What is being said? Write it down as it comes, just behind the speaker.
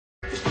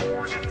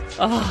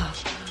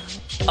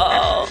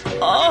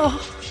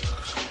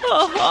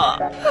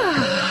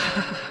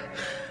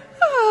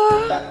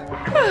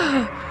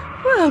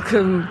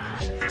Welcome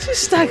to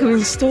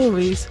Staggering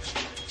Stories,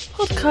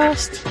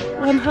 podcast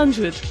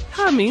 100,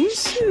 coming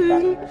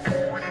soon.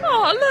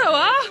 Oh,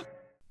 Loa!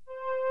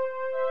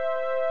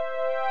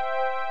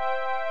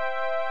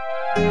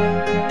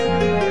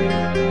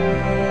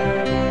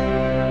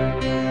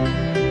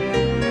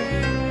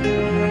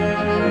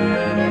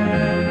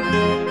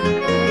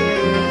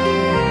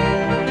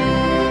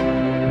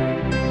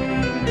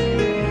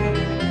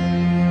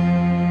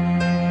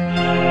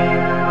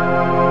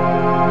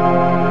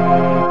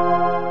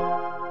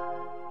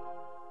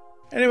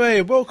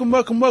 Anyway,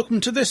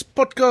 welcome to this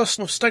podcast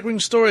of Staggering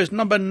Stories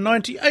number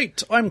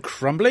 98. I'm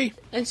Crumbly.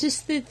 Is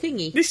this the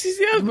thingy? This is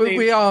the opening.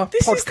 We are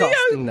This is the podcasting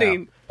opening.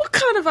 now. What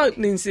kind of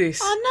opening is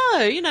this?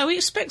 I know, we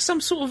expect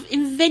some sort of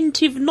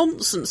inventive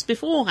nonsense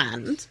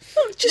beforehand.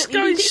 Just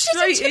going It's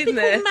straight just a typical in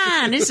there.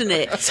 man, isn't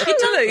it?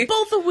 Totally. You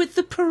don't bother with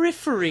the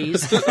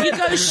peripheries. You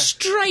go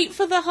straight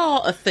for the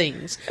heart of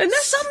things. And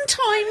that's-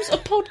 Sometimes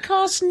a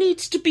podcast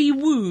needs to be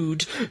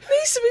wooed.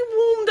 Needs to be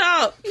warmed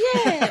up.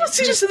 Yeah, Got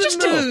into the just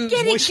to mood.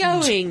 get it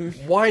going.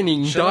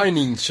 Whining,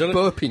 dining, shall I-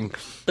 burping.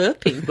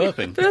 Burping.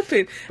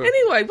 Burping.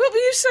 Anyway, what were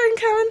you saying,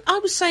 Karen? I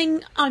was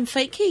saying I'm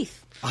fake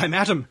Keith. I'm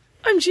Adam.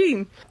 I'm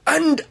Jean.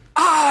 And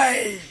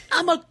I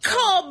I'm a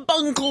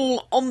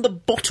carbuncle on the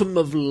bottom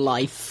of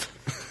life.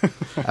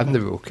 am the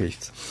real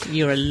Keith.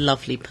 You're a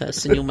lovely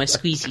person. You're my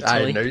squeezy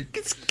toy. I know.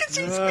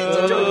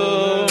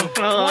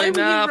 Why were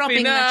you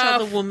rubbing that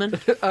other woman?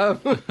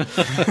 Start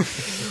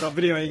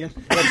videoing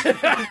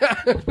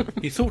again.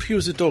 He thought he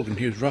was a dog and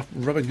he was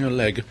rubbing her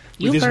leg.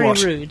 You're his very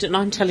what? rude, and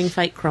I'm telling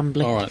fake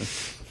Crumbly. All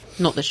right.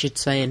 Not that she'd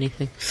say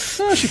anything.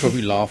 Oh, she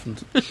probably laughed.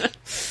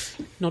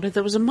 Not if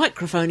there was a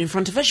microphone in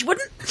front of her, she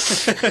wouldn't.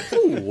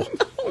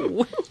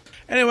 Ooh.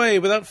 Anyway,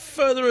 without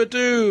further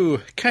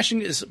ado,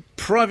 caching its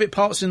private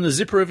parts in the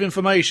zipper of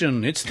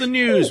information, it's the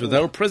news with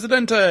El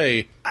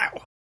Presidente.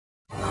 Ow.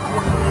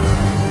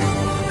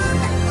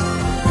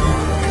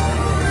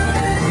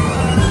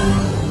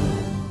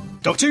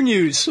 Doctor Who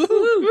News.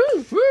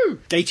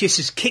 Gatiss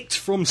is kicked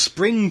from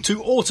spring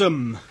to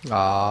autumn.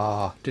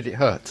 Ah, did it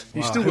hurt?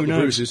 He's Wow, still who got the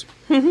knows?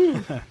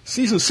 bruises.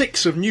 Season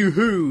 6 of New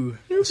Who.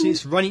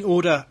 Since running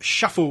order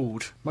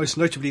shuffled. Most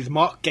notably the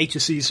Mark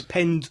Gatiss's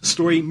penned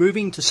story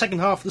moving to second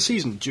half of the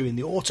season during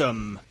the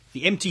autumn.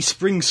 The empty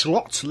spring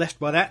slot left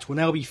by that will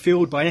now be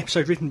filled by an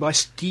episode written by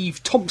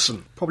Steve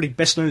Thompson, probably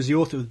best known as the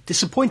author of the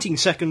disappointing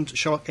second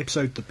Sherlock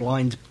episode The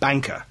Blind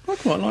Banker. I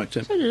quite liked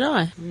it. So did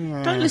I.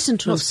 Don't listen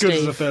to Not us, as good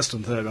as the Steve. first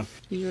and third one.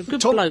 You're a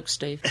good Tom- bloke,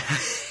 Steve.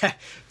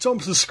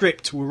 Thompson's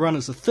script will run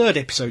as the third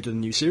episode of the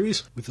new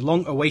series, with the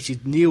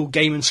long-awaited Neil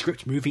Gaiman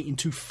script moving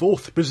into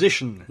fourth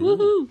position.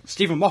 Woohoo!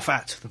 Stephen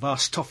Moffat, the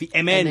vast toffee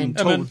MN,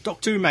 told MN.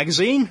 Doctor Who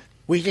magazine,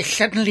 We were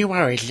suddenly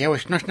worried there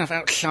was not enough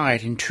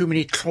outside and too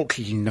many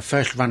talkies in the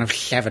first run of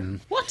 7.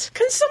 What?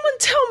 Can someone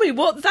tell me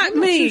what that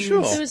means?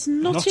 sure. There was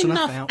not, Not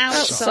enough enough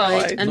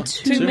outside and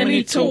too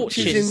many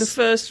torches. in the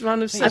first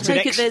run of I 7.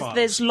 take it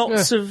there's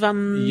lots of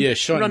Yeah,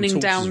 shining running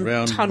torches down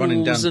around, tunnels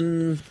running down-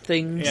 and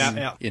things.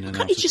 yeah. In and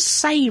Can't out you of, just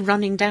say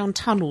running down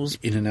tunnels,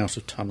 in and out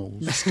of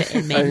tunnels. Mr.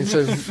 And M.N.?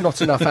 so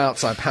not enough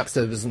outside. Perhaps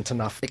there wasn't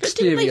enough Didn't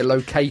exterior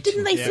locating.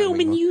 Didn't they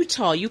film in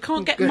Utah? You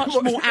can't get much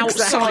more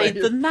outside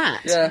Exactly. than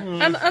that. Yeah.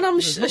 And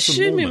I'm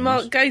assuming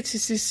Mark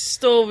Gatiss'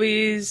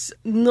 story is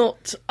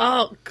not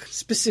arc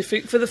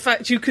specific for the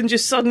fact you can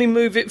just suddenly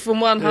move it from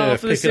one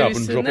half of the pick it up series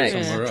and to the drop it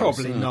next. somewhere else.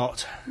 Probably yeah.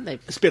 not. They-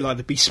 It's a bit like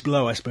the Beast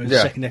Below, I suppose. Yeah.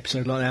 The second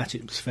episode like that,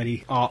 it was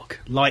fairly arc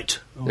light.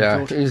 I Yeah,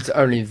 thought. it was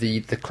only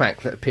the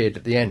crack that appeared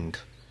at the end.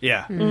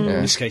 Yeah. In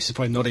this case, it's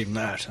probably not even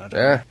that. I don't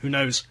Yeah. know. Who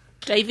knows?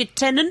 David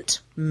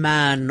Tennant,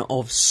 man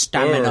of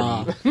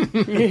stamina.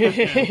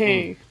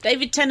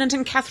 David Tennant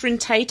and Catherine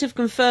Tate have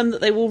confirmed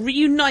that they will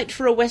reunite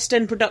for a West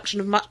End production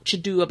of Much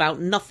Ado About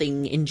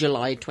Nothing in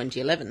July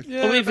 2011.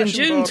 Yeah, Or even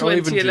fashion June bar- Or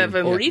even June,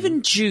 2011. Or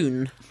even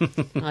June.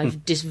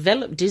 I've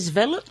developed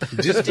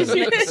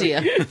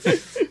dyslexia.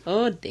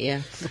 Oh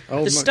dear.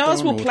 Old The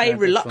stars will MacDonald play had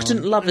the reluctant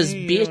song. lovers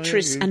Hey,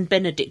 Beatrice hey. and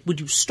Benedict. Would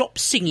you stop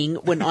singing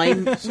when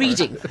I'm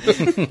reading?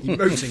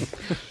 Emoting.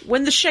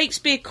 When the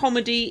Shakespeare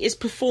comedy is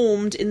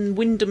performed in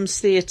Wyndham's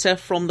Theatre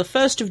from the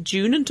 1st of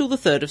June until the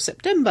 3rd of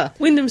September.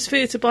 Wyndham's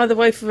Theatre, by the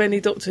way, for any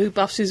Doctor Who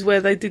buffs, is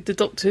where they did the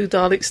Doctor Who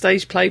Dalek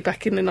stage play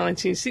back in the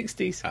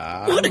 1960s.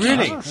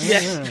 Really?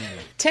 Yeah.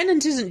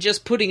 Tennant isn't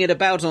just putting it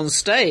about on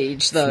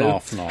stage, though,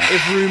 Fnarf.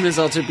 if rumours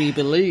are to be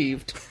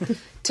believed.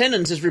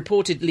 Tennant has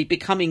reportedly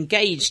become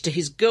engaged to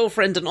his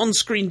girlfriend and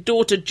on-screen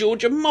daughter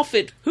Georgia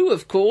Moffat, who,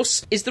 of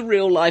course, is the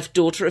real-life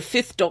daughter of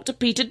 5th Doctor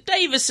Peter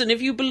Davison.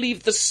 If you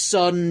believe the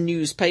Sun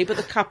newspaper,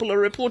 the couple are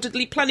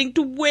reportedly planning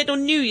to wed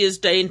on New Year's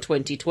Day in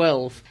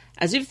 2012.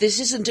 As if this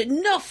isn't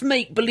enough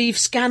make-believe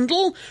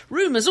scandal,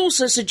 rumours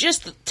also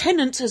suggest that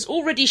Tennant has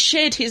already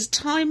shared his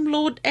Time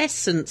Lord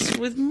essence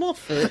with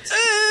Moffat.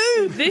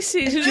 Oh, this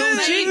is You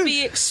may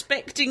be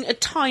expecting a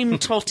time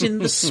tot in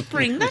the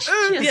spring. That's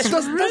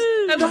just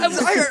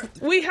rude.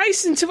 We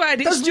hasten to add,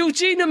 it's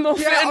Georgina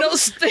Moffat and not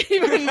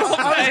Stephen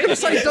Moffat.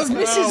 Does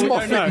Mrs.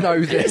 Moffat know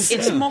this?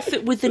 It's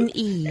Moffat with an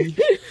E,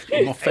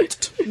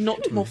 Moffat.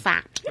 not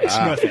Moffat. It's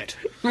Moffat.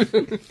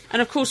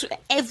 And of course,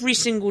 every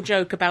single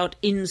joke about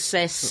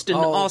incest and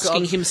Oh,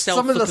 asking God. himself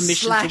Some of for the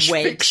permission slash to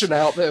wed. fiction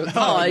out there.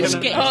 It's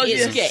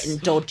getting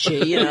dodgy,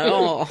 you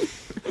know.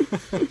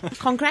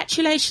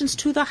 Congratulations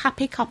to the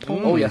happy couple.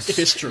 Oh, yes.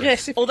 History.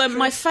 Yes, Although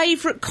my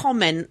favourite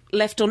comment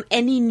left on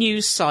any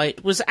news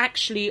site was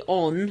actually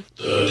on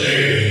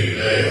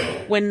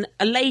when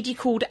a lady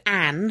called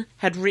Anne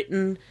had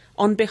written,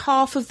 "On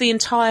behalf of the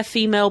entire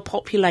female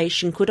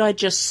population, could I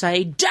just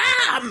say,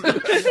 damn!"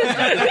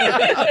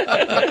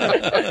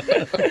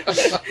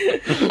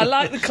 I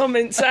like the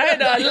comments,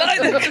 Anne. I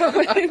like the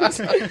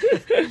comments.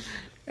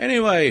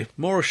 Anyway,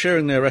 more are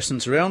sharing their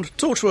essence around.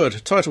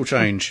 Torchwood, title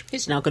change.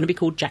 It's now going to be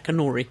called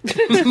Jackanori.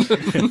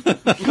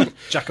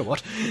 Jack a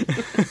what?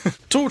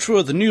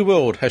 Torchwood, the New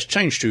World, has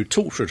changed to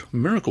Torchwood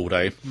Miracle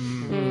Day.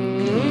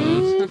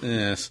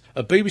 Yes.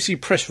 A BBC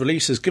press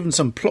release has given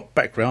some plot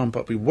background,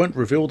 but we won't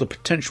reveal the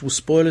potential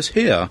spoilers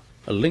here.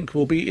 A link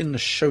will be in the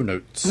show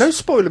notes. No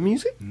spoiler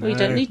music? We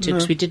don't need to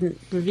because we didn't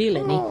reveal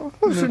any. Oh,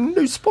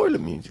 no spoiler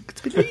music. It's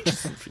been ages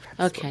since we've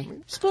had Okay.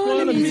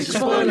 Spoiler music,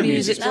 spoiler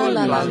music. La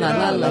la la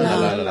la la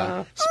la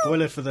la.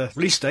 Spoiler for the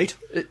release date.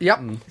 Yep.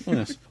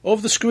 Yes.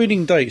 Of the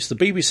screening dates, the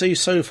BBC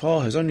so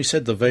far has only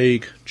said the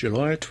vague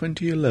July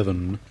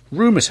 2011.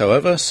 Rumours,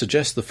 however,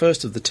 suggest the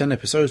first of the 10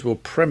 episodes will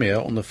premiere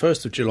on the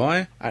 1st of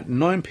July at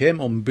 9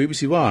 p.m. on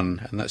BBC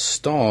One, and that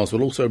Stars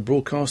will also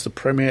broadcast the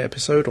premiere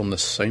episode on the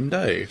same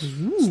day.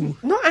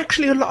 Not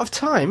actually a lot of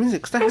time, is it?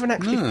 Because they haven't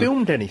actually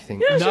filmed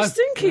anything. Yeah, I was just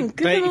thinking.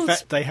 In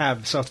fact, they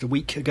have started a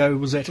week ago,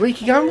 was it? A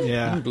week ago?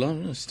 Yeah.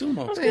 Still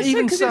not.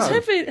 Even Because so.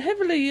 it's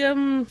heavily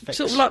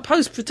sort of like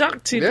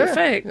post-productive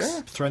effects.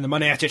 Yeah. Throwing the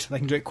money at it. They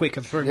can do it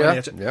quicker throwing money Yeah.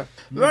 at it. Yeah.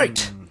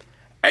 Right.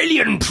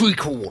 Alien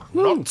prequel.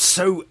 Not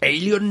so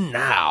alien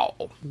now.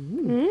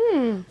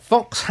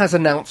 Fox has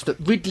announced that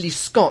Ridley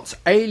Scott's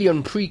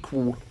Alien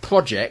prequel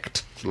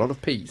project, it's a lot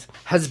of P's,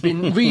 has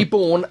been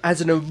reborn as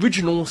an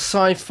original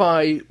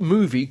sci-fi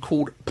movie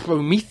called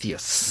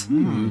Prometheus.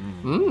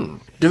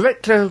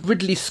 Director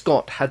Ridley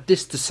Scott had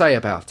this to say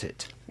about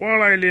it.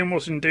 While Alien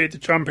was indeed the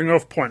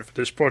jumping-off point for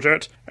this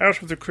project,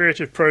 out of the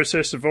creative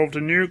process evolved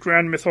a new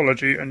grand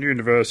mythology and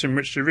universe in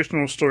which the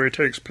original story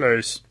takes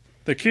place.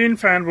 The keen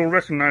fan will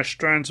recognise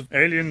strands of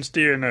Alien's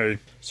DNA,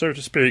 so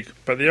to speak,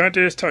 but the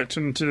ideas tucked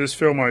into this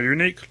film are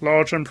unique,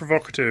 large and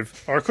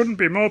provocative. I couldn't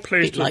be more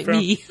pleased Bit like found...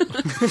 me.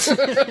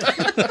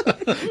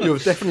 You're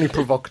definitely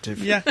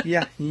provocative.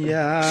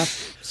 Yeah.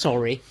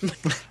 Sorry.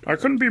 I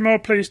couldn't be more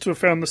pleased to have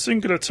found the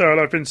singular tale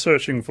I've been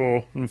searching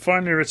for, and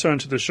finally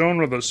returned to the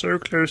genre that's so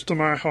close to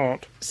my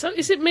heart. So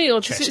is it me,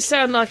 or does it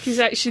sound like he's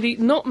actually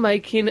not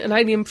making an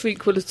Alien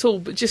prequel at all,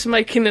 but just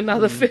making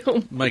another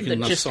film? Making That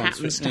enough just science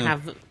happens to fiction,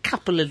 have a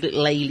couple of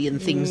little alien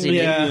things in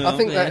it. Yeah. I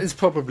think that is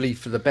probably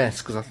for the best,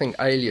 because I think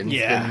Alien's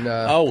been...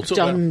 talk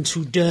Done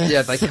to death.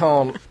 yeah, they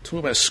can't... talk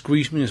about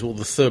squeezing or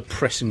the third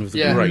pressing of the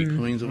Yeah. grape. I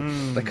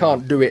mean, They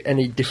can't do it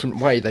any different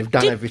way. They've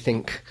done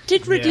everything.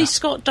 Did Ridley Yeah.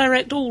 Scott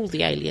direct all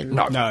the Alien?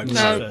 No. No, it's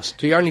No. the first.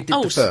 So he only did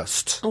Oh, the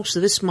first. Oh, so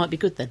this might be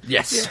good then.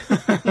 Yes.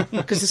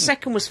 Because the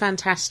second was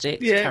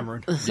fantastic. Yeah.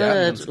 Cameron. The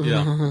third,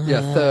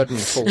 Yeah, third and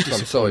fourth, I'm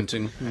sorry.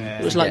 disappointing.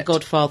 it was like Yet.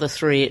 Godfather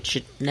 3. It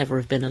should never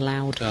have been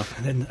allowed. And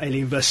then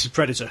Alien vs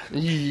Predator.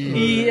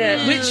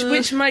 Yeah,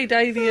 which made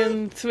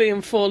Alien 3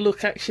 and 4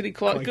 look actually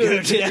quite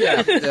good.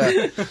 Yeah.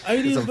 Yeah.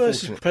 Alien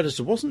vs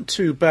Predator wasn't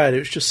too bad. It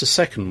was just the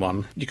second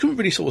one. You couldn't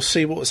really sort of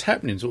see what was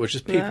happening. So it was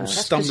just people That's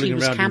because stumbling he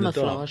was around in the dark.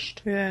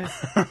 camouflaged. Yeah.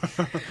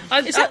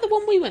 Is that the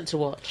one we went to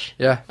watch?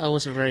 Yeah. I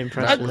wasn't very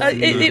impressed with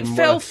it. It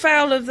fell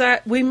foul of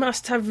that. We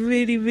must have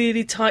really,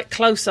 really tight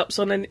close-ups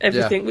on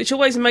everything, which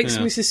always makes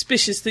me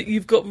suspicious that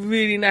you've got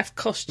really naff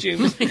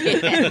costumes.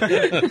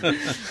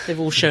 They've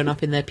all shown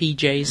up in their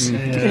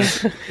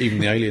PJs. Even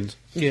the aliens.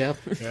 Yeah.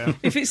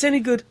 If it's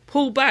any good,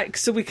 pull back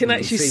so we can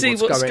actually see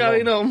what's what's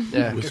going on.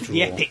 Yeah.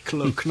 The epic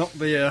look, not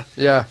the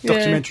Yeah.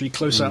 documentary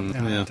close-up.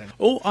 Yeah.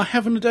 Oh, I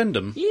have an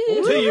addendum. Do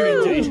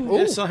you indeed?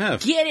 Yes, I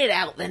have. Get it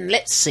out then,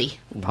 let's see.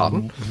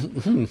 Pardon?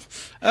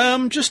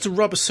 Just to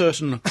rub a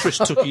certain Chris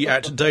Tookie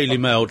at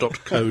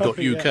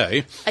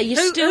dailymail.co.uk. Are you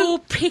still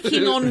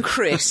picking on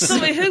Chris?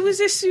 Sorry, who was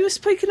this you were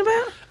speaking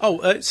about? Oh,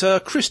 it's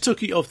Chris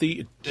Tookie of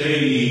the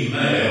Daily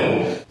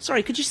Mail.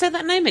 Sorry, could you say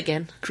that name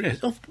again?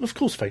 Of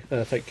course, fake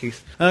Keith.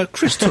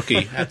 Chris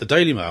Tookie at the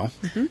Daily Mail.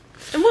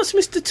 And what's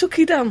Mr.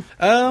 Tookie done?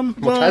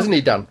 What hasn't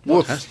he done?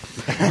 Woof.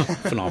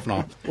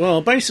 Phenomenal.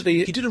 Well,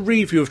 basically, he did a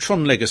review of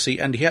Tron Legacy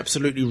and he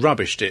absolutely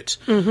rubbished it.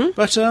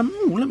 But,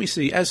 let me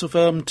see, as of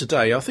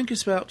today, I think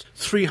it's about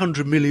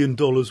 $300 million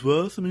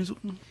worth. I mean,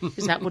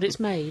 Is that what it's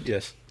made?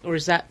 yes. Or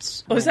is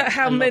that... Or is that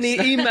how many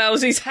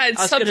emails he's had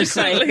I was going to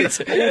subsequently?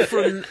 say, all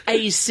from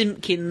A.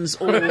 Simpkins,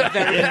 or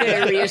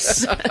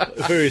various...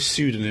 Various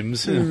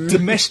pseudonyms. Yeah.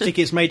 Domestic,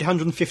 it's made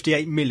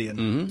 158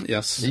 million.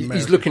 Yes.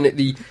 He's looking at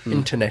the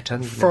internet.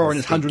 And Foreign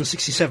is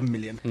 167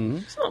 million.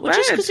 It's not Well,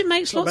 just bad. because it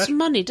makes lots of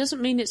money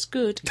doesn't mean it's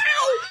good.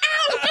 Ow!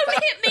 Ow!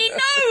 Don't hit me!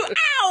 No!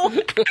 Ow!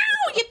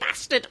 Ow! You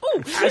bastard!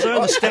 Oh!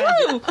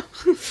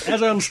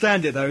 As I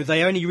understand it, though,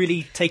 they only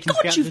really take into God,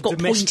 account you've the got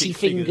domestic pointy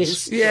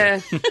fingers. Yeah.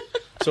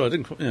 So I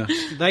didn't. Yeah.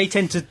 They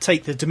tend to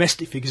take the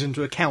domestic figures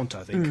into account,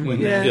 I think,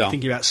 when they're Yeah.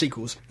 thinking about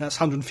sequels. That's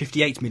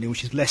 158 million,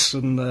 which is less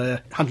than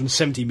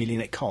 170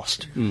 million it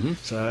cost.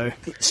 So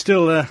it's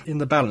still in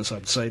the balance,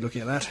 I'd say,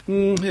 looking at that.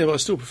 Yeah, but I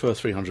still prefer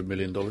 $300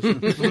 million. But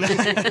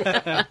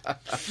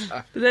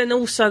then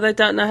also they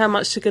don't know how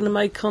much they're going to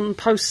make on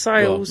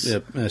post-sales.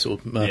 Sort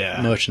of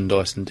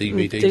merchandise and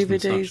DVDs. And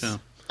DVDs. such, yeah.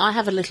 I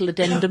have a little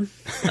addendum.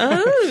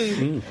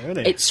 Oh.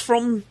 Really? It's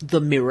from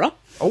The Mirror.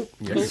 Oh,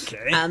 yes.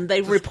 Okay. And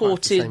they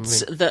reported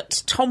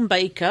that Tom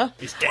Baker...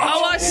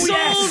 Oh, I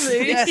saw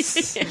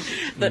this.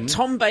 that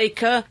Tom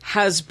Baker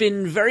has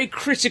been very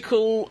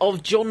critical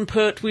of John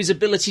Pertwee's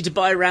ability to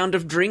buy a round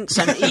of drinks,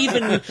 and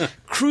even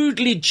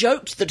crudely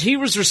joked that he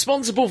was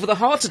responsible for the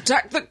heart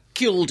attack that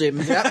killed him.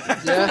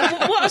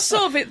 What I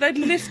saw of it, they'd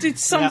lifted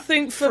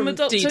something from a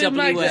Doctor Who DWM,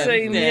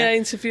 magazine yeah.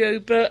 interview,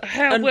 but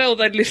how well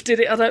they'd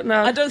lifted it, I don't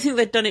know. I don't think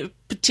they'd done it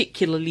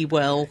particularly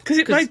well. Because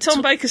it made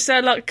Tom Baker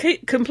sound like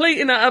complete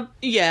and utter.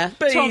 Yeah,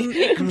 B. Tom,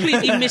 it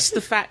completely missed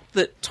the fact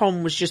that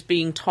Tom was just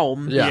being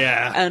Tom.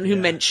 Yeah. And who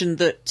mentioned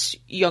that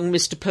young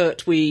Mr.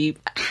 Pertwee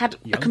had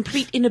a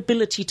complete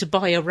inability to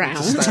buy a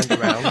round.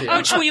 Stand around, yeah.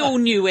 Which we all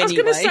knew I was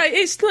anyway. going to say,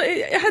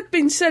 it had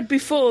been said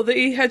before that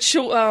he had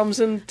short arms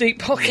and deep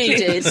pockets. He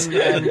did.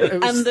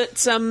 And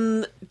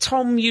that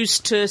Tom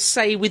used to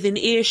say within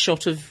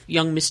earshot of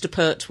young Mr.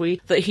 Pertwee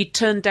that he'd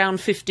turned down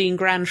 15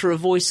 grand for a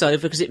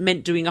voiceover because it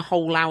meant doing a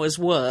whole hour's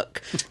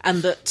work,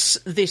 and that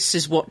this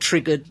is what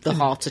triggered the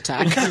heart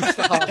attack.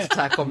 The heart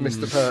attack on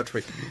Mr.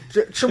 Pertwee.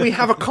 Shall we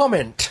have a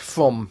comment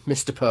from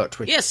Mr.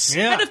 Pertwee? Yes,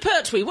 Yeah. Head of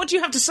Pertwee, what do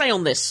you have to say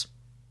on this?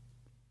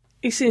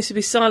 He seems to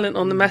be silent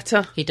on the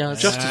matter. He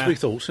does. Just as we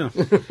thought, yeah.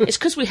 It's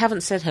because we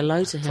haven't said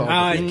hello to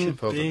him.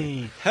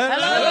 Probably.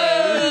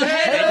 Hello,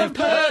 Head of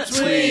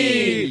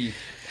Pertwee!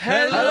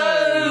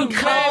 Hello,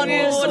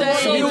 cardboard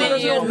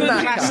Amy and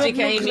plastic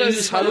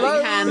Amy's holding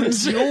Hello,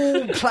 hands.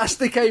 you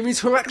plastic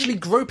Amy's who are actually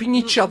groping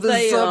each other's...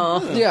 They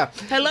are. Yeah.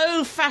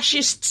 Hello,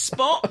 fascist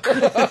Spock,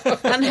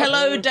 and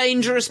hello,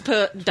 dangerous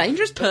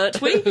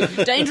Pertwee,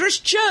 dangerous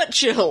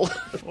Churchill.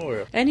 Oh,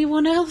 yeah.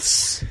 Anyone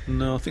else?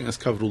 No, I think that's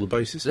covered all the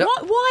bases. Yep.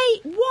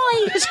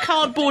 Why has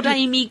cardboard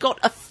Amy got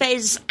a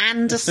fez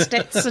and a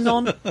Stetson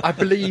on? I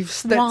believe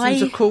Stetsons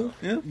Why? are cool.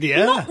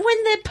 Yeah. Not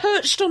when they're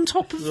perched on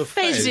top of The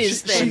fez.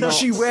 fezzes, they're not.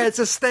 She wears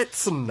a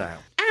Stetson now.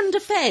 And a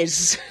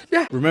fez.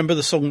 Remember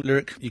the song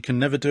lyric, you can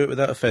never do it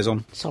without a fez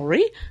on.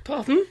 Sorry?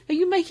 Pardon? Are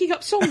you making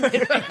up song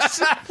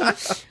lyrics?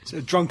 It's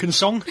a drunken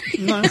song.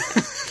 No.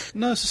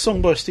 No, it's a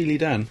song by Steely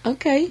Dan.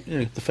 Okay.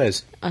 Yeah, the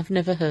fez. I've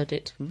never heard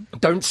it.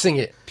 Don't sing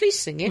it. Please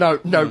sing it. No,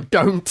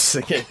 don't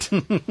sing it.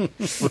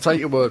 We'll take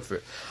your word for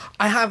it.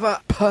 I have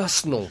a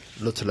personal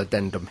little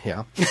addendum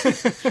here.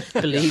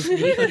 Believe me,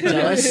 it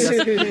does.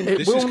 It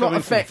This will is not coming from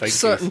affect fake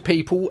certain news.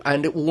 people,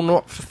 and it will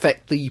not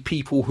affect the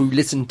people who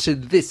listen to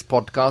this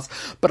podcast,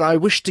 but I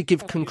wish to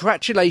give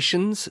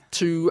congratulations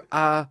to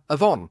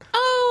Yvonne.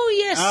 Oh,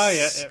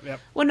 yes. Yeah.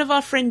 One of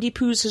our friendly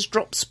poos has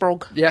dropped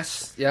Sprog.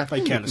 Yes, yeah.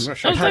 Very careless.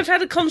 Oh, they've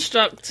had a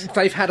construct.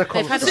 They've had a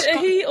They've had construct. Is it a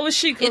he or a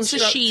she It's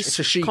construct? a she,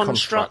 she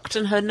construct,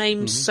 and her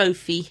name's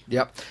Sophie.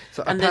 Yep.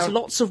 So And there's apparent-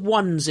 lots of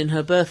ones in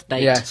her birth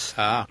date. Yes.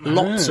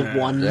 Lots of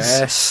ones.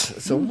 Yes.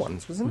 It's all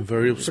ones, wasn't it?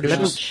 Very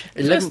auspicious.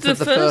 11th of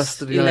the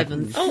first of the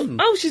 11th. 11th.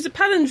 Oh, she's a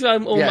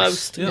palindrome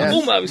almost. Yes.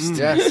 Almost.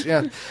 Yes,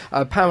 yeah.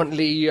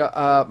 Apparently,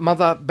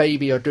 mother,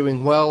 baby are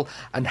doing well,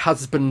 and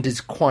husband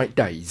is quite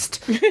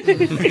dazed.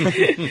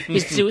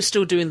 He's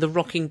still doing the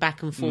rocking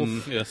back and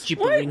forth yes.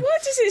 Why gibbering.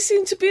 does it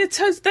seem to be a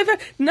total... They've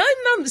had 9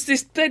 months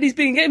this belly's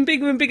been getting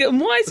bigger and bigger, and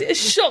why is it a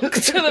shock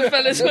to the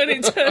fellas when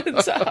it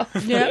turns up?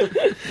 Yeah.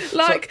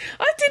 Like,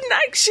 I didn't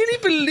actually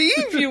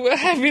believe you were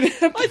having a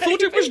baby. I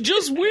thought it was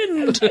just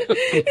wind.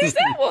 Is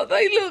that what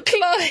they look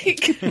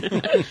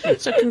like?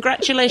 So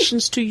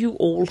congratulations to you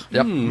all.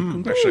 Yep.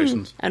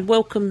 Congratulations. And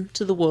welcome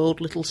to the world,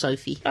 little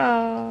Sophie.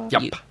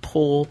 Yep. You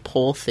poor,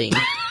 poor thing.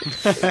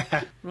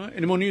 Right,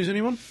 any more news,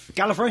 anyone?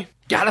 Gallifrey,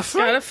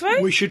 Gallifrey?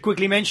 Gallifrey? we should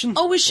quickly mention.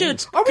 Oh, we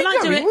should. Are we Can I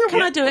do going? it?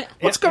 Can I do it?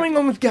 What's going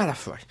on with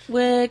Gallifrey?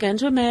 We're going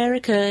to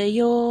America,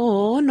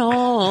 you're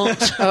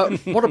not.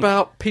 What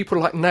about people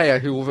like Naya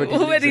who already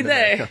lives Already in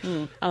there.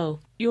 America? Oh,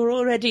 you're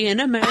already in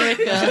America.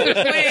 We're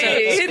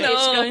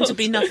It's going to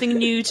be nothing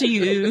new to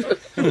you.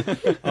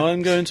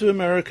 I'm going to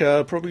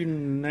America probably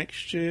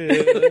next year.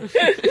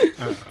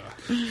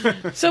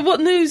 So what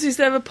news is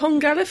there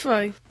upon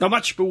Gallifrey? Not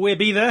much, but we'll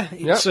be there.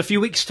 It's a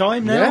few weeks'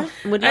 time now.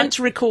 Yeah. We'd like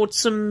to record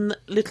some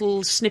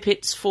little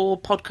snippets for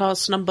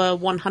podcasts number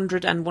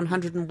 100 and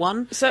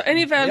 101. So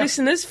any of our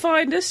listeners,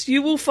 find us.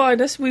 You will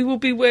find us. We will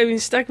be wearing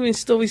Staggering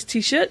Stories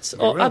T-shirts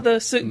or other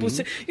suitable...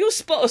 You'll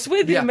spot us.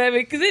 We're the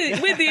American...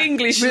 We're the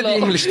English We're lot. the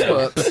English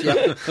twerps,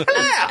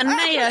 yeah. And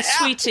Naya,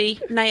 sweetie,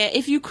 Naya,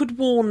 if you could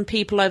warn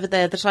people over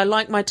there that I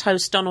like my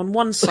toast done on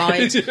one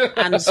side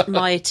and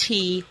my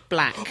tea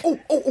black.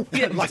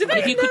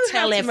 If you could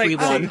tell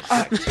everyone.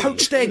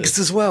 Poached eggs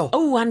as well.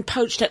 Oh, and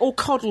poached egg, or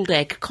coddled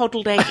egg.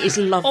 Coddled egg is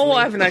lovely. Oh,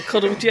 I haven't had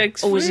coddled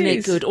eggs. Oh, isn't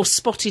it good? Or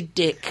spotted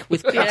dick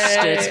with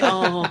custard.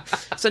 Oh,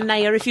 so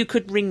Naya, if you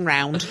could ring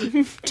round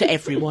to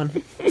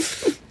everyone,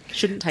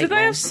 shouldn't take Do they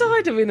long. have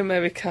cider in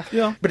America?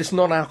 Yeah. But it's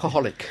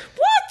non-alcoholic.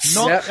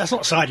 That's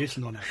not cider, it's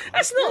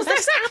non-alcoholic.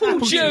 That's apple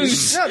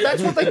juice. No,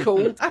 that's what they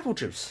call apple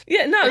juice.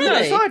 Yeah, no,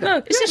 Really? no.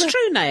 Is this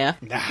true, Naya?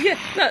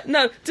 Yeah,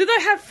 no. Do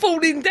they have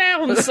falling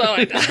down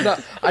cider? No,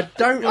 I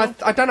don't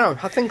know.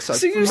 I think so.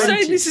 So you're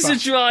saying this is a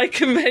dry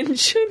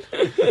convention?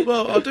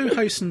 Well, I do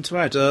hasten to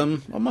add,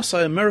 I must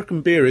say,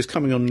 American beer is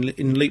coming on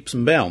in leaps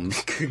and bounds.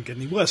 Couldn't get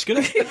any worse, could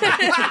it?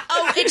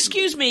 Oh,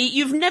 excuse me,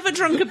 you've never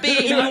drunk a beer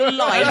in your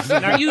life.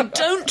 You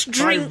don't My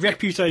drink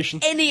reputation.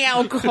 any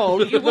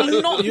alcohol. You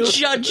will not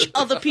judge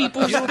other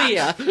people's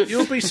beer.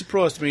 You'll be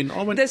surprised. I mean,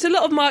 I went... There's a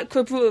lot of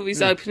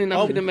microbreweries opening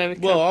up in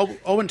America. Well,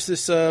 I went to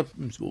this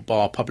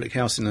bar, public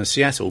house in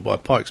Seattle by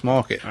Pike's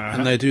Market,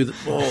 and they do...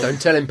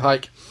 Don't tell him,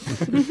 Pike.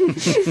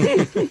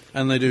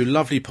 and they do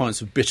lovely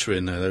pints of bitter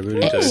in there, they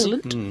really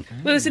Excellent.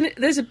 Well,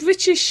 there's a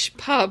British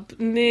pub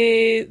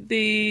near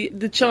the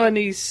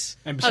Chinese...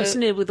 Embassy. Oh, it's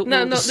near with the, No,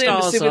 where not the the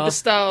embassy stars where are. the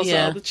stars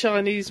Yeah. are. The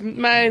Chinese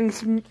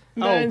man's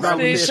Round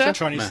theatre.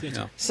 Chinese do.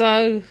 theatre.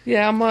 So,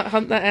 yeah, I might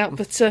hunt that out.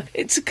 But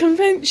it's a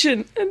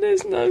convention and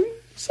there's no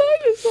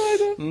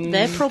cider. There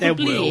There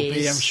probably will is.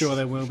 be, I'm sure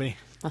there will be.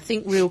 I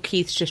think real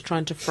Keith's just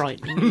trying to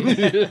frighten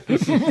you.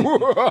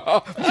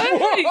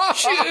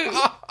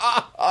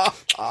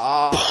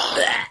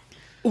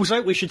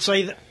 Also, we should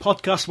say that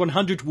Podcast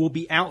 100 will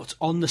be out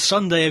on the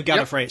Sunday of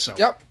Gallifrey itself.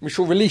 Yep, we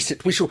shall release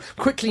it. We shall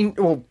quickly...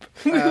 Well,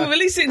 We will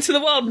release it into the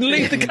world and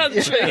leave the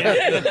country.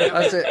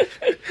 that's it.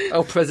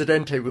 El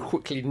Presidente will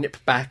quickly nip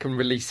back and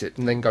release it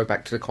and then go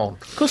back to the con.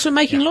 Of course, we're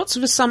making lots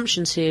of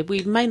assumptions here.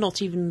 We may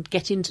not even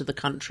get into the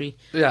country,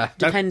 Yeah.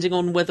 depending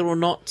on whether or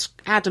not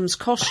Adam's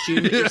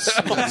costume is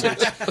spotted.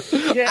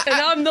 Yeah, and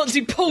I'm not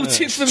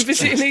deported from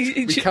visiting We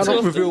Egypt.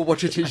 cannot reveal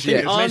what it is It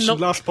yet. was mentioned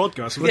last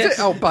podcast, wasn't Was it?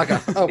 Oh,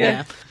 bugger. Oh, Yeah.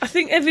 well. I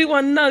think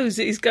everyone knows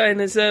that he's going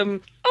as I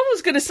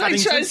was going to say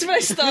Paddington.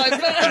 transvestite,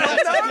 but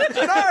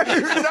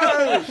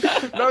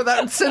No, that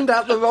would send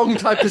out the wrong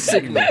type of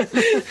signal.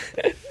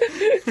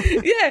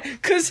 yeah,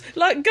 because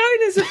like going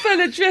as a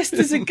fella dressed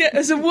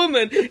as a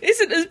woman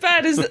isn't as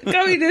bad as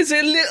going as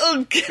a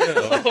little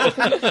girl.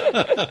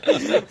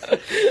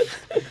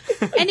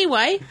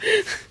 Anyway,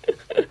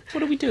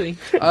 what are we doing?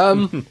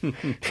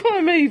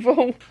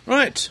 Primeval.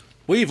 Right.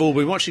 We've all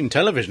been watching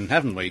television,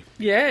 haven't we?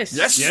 Yes.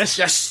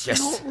 Yes.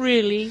 Not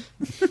really.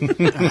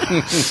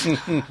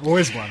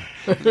 Always one.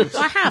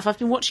 I have. I've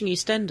been watching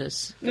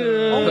EastEnders.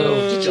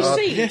 Did you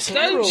see? Yes.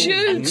 Don't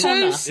you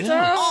two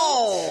stop.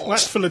 Oh, Well,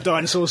 that's full of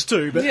dinosaurs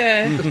too, but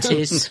Yeah. it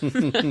is.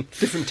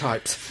 Different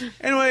types.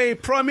 Anyway,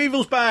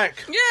 Primeval's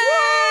back. Yay!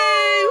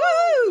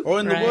 Woo! Or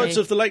in the Right. words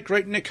of the late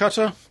great Nick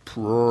Cutter,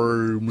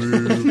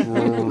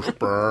 Primeval's back.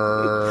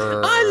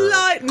 I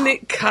like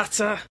Nick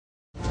Cutter.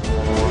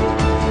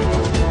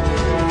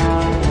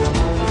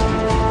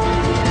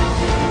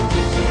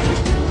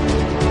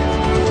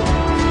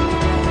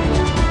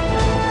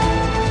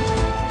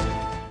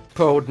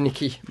 Poor old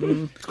Nicky.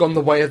 It's gone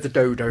the way of the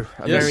dodo.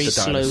 And Yes. Very the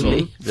dinosaur.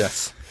 slowly.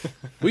 Yes.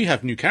 We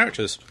have new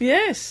characters.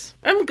 Yes.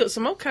 And we've got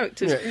some old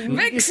characters. Yeah.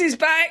 Rex is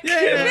back.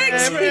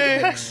 Rex is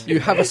back. You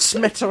have a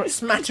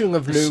smattering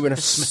of new and a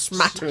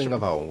smattering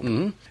of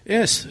old.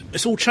 Yes,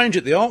 it's all change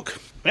at the Ark.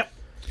 yep.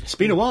 It's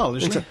been a while,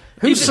 isn't it?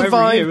 Who It's over a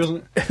survived? year,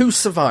 isn't it? Who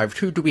survived?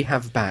 Who do we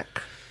have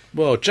back?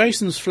 Well,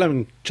 Jason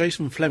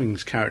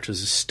Fleming's character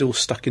is still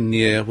stuck in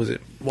the air. Was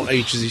it? What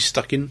age is he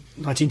stuck in?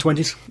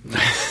 1920s.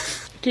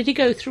 Did he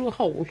go through a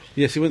hole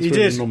Yes, he went He through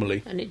did. an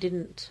anomaly. and it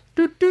didn't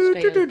stay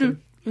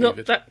open?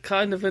 Not that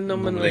kind of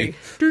anomaly.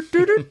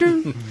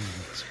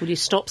 Will you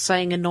stop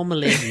saying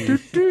anomaly?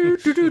 This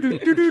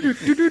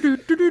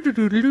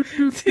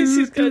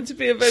is going to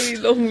be a very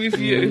long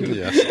review.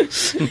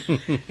 Yes.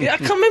 Yeah, I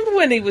can't remember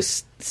when he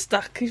was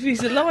stuck, if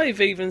he's alive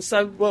even.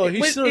 So, Well,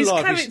 he's still his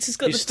alive. character's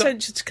got He's the stuck-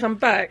 potential to come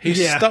back. He's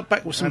Yeah. stuck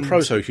back with some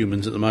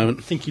proto-humans at the moment.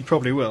 I think he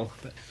probably will.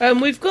 But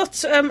We've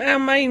got our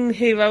main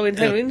hero and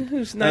heroine,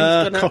 whose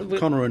name's gone out.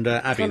 Connor and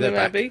Abby, Connor they're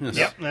back. Abby. Yes.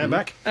 yep, they're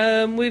back.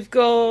 We've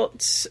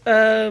got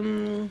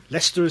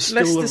Lester is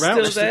still Lester's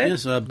around. still there.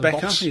 Yes,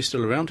 Becca, boss. he's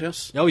still around,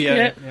 yes. Oh, yeah.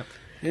 Yeah. yeah. Yes.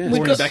 We've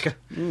Morning, got- Becca.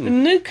 a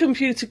new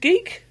computer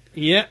geek.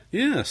 Yeah.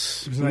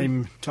 Yes. His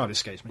name entirely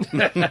escapes me.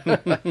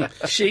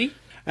 She.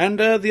 And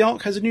the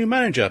Ark has a new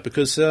manager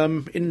because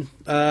in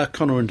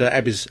Connor and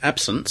Abby's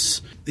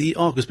absence, the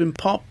Ark has been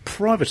part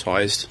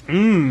privatised.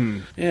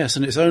 Yes,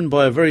 and it's owned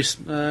by a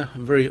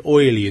very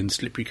oily and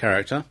slippery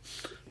character.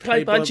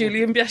 Played by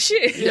Julian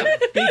Biashi.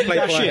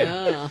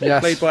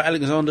 Played by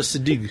Alexander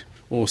Siddig.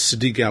 Or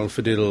Siddig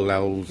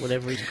Al-Fadil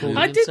Whatever he's called.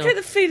 I did get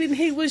the feeling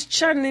he was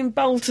channeling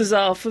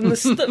Balthazar from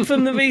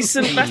the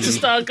recent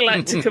Battlestar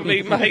Galactica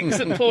remakes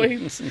at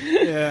points.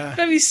 Yeah.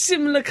 Very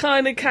similar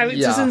kind of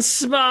characters and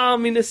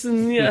smarminess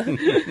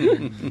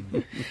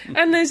and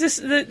and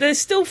they're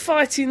still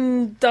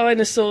fighting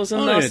dinosaurs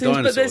and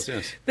things, but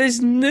there's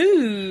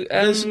new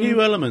there's a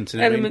new element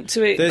in it.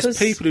 To it. There's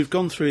people who've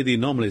gone through the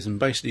anomalies and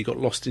basically got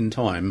lost in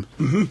time.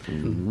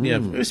 Yeah,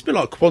 it's a bit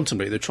like Quantum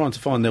Leap. They're trying to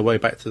find their way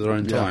back to their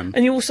own time.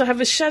 And you also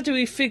have a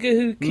shadowy figure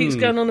who keeps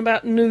going on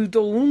about new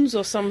dawns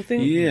or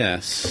something.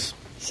 Yes.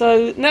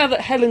 So now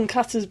that Helen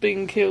Cutter's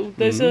been killed,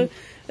 there's a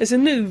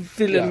new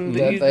villain.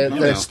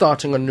 They're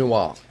starting a new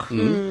arc.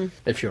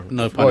 If you're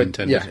no pun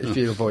intended. Yeah, if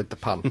you avoid the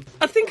pun.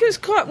 I think it was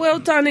quite well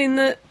done in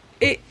that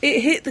it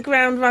hit the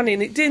ground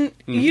running. It didn't.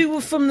 You were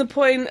from the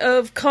point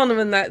of Connor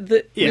and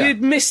that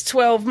you'd missed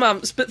 12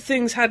 months, but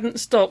things hadn't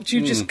stopped.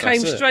 You just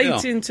came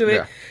straight into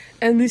it,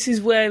 and this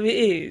is where it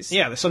is.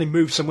 Yeah, they suddenly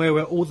moved somewhere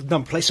where all the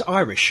number plates are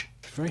Irish.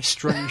 Very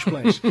strange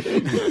place.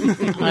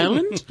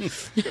 Ireland?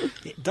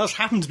 It does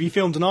happen to be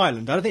filmed in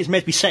Ireland. I don't think it's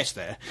meant to be set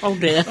there. Oh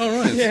dear. All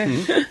right.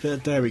 Yeah.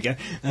 But there we go.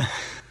 I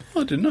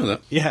didn't know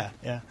that. Yeah.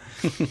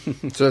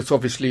 So it's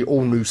obviously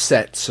all new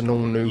sets and all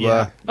new.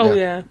 Yeah.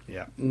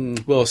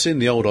 Well, seeing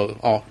the old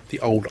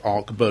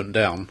Ark burnt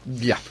down.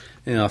 Yeah.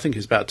 Yeah, I think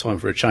it's about time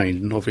for a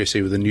change, and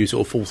obviously with the new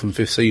sort of 4th and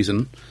 5th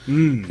season,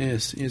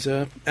 yes, he's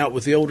out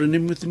with the old and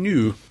in with the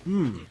new.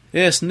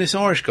 Yes, and this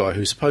Irish guy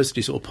who's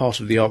supposedly sort of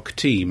part of the Ark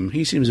team,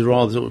 he seems a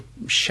rather sort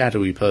of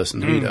shadowy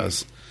person. He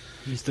does.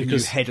 He's the new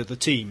head of the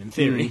team, in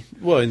theory.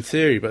 Well, in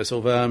theory, but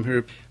sort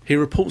of he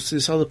reports to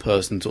this other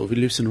person. Sort of, he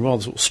lives in a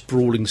rather sort of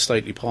sprawling,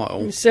 stately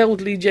pile. This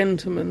elderly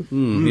gentleman.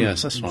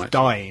 Yes, that's right.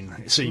 Dying,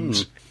 it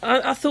seems.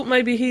 I thought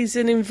maybe he's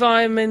an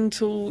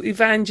environmental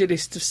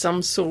evangelist of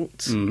some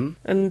sort.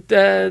 And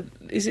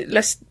is it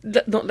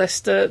not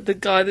Lester, the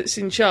guy that's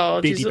in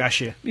charge? Biddy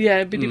Bashir.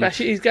 Yeah, Biddy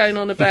Bashir. He's going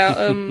on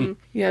about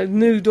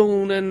New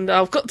Dawn, and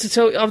I've got to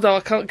tell you, although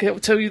I can't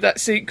tell you that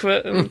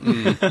secret.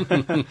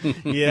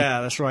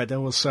 Yeah, that's right. There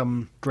was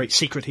some great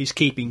secret he's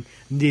keeping.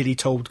 Nearly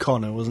told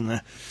Connor, wasn't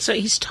there? So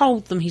he's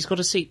told them he's got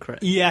a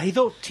secret. Yeah, he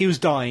thought he was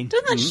dying.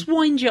 Don't that just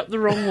wind you up the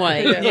wrong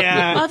way?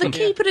 Yeah. Either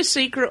keep it a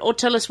secret or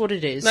tell us what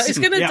it is. No, he's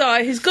going to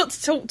die. He's got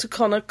to talk to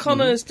Connor.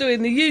 Connor's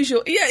doing the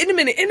usual, in a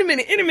minute.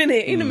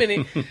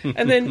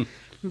 And then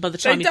by the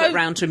time he got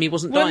round to him, he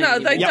wasn't dying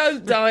anymore. They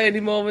don't die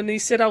anymore, and he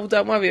said,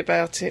 don't worry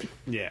about it.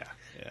 Yeah.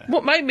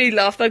 What made me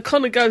laugh, though,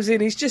 Connor goes in,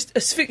 he's just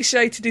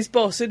asphyxiated his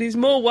boss, and he's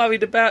more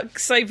worried about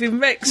saving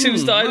Rex,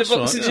 who's dying of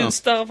oxygen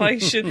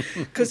starvation,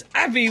 because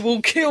Abby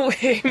will kill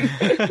him.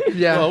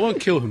 Well, I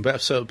won't kill him, but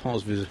have certain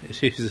parts of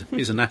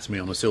his anatomy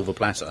on a silver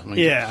platter.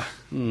 Well,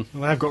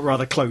 I've got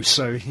rather close,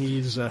 so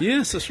he's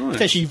yes, that's right.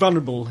 potentially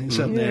vulnerable in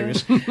certain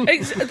areas.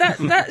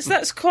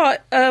 That's quite...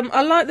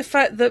 I like the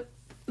fact that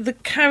the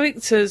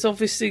characters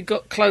obviously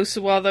got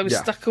closer while they were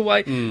stuck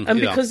away, and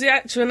because the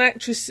actor and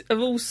actress are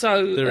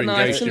also they're an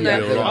engaged item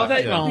in real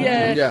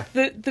life.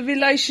 The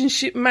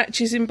relationship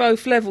matches in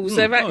both levels.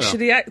 They're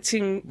actually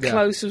acting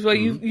close as well.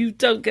 You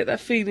don't get that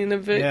feeling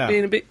of it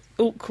being a bit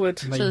awkward.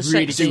 So the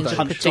sex scenes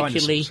are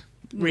particularly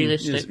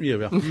realistic.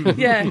 Yeah.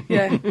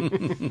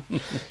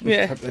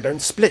 Hope they don't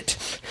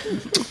split.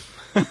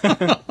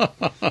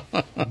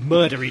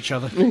 Murder each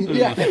other.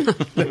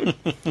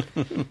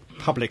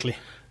 Publicly.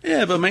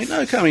 Yeah, but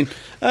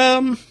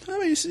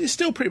it's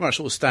still pretty much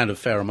sort of standard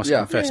fare, I must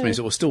confess. I mean,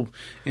 it was still,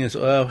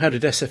 how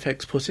did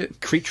SFX put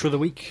it? Creature of the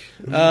week?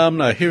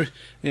 No,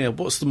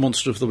 what's the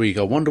monster of the week?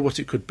 I wonder what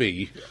it could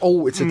be.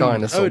 Oh, it's a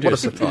dinosaur. What a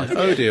surprise.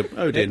 Oh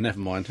dear, never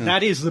mind.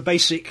 That is the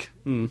basic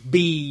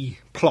B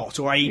plot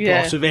or A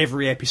plot of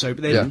every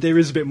episode, but there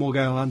is a bit more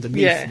going on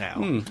underneath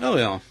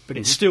now. But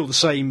it's still the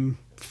same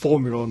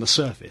formula on the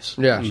surface,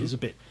 which is a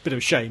bit of a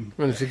shame.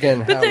 And it's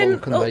again, how long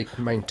can they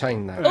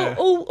maintain that?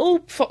 All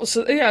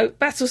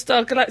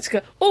Battlestar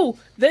Galactica.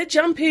 They're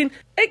jumping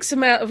X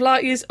amount of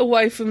light years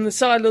away from the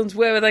Cylons.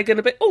 Where are they going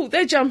to be?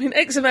 They're jumping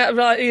X amount of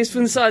light years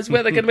from the sides.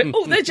 Where they're going to be?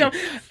 They're jumping.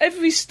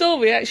 Every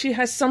story actually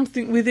has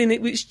something within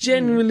it which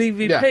generally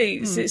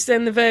repeats. It's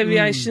then the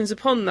variations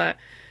upon that.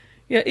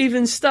 Yeah,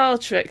 even Star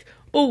Trek.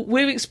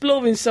 We're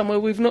exploring somewhere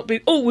we've not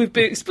been. We've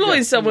been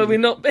exploring somewhere we've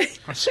not been.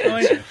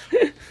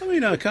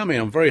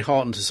 I'm very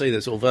heartened to see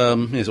that sort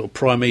of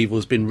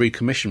Primeval's been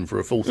recommissioned for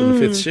a 4th and a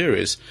 5th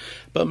series.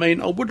 But I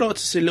would like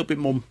to see a little bit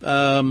more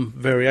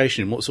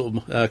variation in what sort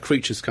of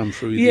creatures come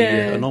through the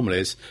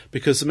anomalies.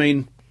 Because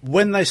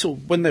when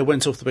they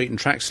went off the beaten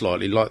track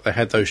slightly, like they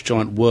had those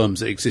giant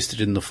worms that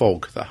existed in the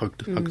fog that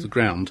hugged the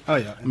ground.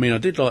 I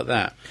did like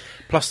that.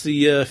 Plus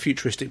the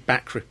futuristic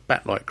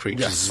bat-like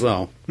creatures as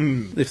well.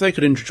 If they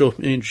could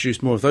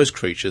introduce more of those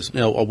creatures,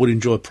 I would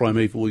enjoy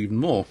Primeval even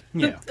more.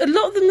 A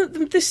lot of given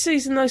that this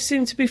season those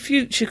seem to be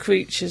future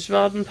creatures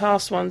rather than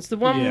past ones, the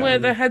one where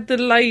they had the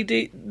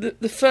lady,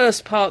 the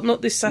first part,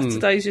 not this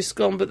Saturday's just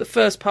gone, but the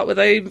first part where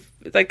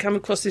they come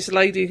across this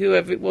lady,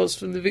 whoever it was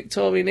from the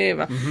Victorian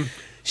era,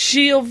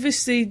 she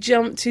obviously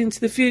jumped into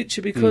the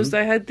future because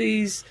they had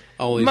these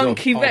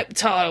monkey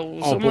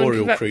reptiles.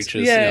 Arboreal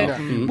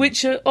creatures.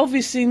 Which are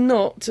obviously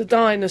not a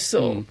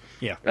dinosaur.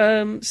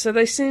 So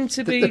they seem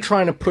to be... They're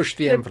trying to push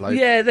the envelope.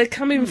 They're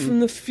coming from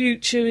the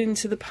future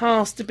into the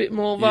past a bit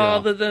more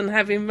rather than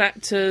having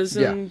raptors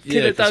and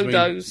killer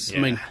dodos. I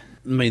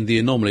mean, the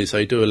anomalies,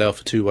 they do allow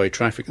for two-way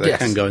traffic. They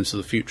can go into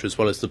the future as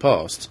well as the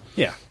past.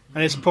 Yeah.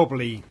 And there's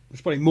probably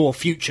more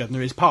future than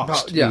there is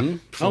past.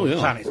 Before the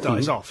planet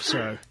dies off.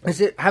 So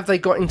have they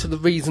got into the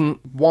reason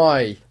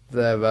why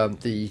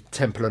the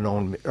temple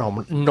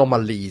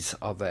anomalies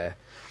are there?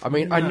 I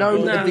mean, I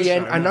know at the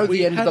end. I know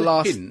the end of the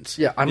last.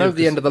 The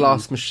end of the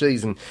last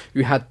season.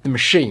 You had the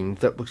machine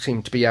that would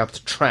seem to be able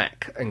to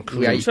track and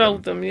create control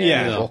them.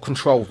 or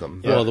control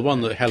them. Well, the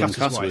one that Helen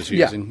Cutter was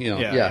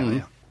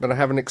using. But I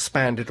haven't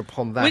expanded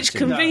upon that. Which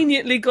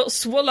conveniently got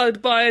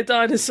swallowed by a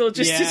dinosaur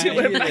just as it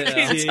went back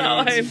in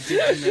time.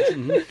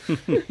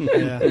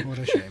 What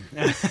a shame.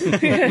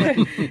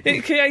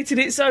 It created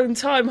its own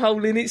time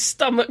hole in its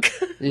stomach.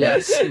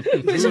 Yes. I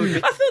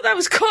thought that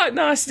was quite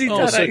nicely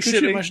done, so actually.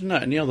 could you imagine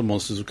that? And the other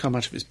monsters would come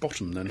out of its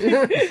bottom then.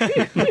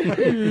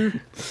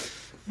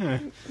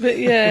 But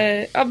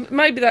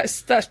maybe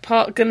that's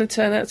part going to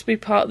turn out to be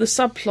part of the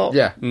subplot.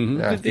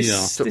 With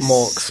this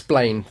more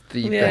explain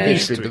the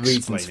history, the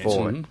reasons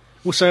for it.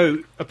 Also,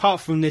 apart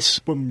from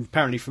this woman,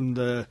 apparently from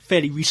the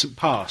fairly recent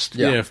past.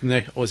 From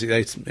the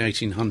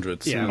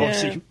 1800s.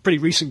 Obviously pretty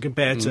recent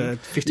compared to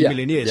 50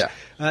 million years.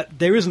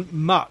 There isn't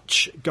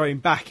much going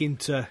back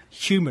into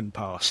human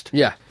past.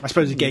 I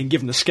suppose, again,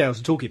 given the scales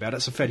we're talking about,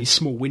 it's a fairly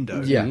small window.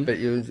 But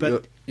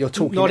you're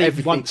talking not everything.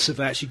 even once have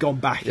they actually gone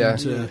back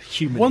into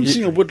human One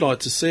history. thing I would like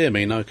to see,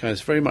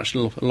 it's very much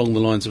along the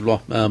lines of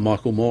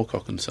Michael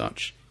Moorcock and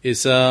such,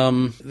 is there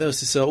was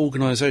this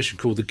organisation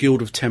called the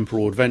Guild of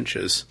Temporal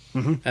Adventures,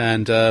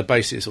 and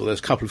basically there's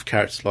a couple of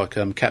characters like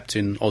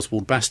Captain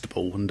Oswald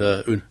Bastable and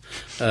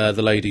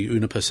the lady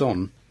Una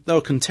Person. They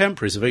were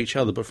contemporaries of each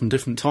other, but from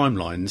different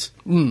timelines.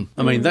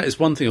 I mean, that is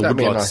one thing I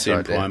would like to see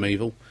in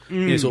Primeval.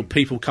 Sort of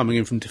people coming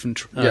in from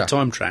different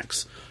time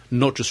tracks,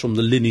 not just from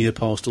the linear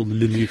past or the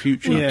linear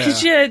future.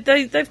 Because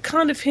they've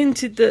kind of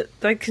hinted that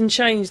they can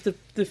change the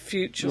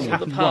future or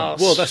the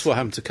past. Well, that's what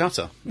happened to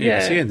Cutter. He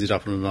ended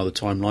up on another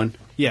timeline.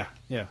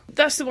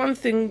 That's the one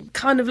thing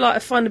I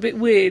find a bit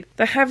weird.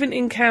 They haven't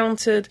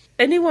encountered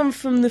anyone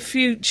from the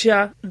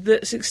future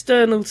that's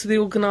external to the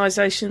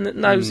organisation that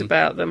knows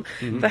about them.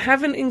 They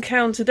haven't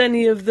encountered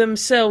any of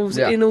themselves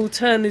in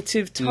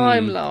alternative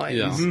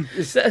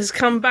timelines that has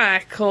come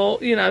back or,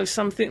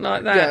 something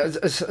like that.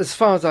 As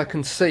far as I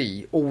can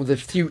see, all the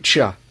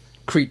future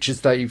creatures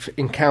they've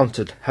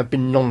encountered have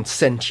been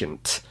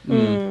non-sentient.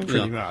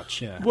 Pretty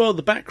much, Well,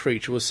 the bat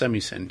creature was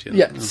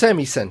semi-sentient.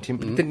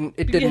 Semi-sentient, but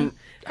it didn't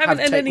haven't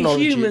have had any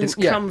technology. humans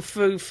come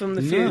through from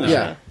the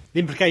future. The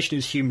implication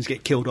is humans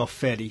get killed off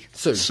fairly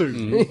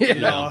soon.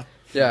 Well,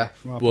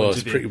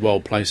 it's a pretty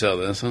wild place out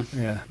there, so.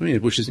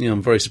 Which is,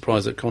 I'm very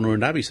surprised that Connor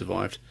and Abby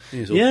survived.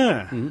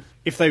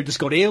 If they just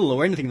got ill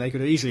or anything, they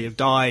could easily have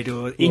died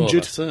or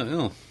injured.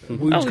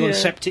 Wounds gone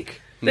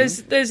septic.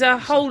 There's a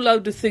whole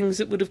load of things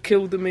that would have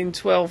killed them in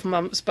 12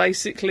 months,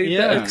 basically,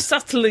 that are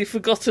subtly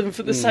forgotten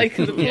for the sake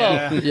of the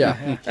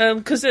plot.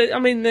 Because,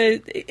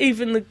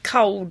 even the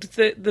cold,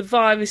 the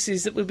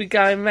viruses that would be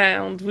going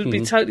round would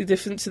be totally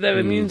different to their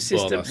immune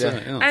system.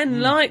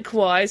 And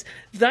likewise,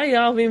 they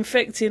are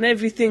infecting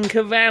everything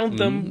around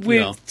them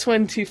with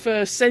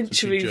 21st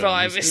century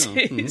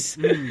viruses.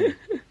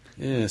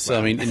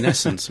 So in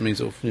essence,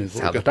 that's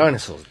how the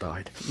dinosaurs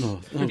died.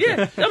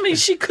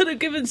 She could have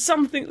given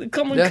something the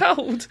common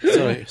cold.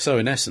 So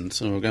in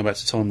essence, we're going back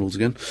to Time Lords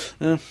again.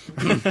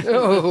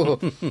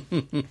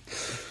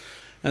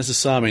 As I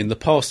say, the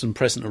past and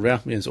present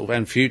around me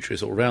and future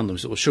is all around them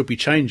should be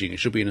changing. It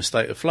should be in a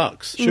state of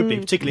flux. Should be,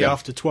 particularly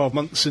after 12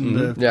 months in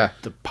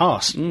the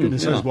past.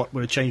 Goodness knows what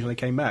would have changed when they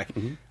came back.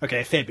 Okay,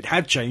 a fair bit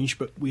had changed,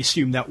 but we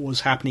assume that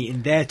was happening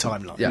in their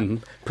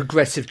timeline.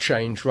 Progressive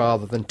change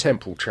rather than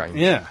temporal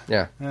change.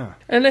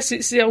 Unless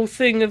it's the old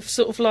thing of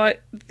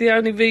the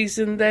only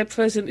reason their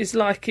present is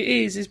like it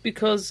is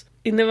because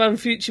in their own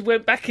future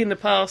went back in the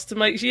past to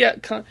make sure,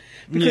 because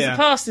the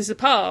past is the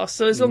past,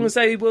 so as long as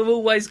they were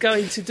always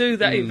going to do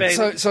that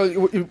event.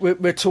 So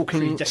we're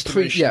talking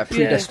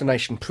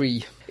predestination,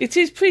 It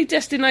is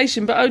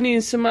predestination, but only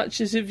in so much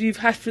as if you've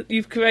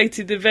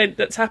created the event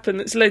that's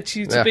happened that's led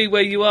you to be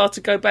where you are to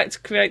go back to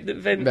create the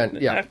event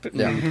that happened.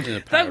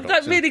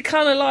 That really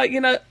kind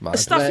of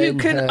stuff you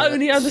can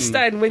only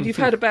understand when you've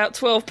had about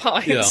 12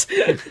 pints.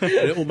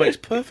 It all makes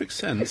perfect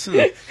sense.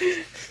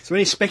 So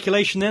any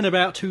speculation then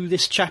about who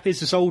this chap is,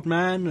 this old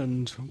man,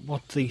 and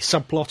what the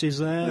subplot is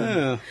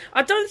there?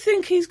 I don't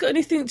think he's got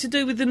anything to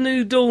do with the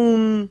New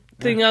Dawn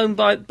thing owned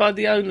by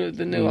the owner of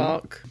the New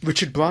Ark.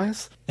 Richard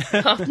Byers?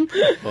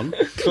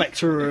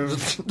 Collector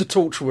of... The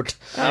Torchwood.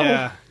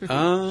 Yeah.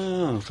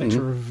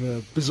 Collector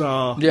of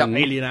bizarre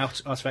alien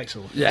artifacts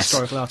or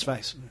historical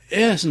artifacts.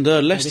 Yes, and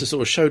Lester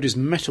sort of showed his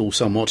mettle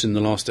somewhat in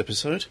the last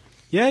episode.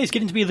 Yeah, he's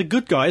getting to be the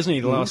good guy, isn't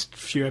he, the last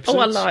few episodes?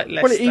 Oh, I like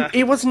Lester. Well,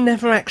 he was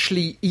never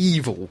actually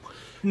evil.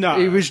 No.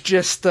 He was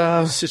just...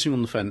 sitting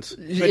on the fence.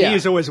 But he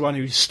is always the one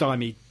who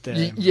stymied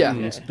them.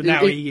 But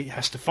now he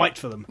has to fight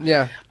for them.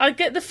 Yeah. I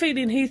get the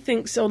feeling he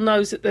thinks or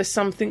knows that there's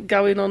something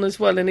going on as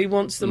well, and he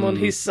wants them on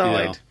his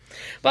side. Yeah.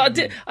 But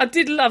I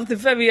did love the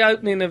very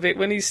opening of it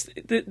when he's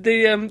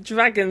the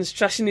dragon's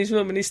trashing his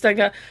room and he's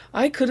saying,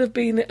 "I could have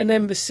been an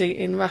embassy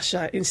in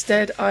Russia.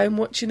 Instead, I am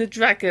watching a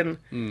dragon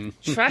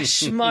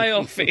trash my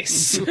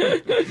office."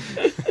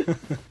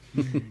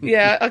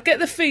 Yeah, I get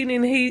the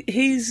feeling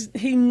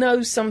he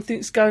knows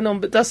something's going on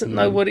but doesn't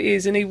know what it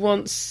is, and he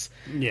wants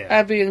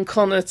Abby and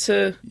Connor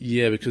to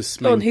because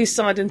on his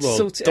side and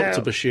sort it out.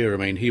 Dr.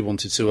 Bashir, he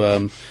wanted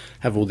to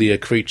have all the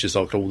creatures,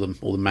 like all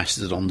the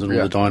mastodons and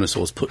all the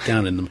dinosaurs, put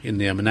down in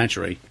the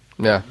menagerie.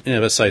 Yeah.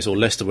 Let's say sort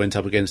of Lester went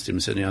up against him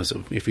and said,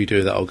 if you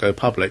do that, I'll go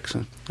public.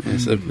 So,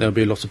 so there'll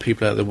be a lot of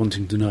people out there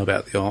wanting to know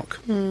about the Ark.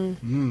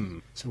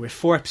 So we're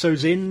 4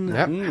 episodes in.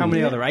 Yep. How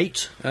many other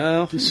 8?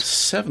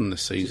 7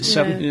 this season.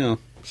 7? Yeah.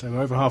 So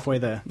we're over halfway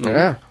there.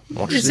 Yeah.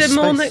 Is there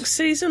more next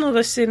season, or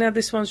they're seeing how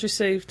this one's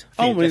received?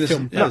 They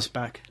filmed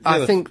back.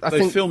 I think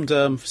they filmed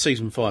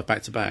season 5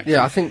 back to back.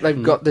 Yeah, I think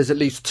they've got... There's at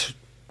least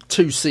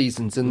 2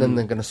 seasons, and then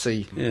they're going to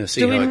see... Yeah,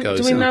 see how it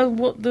goes. Do we know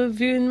what the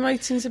viewing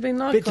ratings have been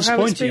like, Bit or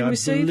how it's disappointing, been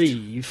received?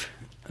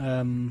 I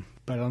believe.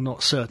 But I'm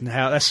not certain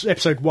how.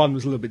 Episode 1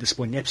 was a little bit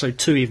disappointing. Episode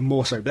 2 even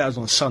more so, but that was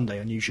on Sunday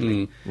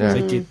unusually.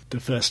 They did the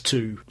first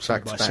 2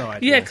 side by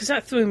side. Yeah, because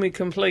that threw me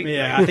completely.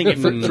 Yeah, I think it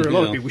threw a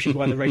lot of people, which is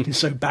why the rating's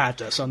so bad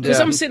that Sunday.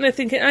 Because I'm sitting there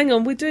thinking, hang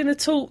on, we're doing a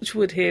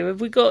Torchwood here. Have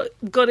we got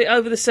it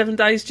over the 7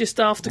 days just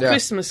after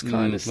Christmas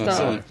kind of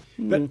stuff?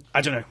 But I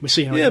don't know. We'll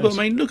see how it goes. goes.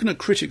 But looking at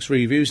critics'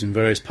 reviews in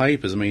various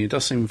papers, it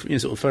does seem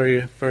sort of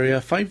very, very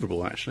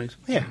favourable, actually.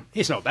 Yeah,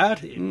 it's not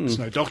bad. It's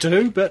no Doctor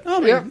Who, but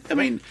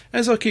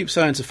as I keep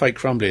saying to Fake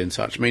Crumbly and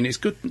such, it's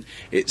good.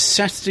 It's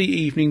Saturday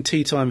evening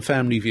tea time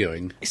family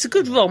viewing. It's a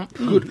good romp.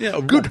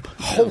 Good,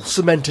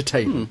 wholesome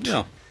entertainment.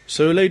 Yeah.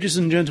 So, ladies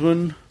and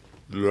gentlemen,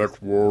 that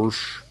was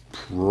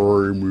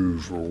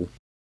Primeval.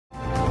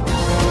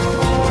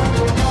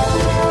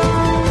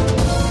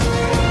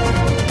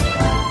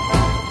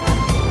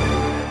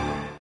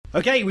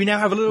 Okay, we now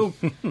have a little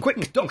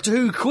quick Doctor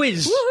Who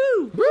quiz.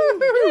 Woohoo!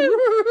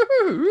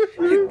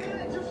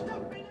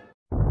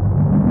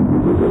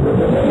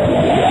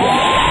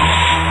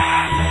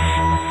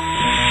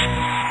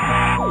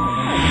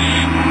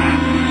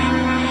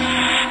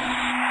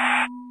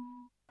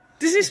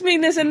 Does this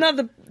mean there's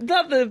another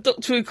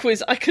Doctor Who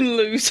quiz I can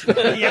lose?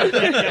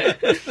 Yeah.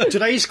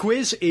 Today's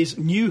quiz is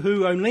New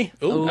Who only.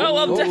 Oh,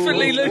 I'm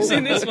definitely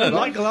losing this one.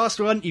 Like the last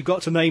one, you've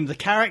got to name the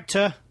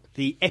character,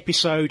 the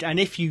episode, and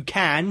if you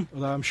can,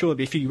 although I'm sure there'll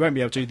be a few you won't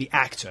be able to, the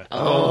actor.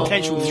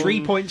 Potential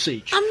 3 points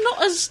each. I'm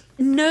not as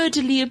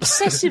nerdily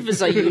obsessive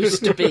as I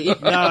used to be.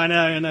 No, I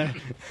know.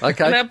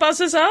 Okay. And our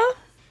buzzers are?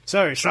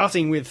 So,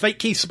 starting with Fake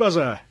Keith's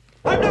buzzer.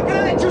 I'm not going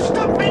to let you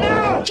stop me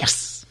now!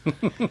 Yes!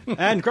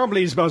 And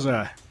Crumbly's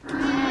buzzer. Which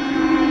we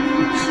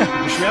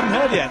haven't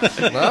heard yet.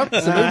 No,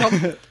 so move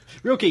on.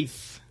 Real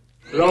Keith.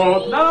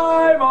 Lord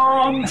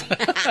Diamond!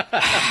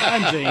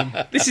 And Jean.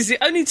 This is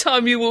the only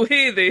time you will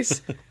hear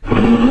this.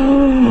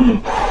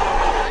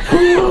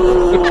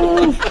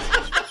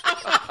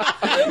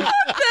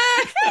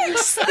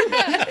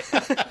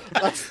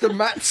 That's the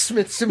Matt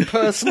Smith's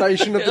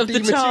impersonation of the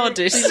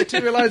TARDIS.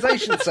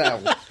 dematerialisation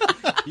cell.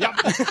 Yep.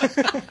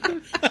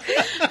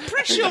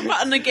 Press your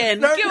button again.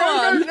 No, Go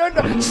on.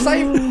 no.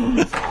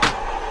 Save...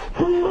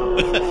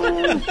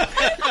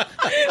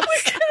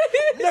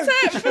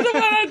 For the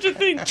 100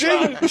 thing.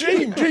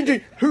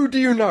 Gene, who do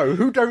you know?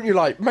 Who don't you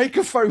like? Make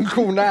a phone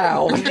call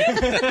now.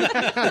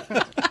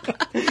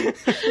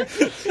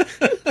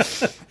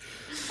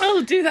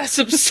 Oh, dear, that's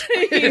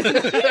obscene.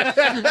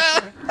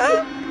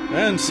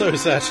 And so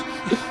is that.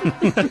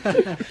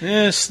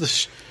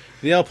 Yes,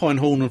 the Alpine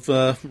Horn of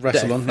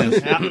Rassilon.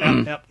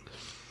 Yes. Yep.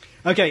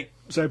 Okay,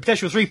 so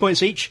potential 3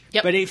 points each.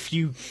 Yep. But if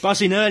you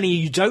buzz in early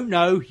and you don't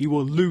know, you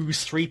will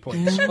lose 3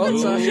 points.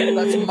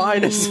 That's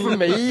minus for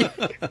me.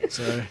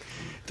 So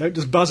don't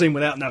just buzz in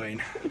without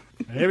knowing.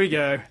 Here we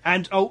go.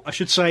 And, I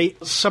should say,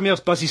 somebody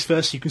else buzzes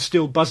first, you can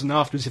still buzz in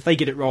afterwards. If they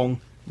get it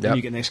wrong, then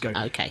you get the next go.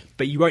 Okay.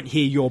 But you won't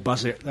hear your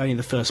buzzer, only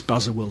the first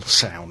buzzer will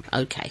sound.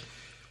 Okay.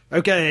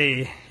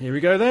 Okay, here we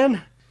go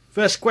then.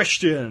 First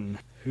question.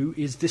 Who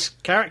is this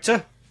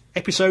character,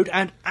 episode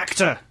and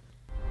actor?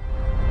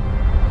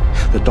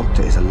 The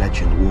Doctor is a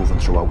legend woven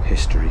throughout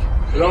history.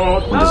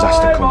 Lord When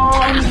disaster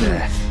comes, he's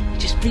there. You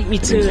just beat me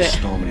If to it's a it.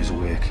 storm and he's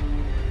awake.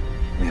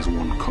 And he has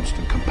one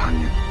constant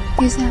companion.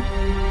 Who's that?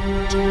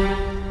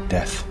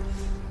 Death.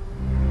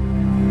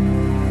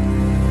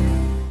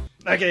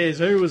 Okay,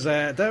 so who was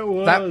that? That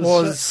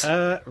was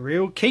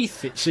Real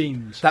Keith, it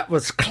seems. That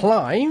was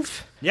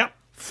Clive Yep.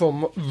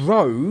 from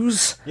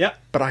Rose. Yep.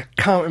 But I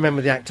can't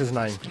remember the actor's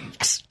name.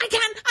 Yes, I can.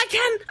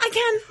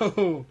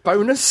 can.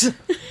 Bonus?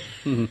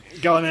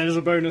 Go on then as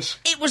a bonus.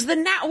 It was the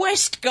Nat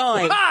West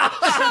guy.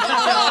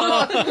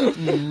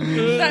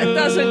 That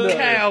doesn't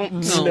count.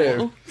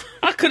 No.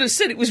 I could have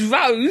said it was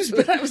Rose,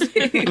 but that was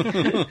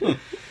it.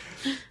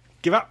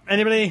 Give up.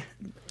 Anybody?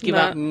 Give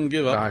No. up.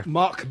 Give up.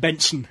 Mark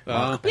Benson.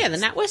 Yeah, the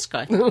Nat West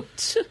guy. Well,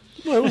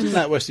 it wasn't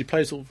that West. He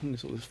plays sort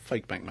of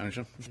fake bank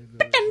manager.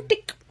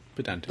 Pedantic.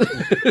 Pedantic.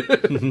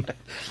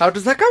 How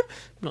does that go?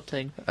 Not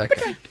saying.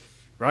 Okay.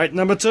 Right,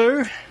 number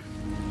 2.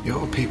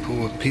 Your people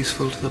were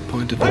peaceful to the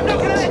point of I'm not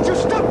gonna let you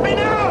stop me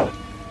now!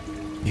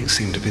 You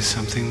seem to be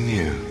something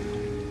new.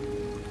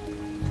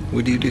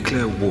 Would you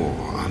declare war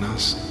on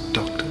us,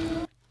 Doctor?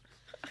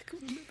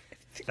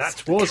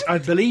 That was, I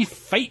believe,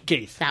 Fate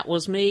Keith. That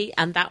was me,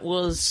 and that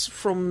was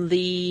from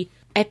the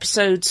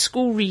episode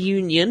School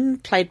Reunion,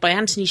 played by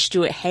Anthony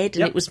Stewart Head,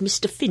 and Yep. it was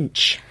Mr.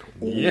 Finch.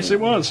 Yes, it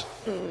was.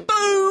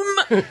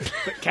 Boom!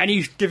 Can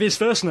you give his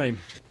first name?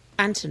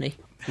 Anthony.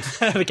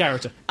 The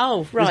character.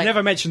 Oh, He's right.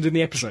 never mentioned in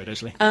the episode,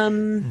 actually.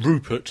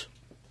 Rupert.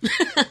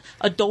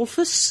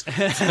 Adolphus?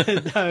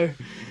 No.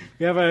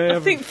 We have I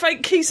think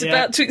fake Keith's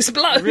about to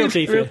explode. Real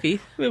Keith. Real yeah.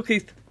 Keith. Real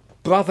Keith.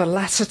 Brother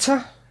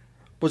Lassiter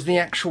was the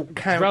actual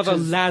character. Brother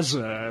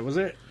Lazar, was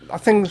it? I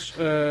think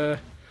Brother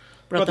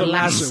Lazar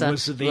Lazar.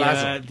 was the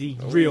Lazar. the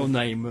real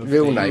name of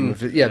real the, name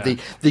of it. Yeah, the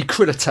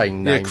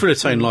Crittertane Yeah, name.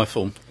 Crittertane life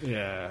form.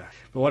 Yeah.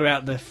 But what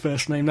about the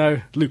first name,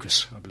 though?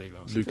 Lucas, I believe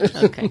that was. Lucas.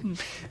 Okay.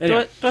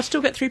 Anyway, Do I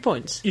still get 3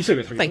 points? you still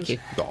get 3 Thank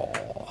points.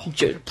 you.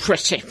 Joe,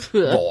 pretty. It's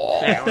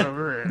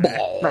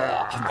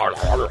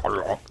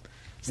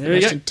the There we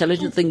most go.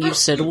 intelligent thing you've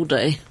said all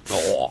day.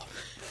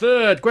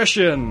 Third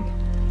question.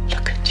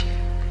 Look at you.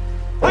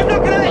 I'm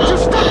not gonna let you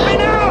stop me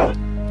now!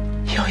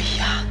 You're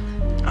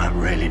young. I'm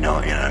really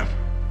not, you know.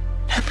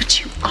 No, but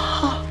you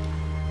are.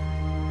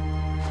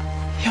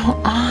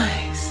 Your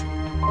eyes.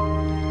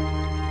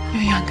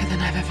 You're younger than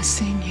I've ever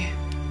seen you.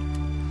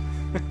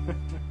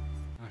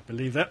 I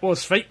believe that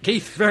was Fate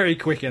Keith. Very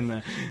quick in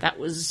there. That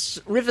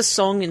was River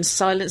Song in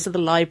Silence of the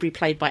Library,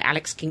 played by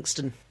Alex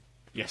Kingston.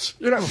 Yes.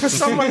 You know, for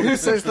someone who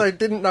says they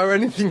didn't know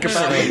anything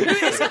about it.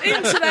 Who isn't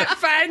into that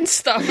fan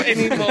stuff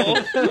anymore?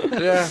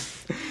 Yeah.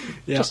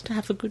 Yeah. Just to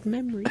have a good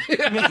memory.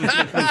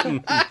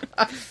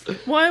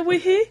 Why are we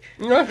here?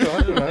 No, I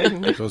don't know.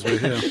 Because we're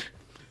here.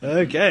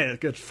 Okay,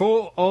 good.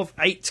 4 of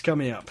 8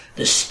 coming up.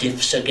 The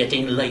stiffs are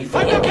getting lively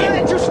I'm not gonna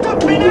again. let you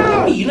stop me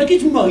now! Me like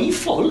it's my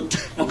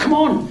fault. Now come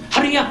on,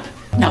 hurry up.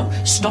 Now,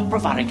 stop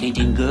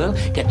prevaricating, girl.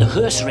 Get the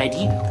hearse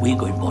ready. We're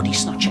going body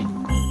snatching.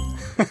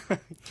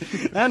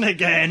 And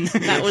again.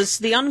 That was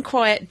The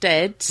Unquiet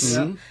Deads,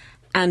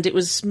 and it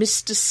was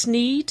Mr.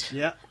 Sneed,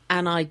 Yeah.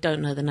 and I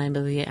don't know the name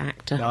of the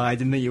actor. No, I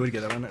didn't think you would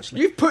get that one,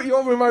 actually. You've put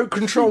your remote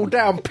control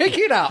down. Pick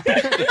it up. Pick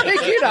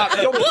it up.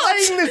 You're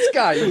playing this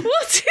game.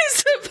 What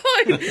is the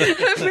point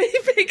of me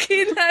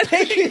picking that?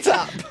 Pick it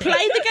up.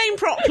 Play the game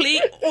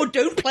properly, or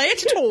don't play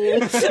it at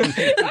all.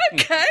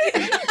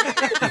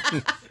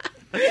 Okay.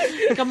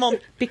 Come on,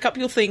 pick up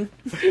your thing.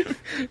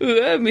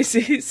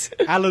 Mrs.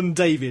 Alan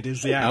David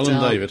is the actor.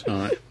 Alan David. All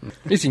right.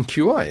 He's in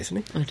QI, isn't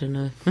he? I don't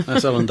know.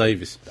 That's Alan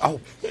Davis. Oh.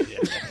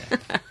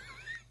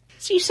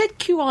 So you said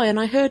QI, and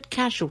I heard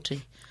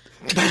casualty.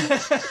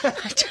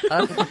 I don't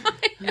know why.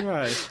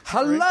 Right.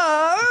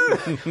 Hello?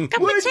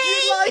 Cup Would of tea?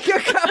 you like a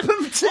cup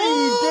of tea,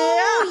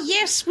 Oh,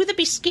 yes, with a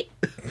biscuit.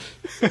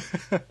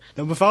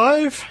 Number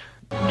 5.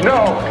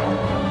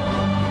 No!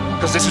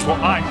 Because this is what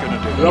I'm going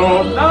to do. No!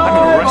 I'm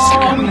going to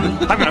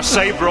rescue. I'm going to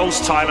save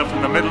Rose Tyler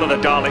from the middle of the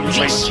Darling Yes,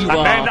 Fleet. you and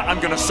are. then I'm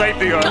going to save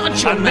the Earth.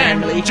 Aren't you and then,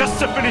 manly? just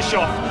to finish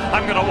off,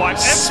 I'm going to wipe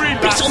every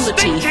Spit last on the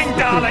teeth. stinking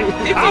Darling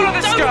If out you of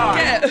the don't sky.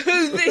 get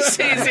who this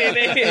is in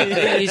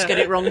it, Please get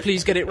it wrong,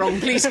 please get it wrong,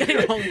 please get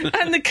it wrong.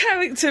 and the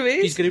character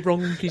Please is get it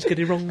wrong, please get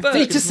it wrong.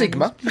 Theta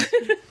Sigma.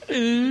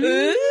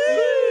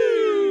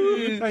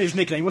 Oh, his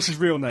nickname. What's his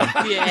real name?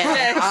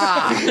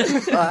 Yeah.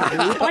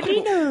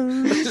 Nobody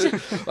knows.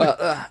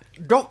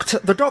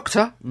 The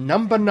Doctor,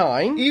 number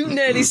 9. You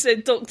nearly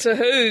said Doctor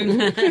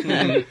Who.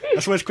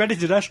 That's what it's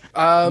credited as.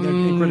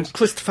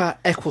 Christopher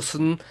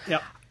Eccleston.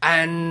 Yep.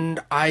 And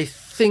I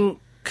think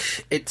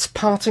it's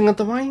Parting of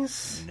the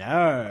Ways?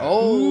 No.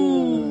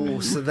 Oh,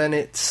 so then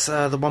it's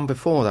the one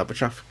before that,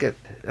 which I forget.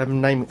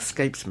 Name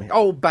escapes me.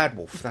 Oh, Bad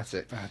Wolf, that's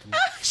it.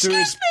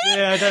 Excuse me.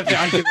 Yeah, I don't think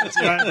I give that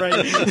to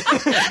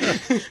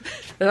that. Right.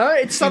 You know,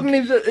 it's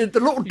suddenly the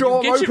little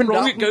door Get it opened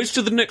wrong, up. it goes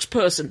to the next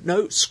person.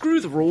 No, screw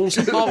the rules,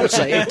 I'll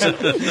say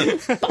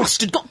it.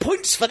 Bastard got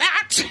points for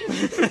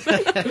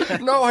that.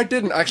 No, I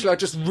didn't. Actually, I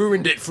just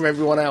ruined it for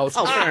everyone else.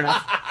 Oh, fair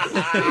enough.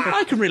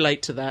 I can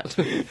relate to that.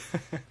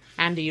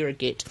 Andy, you're a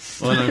git.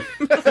 I know.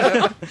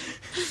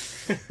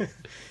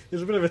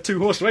 There's a bit of a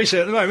 2-horse race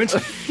here at the moment.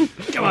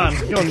 Come on,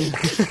 go on.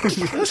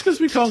 That's because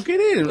we can't get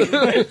in. Even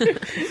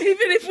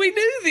if we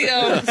knew the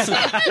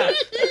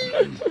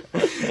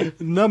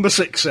answer. Number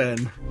 6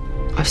 then.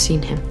 I've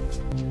seen him.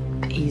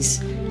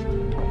 He's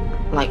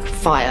like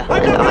fire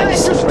I'm and not gonna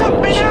ice let you and stop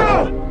me rage.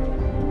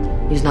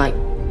 now! He's like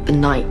the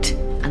night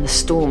and the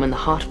storm in the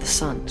heart of the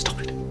sun.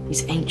 Stop it.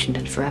 He's ancient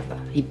and forever.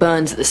 He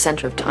burns at the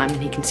centre of time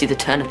and he can see the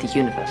turn of the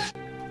universe.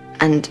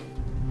 And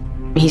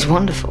He's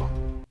wonderful.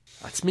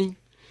 That's me.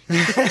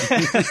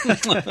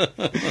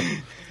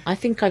 I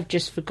think I've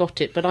just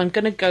forgot it, but I'm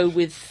going to go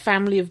with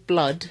Family of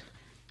Blood,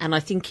 and I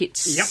think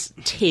it's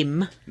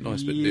Tim.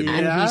 Nice bit, Tim.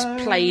 And he's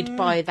played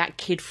by that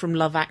kid from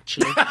Love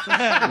Actually.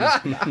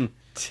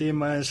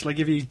 Tim, shall I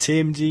give you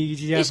Tim? Do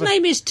you His have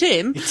name is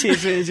Tim. It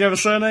is. Do you have a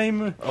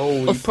surname?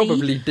 Oh, you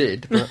probably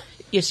did. But...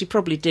 Yes, he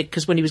probably did,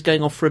 because when he was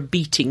going off for a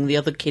beating, the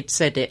other kid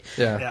said it.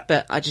 Yeah.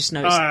 But I just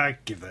know it's I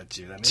give that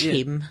to you then.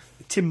 Tim.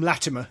 Tim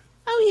Latimer.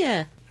 Oh,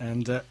 yeah.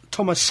 And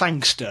Thomas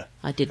Sangster.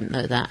 I didn't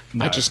know that.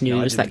 No, I just knew no,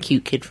 he I was that didn't.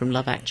 cute kid from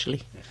Love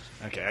Actually.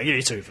 Okay, I'll give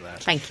you 2 for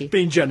that. Thank you.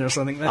 Being generous,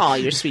 I think. There. Oh,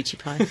 you're a sweetie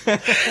pie.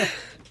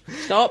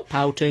 Stop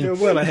pouting. You're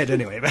well ahead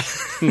anyway. But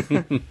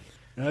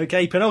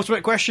okay,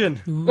 penultimate question.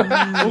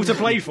 All to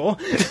play for.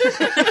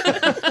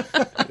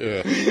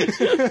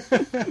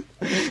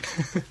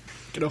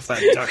 Get off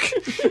that duck.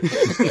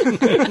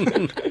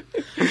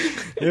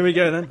 Here we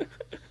go then.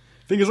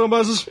 Fingers on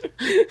buzzers.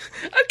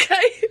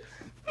 Okay.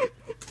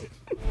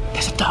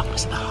 There's a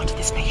darkness in the heart of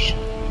this nation.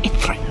 It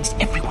threatens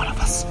every one of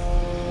us.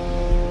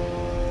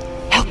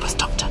 Help us,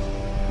 Doctor.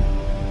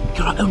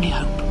 You're our only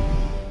hope.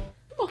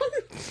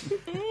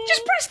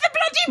 Just press the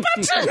bloody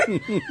button!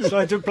 Shall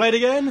I play it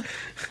again?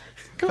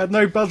 Had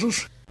no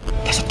buzzers.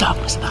 There's a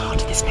darkness in the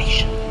heart of this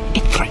nation.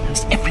 It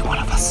threatens every one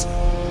of us.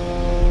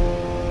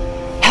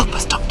 Help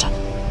us, Doctor.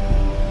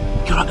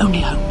 You're our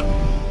only hope.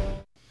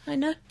 I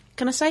know.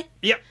 Can I say?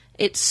 Yep.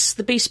 It's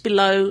The Beast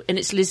Below, and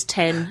it's Liz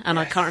 10, and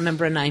I can't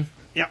remember her name.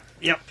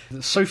 Yep.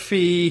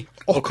 Sophie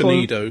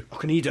Oconido.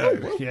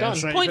 Oconido. Well yeah,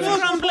 done. Point for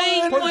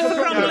Grumbly. Point for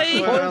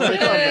Grumbly.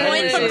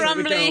 Point for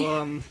Grumbly.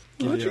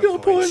 Why'd you get a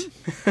point?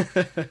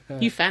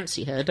 You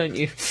fancy her, don't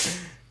you?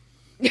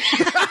 It's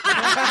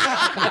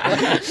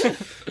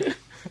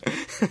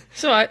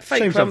all right. Fake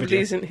Same Grumbly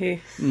subject. isn't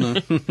here. No.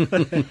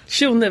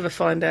 She'll never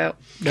find out.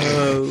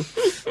 No.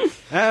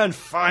 And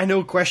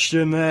final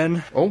question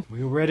then. Oh.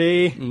 We all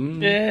ready?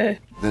 Yeah.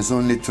 There's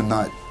only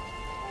tonight.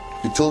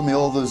 You told me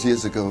all those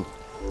years ago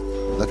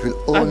that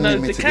we'll I only know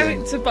meet the again.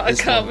 character, but I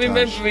this can't one time.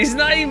 remember his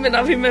name, and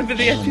I remember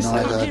the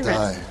episode. Tonight I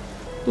die.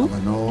 I'm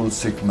an old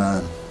sick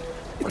man.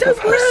 It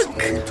don't work.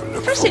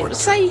 Press it.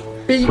 Say.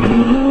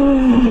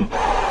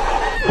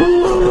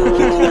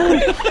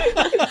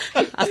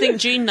 I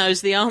think Jean knows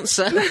the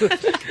answer.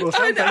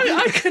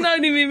 I can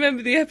only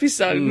remember the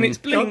episode, and it's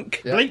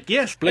Blink. Blink,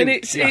 yes. And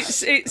it's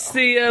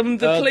the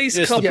police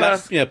yes,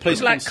 copper, yeah, police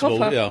the black constable,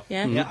 copper,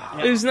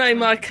 yeah. whose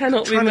name I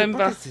cannot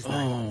remember.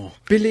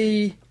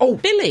 Billy. Oh,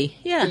 Billy,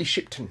 yeah. Billy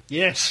Shipton.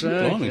 Yes.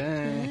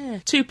 Yeah.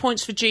 2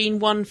 points for Jean,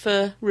 1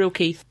 for Real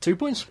Keith. 2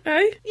 points.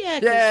 Eh?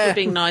 Yeah, for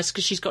being nice,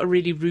 because she's got a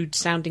really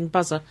rude-sounding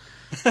buzzer.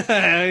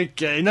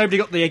 Okay, nobody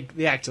got the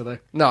actor though.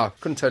 No,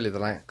 couldn't tell you the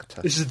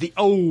actor. This is the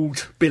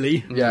old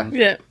Billy.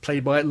 Yeah.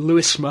 Played by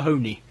Lewis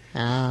Mahoney.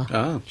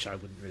 Ah. Which I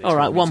wouldn't really All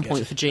right, expect 1 to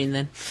point get. for Jean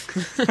then.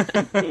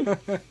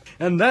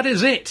 And that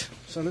is it.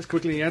 So let's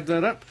quickly add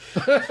that up.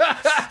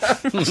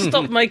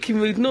 Stop making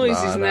rude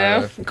noises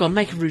now. Go on,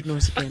 make a rude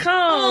noise again. I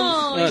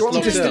can't. Do you want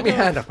me to stick my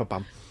hand up a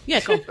bum?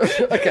 Yeah, go on.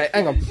 Okay,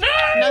 hang on.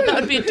 No, that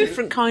would be a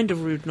different kind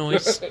of rude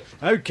noise.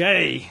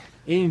 Okay.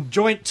 In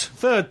joint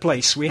third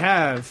place, we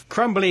have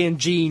Crumbly and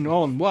Jean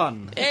on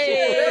 1.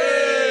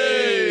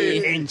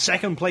 Hey! In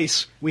second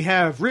place, we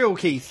have Real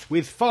Keith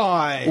with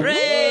 5.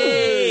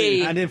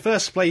 Hooray! And in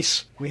first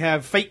place, we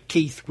have Fake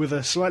Keith with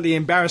a slightly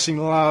embarrassing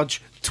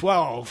large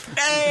 12.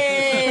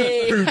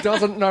 Hey! Who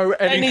doesn't know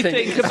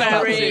anything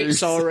about Sorry,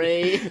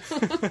 sorry.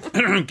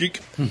 Geek.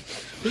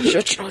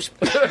 Shut your nose.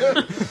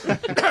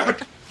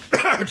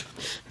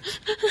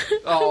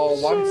 Oh,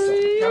 one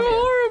second. You're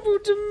horrible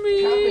to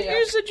me. here.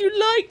 You said you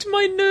liked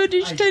my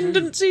nerdish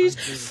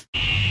tendencies.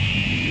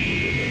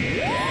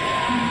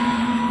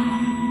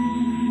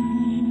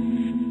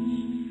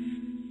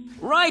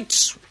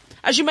 Right.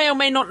 As you may or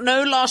may not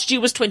know, last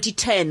year was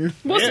 2010.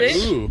 Was it?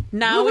 Ooh.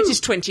 Now it is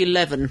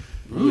 2011.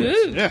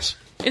 Yes.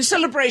 In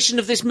celebration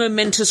of this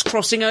momentous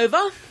crossing over,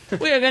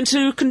 we are going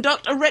to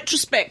conduct a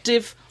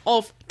retrospective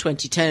of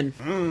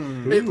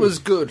 2010. It was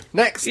good.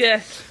 Next.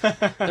 Yeah.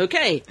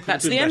 Okay,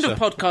 that's the Been end of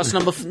better. podcast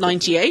number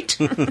 98.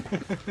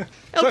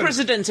 El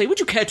Presidente, would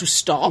you care to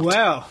start?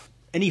 Well,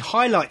 any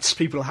highlights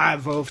people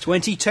have of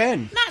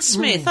 2010? Matt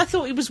Smith, I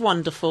thought he was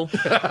wonderful.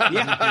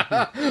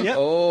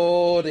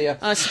 Oh, dear.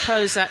 I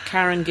suppose that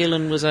Karen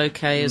Gillan was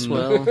okay as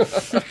well.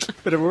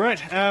 But all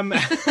right.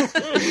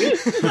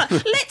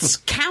 Let's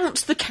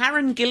count the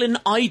Karen Gillan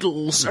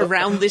idols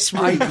around this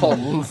room.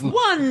 Icons.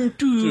 1,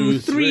 2,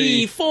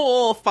 3,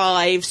 4,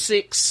 5,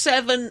 6,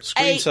 7, 8,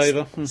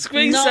 Screensaver.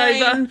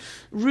 Screensaver. 9,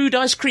 Rude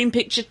Ice Cream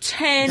Picture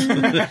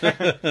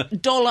 10,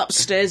 Doll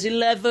Upstairs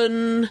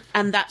 11,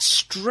 and that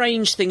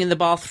strange thing in the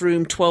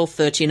bathroom 12,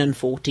 13 and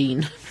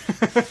 14.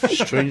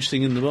 Strange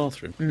thing in the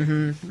bathroom.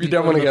 Mm-hmm. You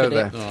don't want to go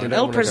there.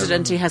 El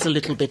Presidente has a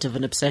little bit of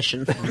an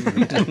obsession.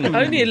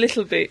 Only a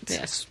little bit.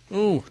 Yes.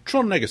 Oh,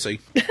 Tron Legacy.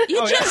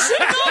 You're just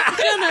not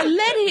going to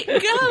let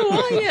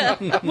it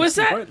go, are you? Was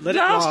that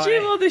last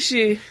year or this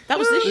year? That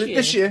was this year.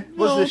 This year.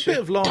 Well, Was this a bit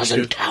year? of last Doesn't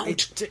year.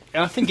 count.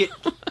 I think it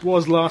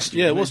was last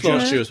year. Yeah, it was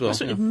last year as well.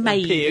 That's what Yeah. it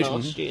made Appeared.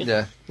 last year.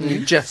 Yeah.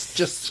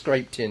 Just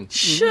scraped in.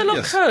 Sherlock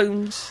Yes.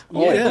 Holmes.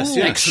 Oh, yes,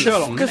 yes.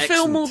 Sherlock. The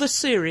film or the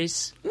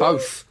series?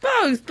 Both.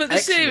 Both, but the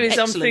Excellent. series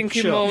I'm Excellent.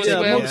 thinking Sure. more as Yeah,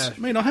 well. I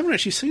mean, I haven't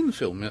actually seen the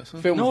film yet. So.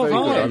 Film's No, very I've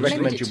good. I already recommend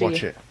recommended you it to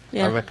watch you. it.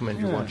 Yeah. I recommend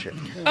you watch it.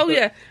 Oh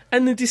yeah,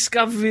 and the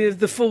discovery of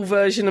the full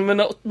version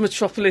of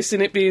Metropolis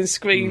and it being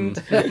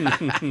screened.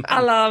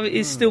 Allah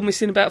is still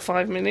missing about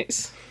 5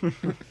 minutes.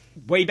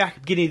 Way back at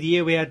the beginning of the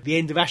year, we had the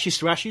end of Ashes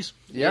to Ashes.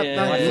 Yep, Yeah.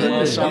 that was Yeah, a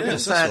yes, sad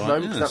that's right,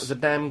 moment. 'Cause yes. That was a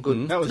damn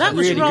good. That was That a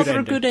was really rather a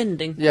good good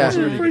ending. Yeah.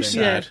 Very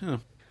sad. Yeah.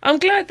 I'm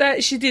glad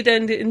that she did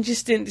end it and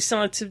just didn't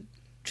decide to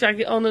drag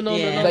it on and on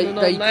Yeah. and on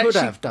They and on. could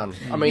Actually- have done.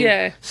 I mean,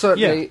 Yeah.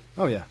 certainly. Yeah.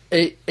 Oh, yeah.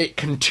 It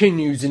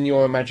continues in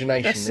your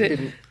imagination. That's It it.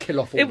 didn't kill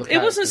off all It, the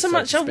it wasn't so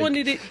characters, much I to speak.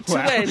 wanted it to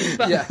Well, end,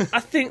 but yeah. I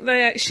think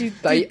they actually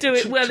They did do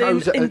it well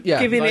chose in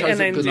yeah, giving they it chose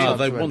an a good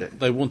ending. No, time.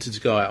 they wanted to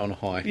go out on a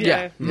high.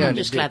 Yeah. I'm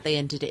just glad they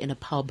ended it in a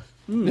pub.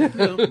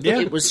 Yeah.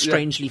 It was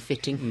strangely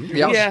fitting.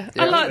 Yeah,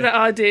 I like that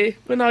idea.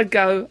 When I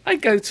go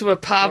to a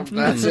pub.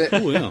 That's it.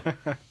 Oh,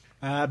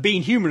 yeah.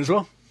 Being Human as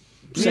well.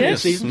 Second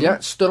Yes. season. Yeah,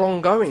 it's still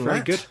ongoing. Very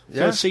that. good.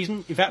 Yeah. Third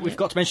season. In fact, we've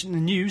got to mention in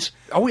the news.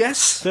 Oh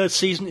yes. Third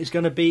season is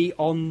going to be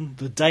on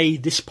the day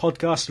this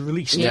podcast is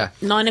released. Yeah.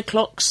 9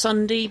 o'clock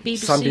Sunday, BBC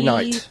Sunday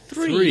night.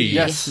 3.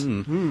 Yes.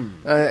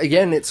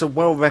 Again, it's a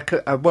well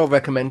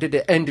recommended.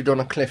 It ended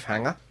on a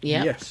cliffhanger.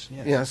 Yeah. Yes.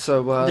 Yes. Yeah.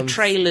 So The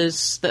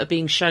trailers that are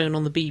being shown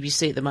on the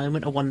BBC at the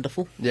moment are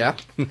wonderful. yeah,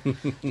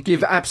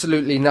 give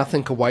absolutely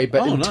nothing away,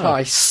 but Oh, no.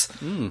 entice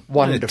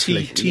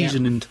wonderfully. Tease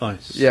and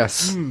entice.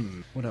 Yes.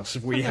 What else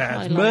have we Other had?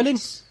 highlights. Merlin.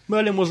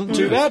 Merlin wasn't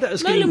too bad. That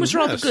was Merlin getting- was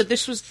rather yes. good.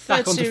 This was Back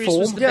third onto series form.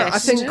 was the Yeah,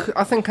 best.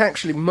 I think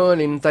actually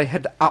Merlin they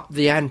had upped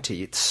the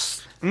ante.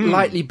 It's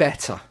slightly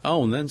better.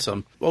 Oh, and then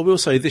some. Well, we'll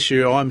say this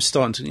year I'm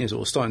starting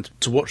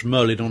to watch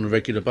Merlin on a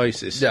regular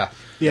basis. Yeah.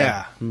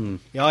 Yeah.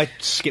 Yeah, I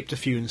skipped a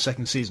few in the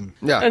second season.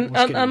 Yeah. And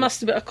What's I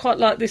must admit, I quite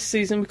like this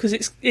season because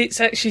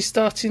it's actually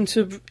starting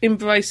to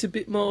embrace a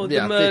bit more of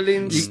the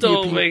Merlin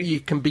story.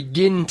 You can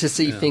begin to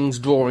see things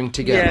drawing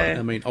together. Yeah.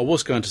 I mean, I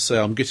was going to say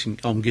I'm getting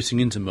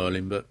into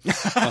Merlin, but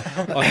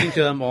I think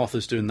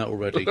Arthur's doing that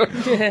already.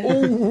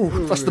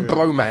 Ooh, that's the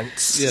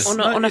bromance. Yes. On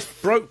a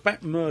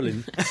Brokeback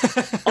Merlin.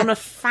 on a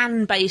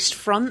fan-based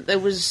front, there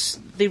was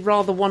the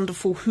rather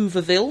wonderful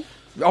Hooverville.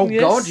 Oh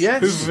Yes. God,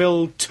 yes.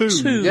 Hooverville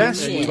 2.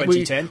 Yes, in Yeah.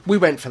 2010. we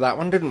went for that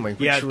one, didn't we?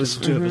 Which Yeah, was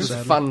the two of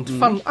us,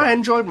 fun. I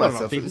enjoyed Well,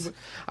 myself. I It think- was-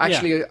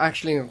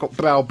 Actually, I got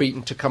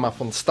browbeaten to come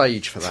up on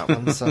stage for that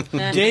one, so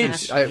Did.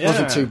 it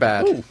wasn't too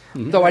bad.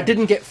 Though I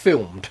didn't get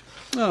filmed,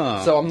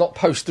 so I'm not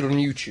posted on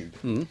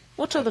YouTube.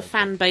 What other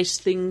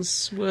fan-based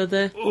things were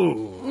there?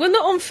 Well,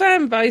 not on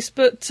fan base,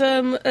 but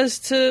as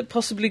to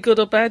possibly good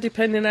or bad,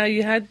 depending how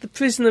you had the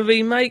Prisoner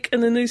remake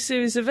and the new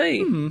series of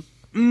E.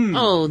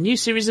 Oh, new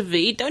series of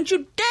V. Don't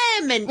you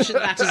dare mention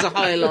that as a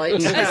highlight.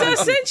 As I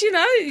said,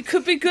 it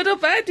could be good or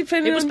bad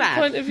depending It was on bad.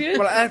 the point of view.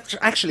 Well,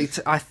 actually,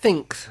 I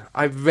think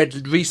I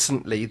read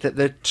recently that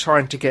they're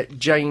trying to get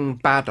Jane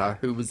Badder,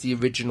 who was the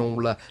original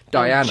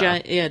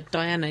Diana,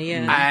 Diana,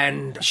 yeah.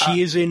 and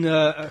She is in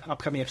an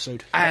upcoming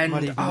episode. That might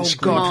and even be oh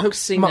screened. God, Mark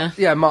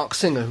Singer. Mark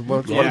Singer, who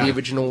was one of Yeah. the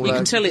original. You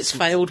can tell it's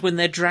failed when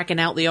they're dragging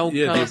out the old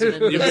Yeah, cast. the and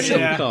everything. original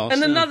Yeah. cast.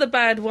 And yeah. another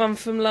bad one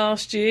from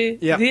last year,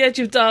 Yeah. The Edge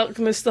of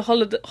Darkness, the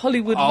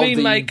Hollywood Oh, the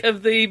remake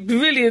of the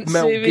brilliant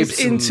Mel series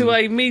Gibson. into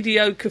a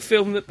mediocre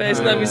film that bears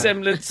no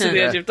resemblance to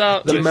The Edge of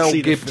Darkness. the Let's Mel see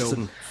the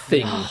Gibson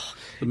thing.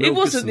 The Mel It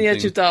wasn't Gibson The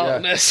Edge thing. of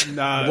Darkness.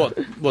 No.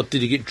 What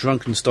did he get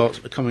drunk and start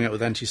coming out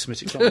with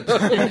anti-Semitic comments?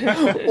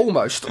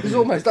 Almost. It was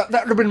almost. That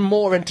would have been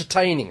more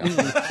entertaining. I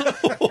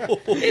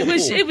think.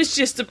 It was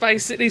just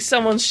basically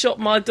someone shot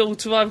my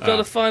daughter. I've got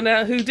to find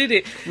out who did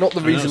it. Not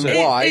the reason so-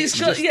 why. It's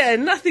got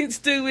nothing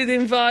to do with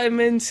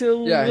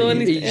environmental Yeah, or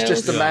anything he's else.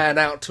 just a man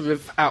out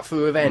for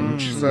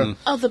revenge. So.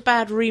 Other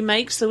bad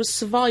remakes, there was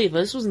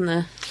Survivors, wasn't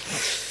there?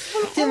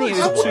 I didn't think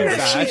it I was too wouldn't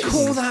actually bad.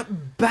 call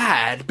that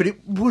bad, but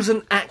it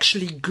wasn't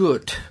actually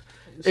good.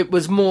 It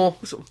was more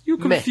sort of You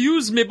meh.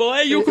 confuse me,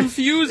 boy. You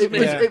confuse It me.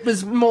 was, it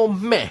was more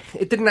meh.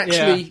 It didn't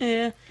actually.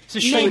 Yeah. It's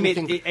a shame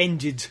anything. it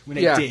ended when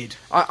it Yeah, did.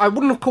 I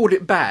wouldn't have called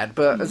it bad,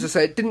 but as I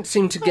say, it didn't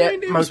seem to get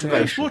It was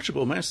motivation.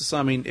 watchable, man. It's the same.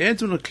 I mean, it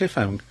ends on a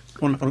cliffhanger.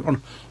 On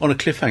a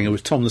cliffhanger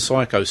with Tom the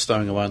Psycho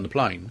stowing away on the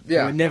plane.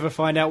 Yeah, We'll never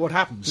find out what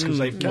happens because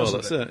they've Well,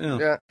 cancelled that's it. it.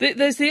 Yeah. yeah,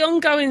 There's the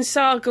ongoing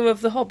saga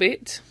of The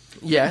Hobbit.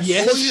 yes,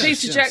 Yes.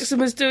 Peter Jackson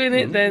was doing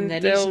it, then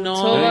Then Del he's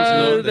not.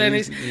 Toro, Then then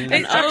he's it's... not. And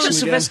it's oh, actually-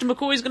 Sylvester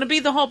McCoy's going to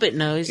be the Hobbit.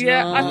 No, he's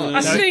Yeah, not.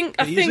 I think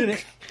He's in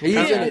it. He's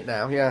Yeah. in it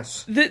now.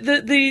 Yes,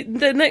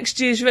 the next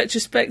year's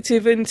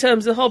retrospective in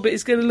terms of Hobbit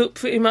is going to look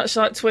pretty much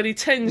like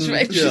 2010's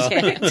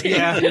retrospective.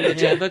 Yeah. Will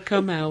it ever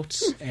come out?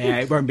 Yeah,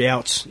 it won't be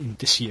out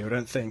this year, I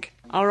don't think.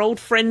 Our old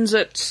friends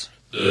at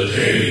The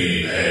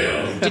Daily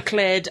Mail.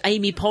 declared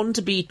Amy Pond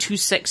to be too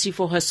sexy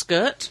for her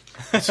skirt.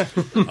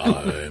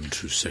 I am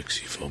too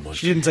sexy for my...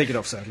 She didn't take it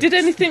off, sadly. Did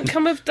anything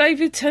come of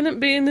David Tennant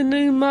being the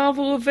new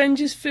Marvel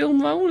Avengers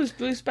film role as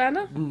Bruce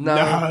Banner?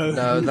 No,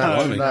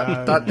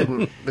 that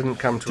didn't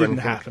come to anything. Didn't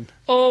happen.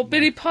 Or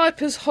Billie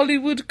Piper's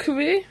Hollywood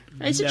career?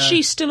 Isn't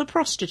she still a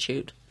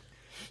prostitute?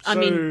 I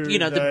mean,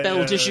 the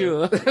belle de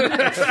jour.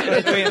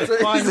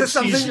 Is there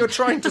something you're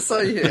trying to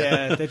say here?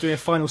 Yeah, they're doing a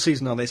final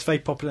season on this. It's very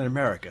popular in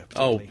America.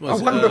 Oh, I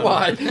wonder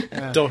why.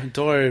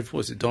 Diary of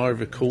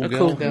a Call Girl?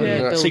 Call Girl,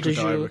 yeah. Secret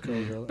Diary of a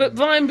Call Girl. But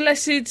Brian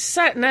Blessed's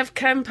sat-nav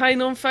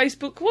campaign on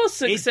Facebook was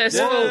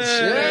successful. It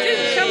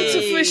didn't come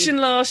to fruition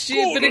last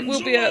year, but it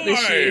will be out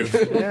this year.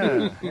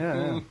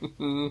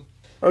 Yeah.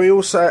 We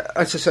also,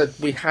 as I said,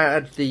 we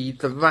had the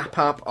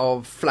wrap-up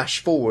of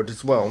Flash Forward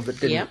as well that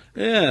didn't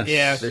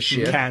this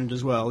year. Canned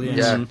as well, yes.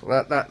 Yeah,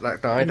 that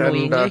died.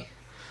 And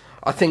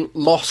I think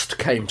Lost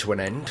came to an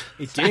end.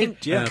 It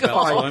did, yeah.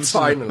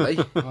 Finally.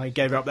 I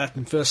gave up that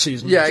in the first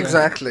season. Yeah,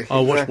 exactly.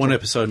 I watched one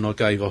episode and I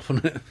gave up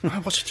on it. I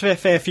watched a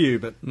fair few,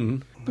 but...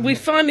 We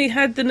finally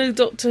had the new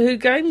Doctor Who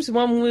games.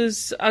 One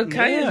was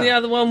okay and the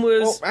other one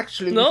was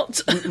not.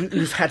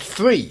 We've had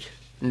 3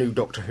 new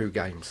Doctor Who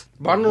games.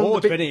 One on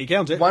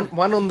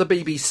the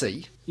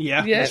BBC.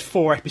 Yeah, there's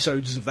 4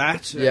 episodes of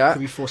that. Yeah.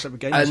 Could be 4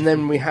 separate games. And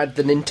then we had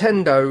the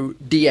Nintendo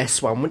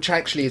DS one, which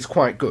actually is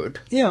quite good.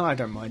 Yeah, I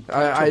don't mind.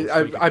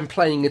 I'm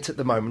playing it at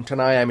the moment, and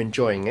I am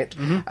enjoying it.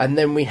 And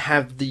then we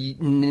have the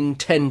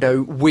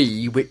Nintendo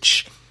Wii,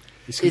 which...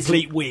 It's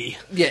complete Wii.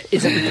 Yeah,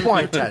 isn't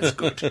quite as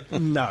good.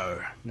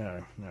 No.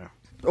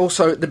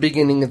 Also, at the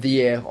beginning of the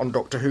year on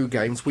Doctor Who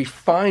games, we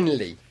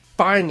finally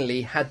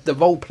had the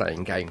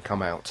role-playing game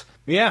come out.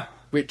 Yeah.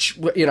 Which,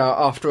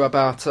 after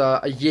about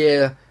a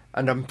year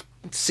and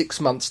 6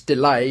 months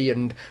delay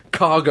and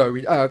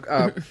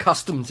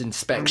customs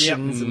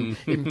inspections and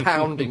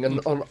impounding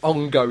and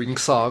ongoing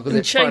sagas.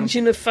 And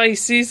changing of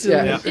faces.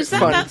 Is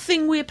that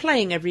thing we're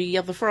playing every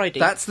other Friday?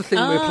 That's the thing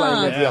we're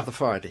playing every other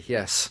Friday,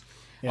 yes.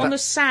 Yeah. On the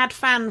sad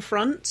fan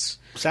front...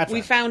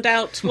 We found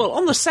out,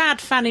 on the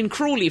sad fan in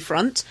Crawley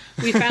front,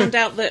 we found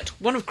out that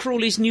one of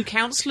Crawley's new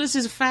councillors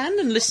is a fan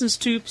and listens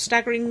to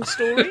Staggering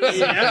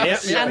stories.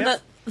 And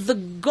that the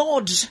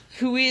god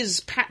who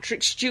is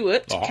Patrick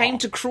Stewart came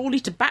to Crawley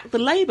to back the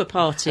Labour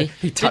Party.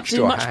 He touched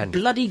your hand. Didn't do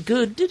much bloody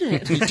good, did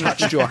it? He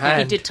touched your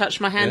hand. He did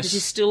touch my hand. It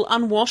is still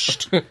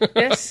unwashed.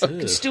 Yes.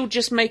 Could still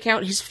just make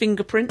out his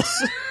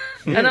fingerprints.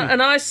 and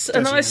I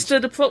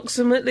stood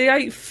approximately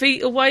 8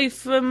 feet away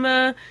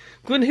from...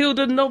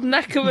 Brunhilde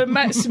Knobnacker and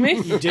Matt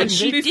Smith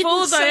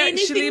before they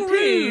actually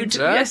appeared.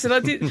 Yeah? Yes, and I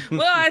did.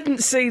 Well, I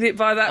hadn't seen it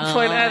by that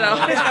point, had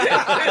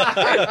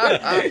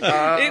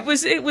I?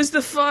 It was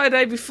the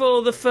Friday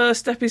before the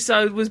first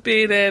episode was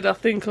being aired, I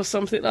think, or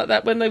something like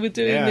that, when they were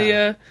doing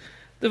the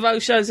road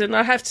shows. And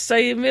I have to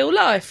say, in real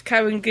life,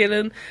 Karen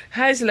Gillan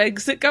has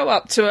legs that go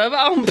up to her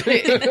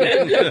armpit.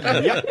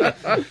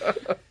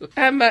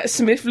 And Matt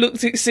Smith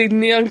looked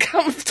exceedingly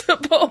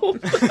uncomfortable.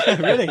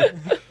 Really?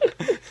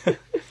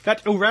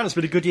 That all round has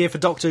been a good year for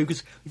Doctor Who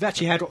because we've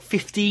actually had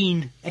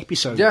 15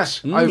 episodes.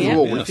 Yes,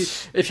 overall.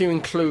 Yes. If you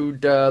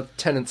include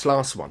Tennant's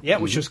last one. Yeah,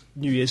 which was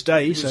New Year's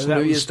Day, so that New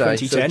was Year's Day,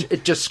 2010. so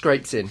it just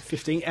scrapes in.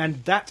 15,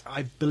 and that,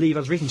 I believe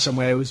I was reading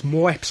somewhere, was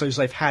more episodes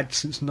they've had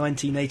since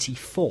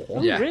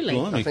 1984. Yeah, really?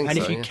 Well, I think and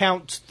if you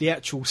count the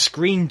actual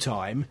screen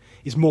time,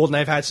 is more than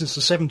they've had since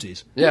the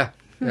 70s. Yeah.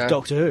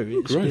 Doctor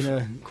Who. It's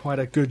been quite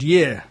a good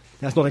year.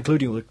 That's not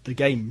including all the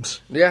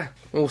games. Yeah.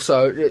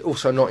 Also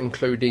not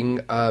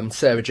including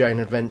Sarah Jane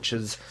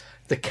Adventures,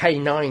 the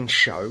K9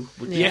 show.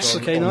 Which yes,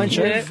 is the K9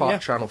 show.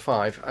 Channel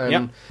 5.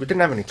 We didn't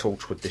have any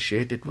Torchwood this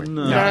year, did we?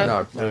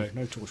 No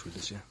Torchwood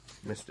this year.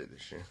 Missed it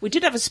this year. We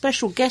did have a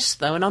special guest,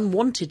 though, an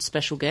unwanted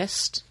special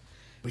guest.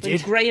 We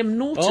did. Graham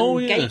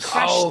Norton gate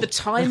crashed the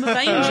Time of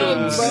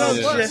Angels.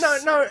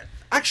 No.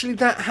 Actually,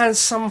 that has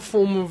some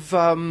form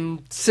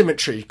of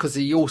symmetry because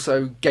he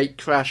also gate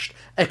crashed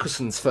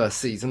Eccleston's first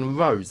season and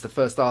Rose, the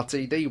first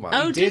RTD one.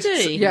 Oh, did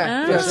he?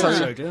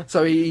 Yeah.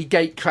 So he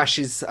gate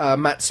crashes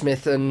Matt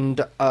Smith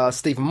and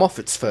Stephen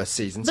Moffat's first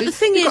season. But so the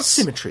thing is, got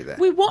symmetry there.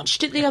 We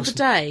watched it the other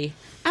day.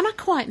 And I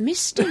quite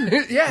missed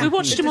him. Yeah. We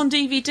watched him on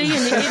DVD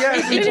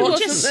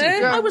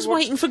and I was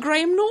waiting for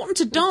Graham Norton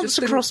to dance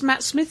across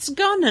Matt Smith's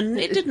gun and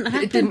it didn't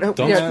happen. It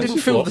didn't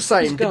feel the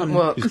same. Didn't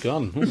work. His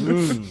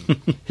gun.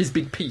 His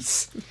big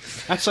piece.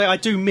 Actually, I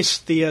do miss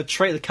the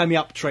coming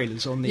up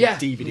trailers on the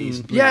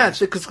DVDs. Yeah,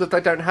 because they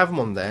don't have them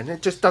on there and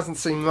it just doesn't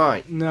seem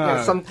right.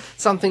 No.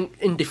 Something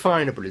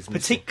indefinable is missing.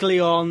 Particularly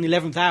on the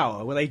 11th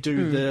Hour where they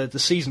do the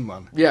season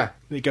one. Yeah.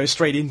 They go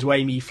straight into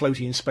Amy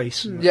floating in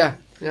space. Yeah.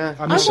 Yeah,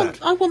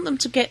 I want them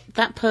to get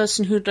that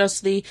person who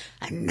does the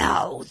 "and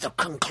now the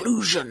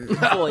conclusion"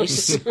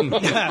 voice. The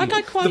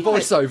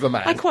voiceover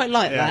man. I quite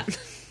like that.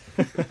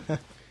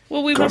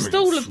 Well, we must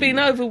all have been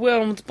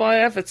overwhelmed by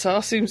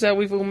Avatar. Seems how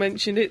we've all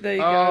mentioned it. There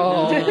you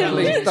go.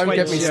 Please don't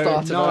get me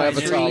started on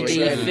Avatar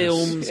 3D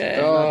films.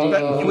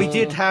 But we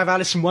did have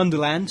Alice in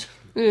Wonderland.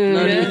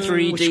 Only a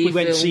 3D Which we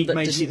went to see, film that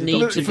made didn't the need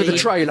doctor to For the be.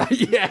 trailer,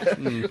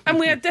 yeah. And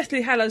we had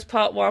Deathly Hallows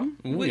Part 1,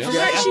 which was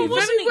yeah. actually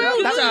very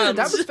well done.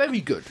 That was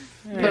very good,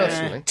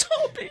 personally.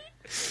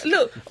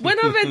 Look, when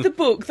I read the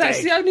book,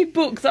 that's the only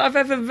book that I've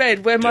ever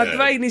read where my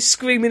brain is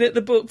screaming at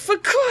the book, for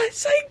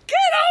Christ's sake, get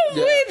on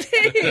with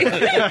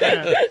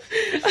it!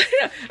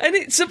 And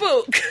it's a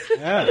book.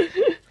 Yeah.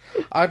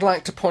 I'd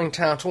like to point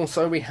out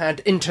also we had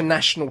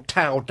International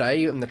Towel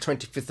Day on the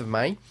 25th of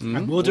May.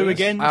 And we'll do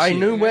again. this I year.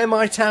 knew where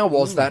my towel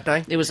was that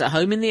day. It was at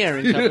home in the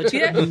airing cupboard.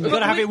 Yeah, You've got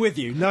to have it with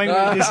you. Knowing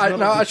that this is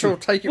not I shall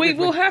take it we with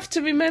will me. have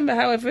to remember,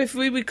 however, if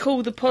we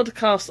record the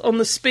podcast on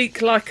the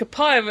Speak Like a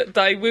Pirate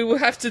Day, we will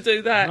have to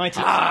do that.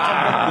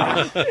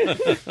 19th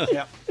September.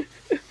 Yeah.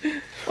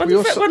 Wonder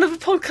if one of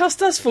the podcasts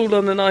does fall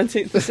on the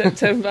 19th of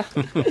September.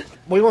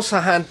 We also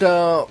had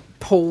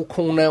Paul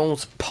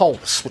Cornell's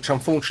Pulse, which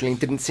unfortunately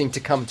didn't seem to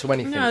come to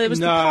anything. No, there was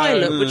the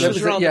pilot, which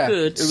was rather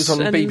good. It was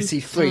on and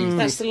BBC Three.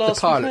 That's the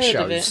last pilot we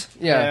heard shows. of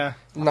it. Yeah,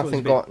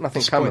 nothing come of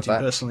Disappointing that.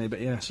 personally,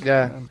 but yes.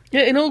 Yeah.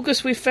 Yeah, in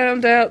August we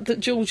found out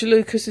that George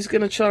Lucas is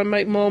going to try and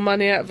make more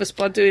money out of us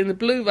by doing the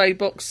Blu-ray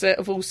box set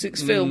of all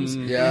 6 films.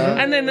 Yeah.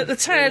 And then at the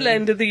tail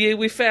end of the year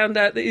we found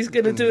out that he's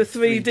going to do a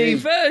 3D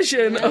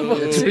version of all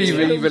To 6 be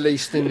films.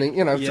 re-released in the,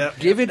 to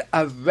give it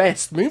a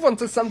rest, move on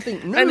to something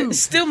new. And it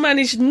still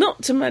managed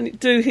not to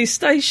do his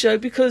stage show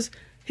because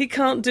he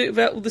can't do it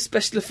without all the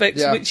special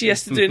effects, which he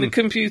has to do in a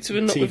computer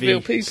and not with TV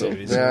real people.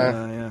 series.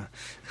 Yeah.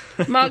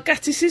 Mark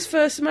Gatiss'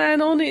 first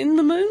man on in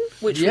the moon.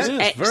 Which was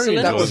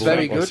excellent. That was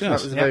very enjoyable, good. that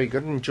was, That was very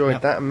good.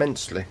 Enjoyed that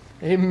immensely.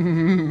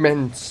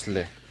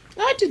 Immensely.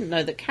 I didn't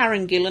know that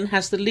Karen Gillan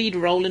has the lead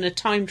role in a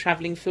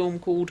time-travelling film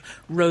called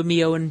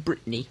Romeo and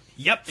Brittany.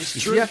 Yep,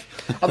 it's true. Yeah.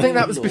 I think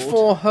that was Lord.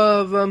 before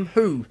her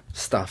Who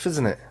stuff,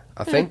 isn't it?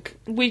 I think.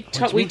 We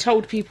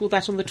told people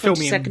that on the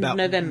Filming 22nd of about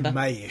November.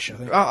 May-ish, I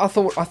think. I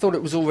thought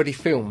it was already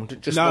filmed.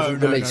 It just No,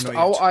 wasn't no, released. no,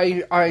 not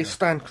yet. I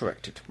stand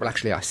corrected. Well,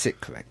 actually, I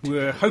sit correct.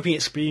 We're hoping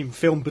it's being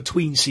filmed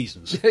between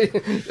seasons.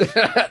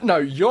 No,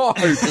 you're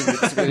hoping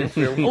it's being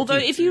filmed. Although,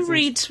 if you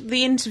read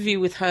the interview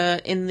with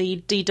her in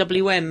the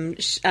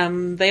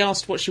DWM, they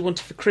asked what she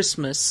wanted for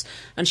Christmas,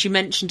 and she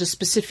mentioned a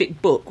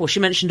specific book, or she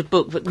mentioned a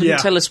book but couldn't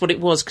tell us what it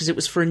was because it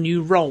was for a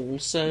new role.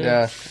 So,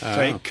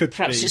 So it could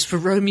perhaps be. it's for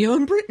Romeo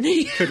and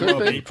Brittany. Could well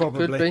be,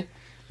 probably. Could be.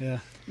 Yeah.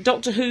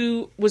 Doctor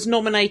Who was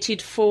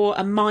nominated for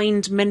a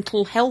Mind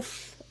Mental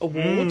Health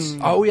Award.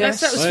 Oh,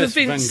 yes. That was for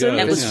Vincent.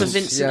 That was for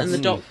Vincent and the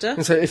Doctor.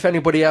 And so if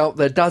anybody out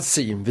there does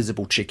see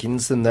invisible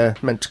chickens, then they're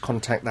meant to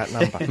contact that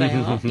number. They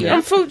are, yeah.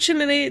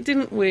 Unfortunately, it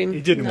didn't win.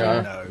 He didn't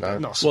win, No. no.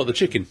 Not so. What, the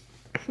chicken?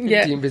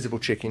 Yeah. The invisible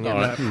chicken,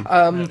 yeah.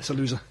 Alright. It's a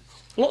loser.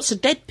 Lots of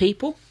dead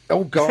people.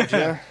 Oh, God,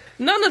 yeah.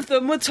 None of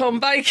them were Tom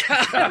Baker.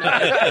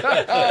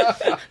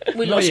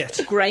 We Not lost yet.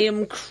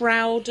 Graham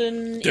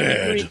Crowden,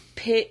 Ingrid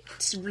Pitt,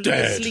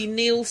 Leslie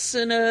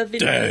Nielsen, Irvin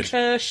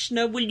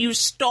Kershner. Will you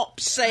stop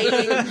saying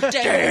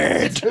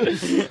dead?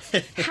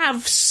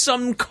 Have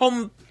some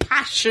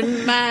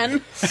compassion,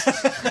 man.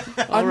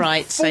 All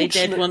right, say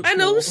dead once And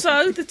more.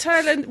 also, the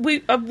tail end,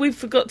 we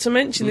forgot to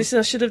mention this, and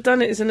I should have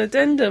done it as an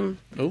addendum.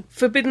 Oh.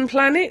 Forbidden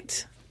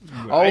Planet.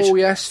 Oh,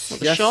 yes.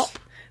 The yes. shop.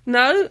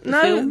 No,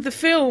 film? the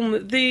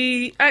film.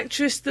 The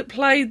actress that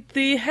played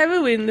the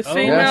heroine, the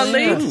female yes.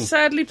 lead, Yeah.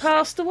 sadly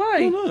passed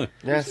away. No.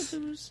 Yes.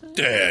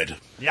 Dead.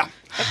 Yeah.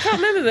 I can't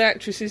remember the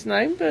actress's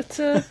name, but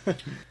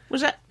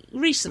Was that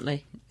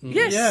recently?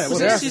 yes. Yeah, it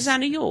Was was. it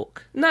Susanna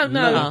York? No.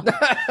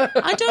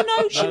 I don't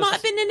know. She might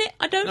have been in it.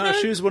 I don't No,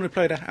 know. she was the one who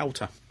played a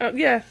outer.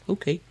 Yeah.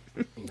 Okay.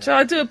 So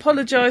I do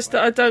apologise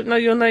that I don't know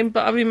your name,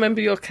 but I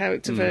remember your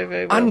character very,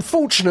 very well.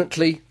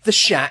 Unfortunately, the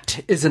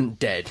Shat isn't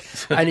dead,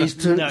 and he's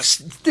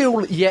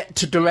still yet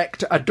to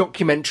direct a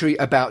documentary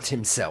about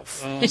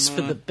himself. It's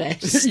for the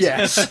best.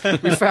 Yes,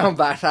 we found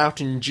that out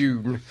in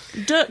June.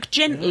 Dirk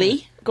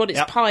Gently got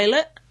its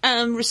pilot.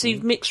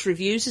 Received mixed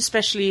reviews,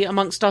 especially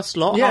amongst us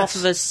lot. Yes. Half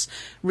of us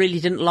really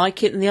didn't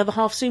like it, and the other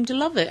half seemed to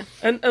love it.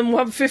 And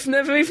 1/5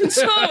 never even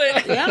saw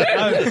it.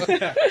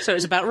 Yeah. So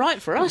it's about right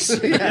for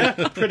us.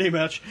 Yeah, pretty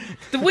much.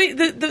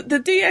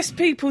 The DS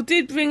people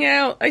did bring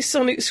out a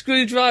sonic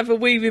screwdriver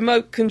Wii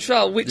remote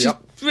control, which is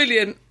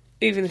brilliant,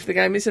 even if the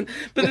game isn't.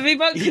 But the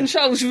remote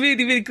control is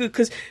really, really good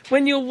because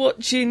when you're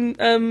watching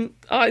the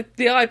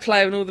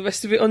iPlayer and all the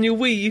rest of it on your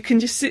Wii, you can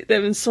just sit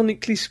there and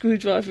sonically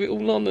screwdriver it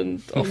all on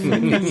and off.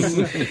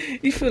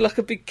 You feel like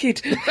a big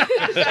kid.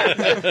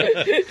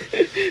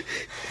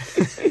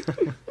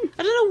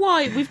 I don't know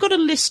why. We've got a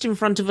list in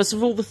front of us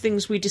of all the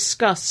things we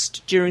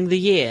discussed during the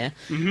year.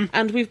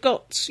 And we've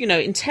got,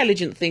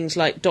 intelligent things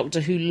like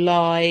Doctor Who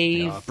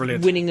Live,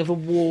 winning of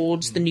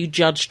awards, the new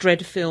Judge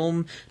Dredd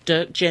film,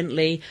 Dirk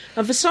Gently.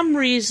 And for some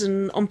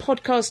reason, on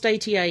podcast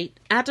 88,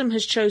 Adam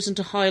has chosen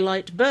to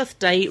highlight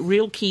birthday,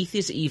 Real Keith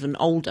is even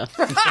older.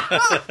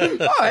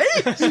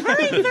 It's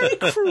very, very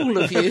cruel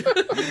of you.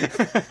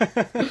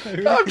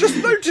 I've just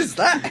noticed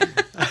that.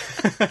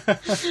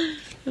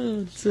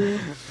 Oh, dear.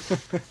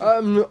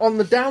 On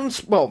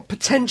the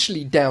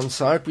potentially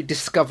downside, we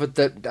discovered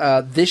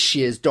that this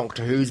year's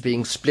Doctor Who is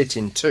being split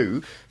in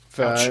two.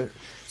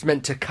 It's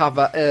meant to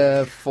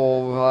cover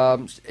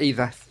for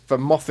either for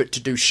Moffat to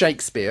do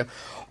Shakespeare,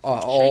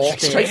 or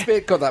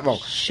Shakespeare got that wrong.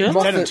 Sure.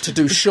 Moffat to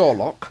do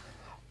Sherlock,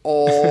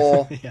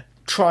 or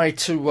try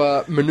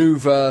to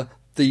manoeuvre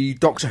the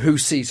Doctor Who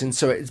season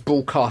so it's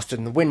broadcast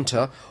in the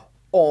winter,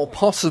 or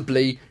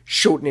possibly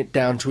shorten it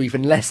down to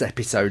even less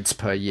episodes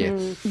per year.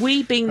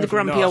 We, being the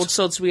Hopefully grumpy not. old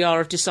sods we are,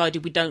 have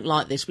decided we don't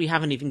like this. We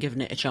haven't even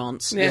given it a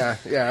chance. Yeah.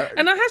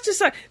 And I have to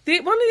say, one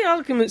of the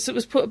arguments that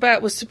was put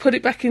about was to put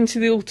it back into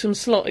the autumn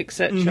slot,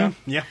 etc.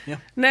 Yeah.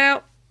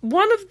 Now,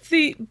 one of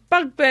the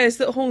bugbears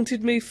that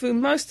haunted me through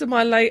most of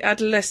my late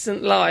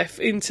adolescent life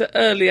into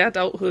early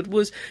adulthood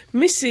was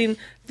missing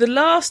the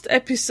last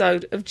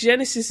episode of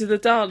Genesis of the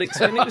Daleks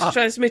when it was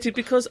transmitted,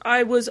 because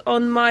I was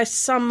on my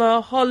summer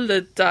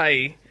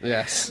holiday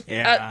Yes.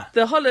 at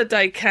the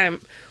holiday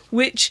camp,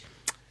 which,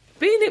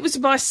 being it was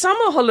my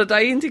summer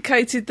holiday,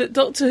 indicated that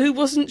Doctor Who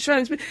wasn't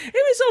transmitted. It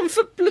was on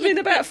for blooming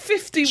about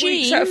 50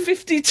 weeks out of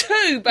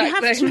 52 back You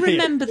have then. to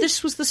remember,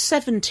 this was the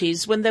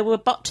 70s when there were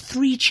but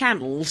 3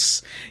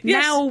 channels.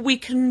 Yes. Now we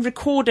can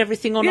record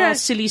everything on our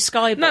silly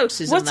skyboxes. No,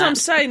 and what that. I'm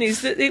saying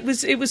is that it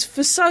was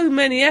for so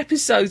many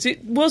episodes.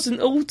 It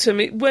wasn't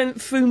autumn. It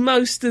went through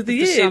most of the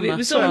year. summer. It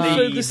was on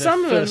through the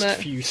summer and first that.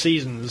 few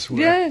seasons were...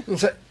 Yeah.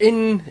 So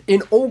in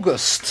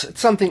August, it's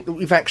something that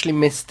we've actually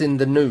missed in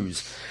the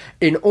news.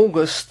 In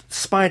August,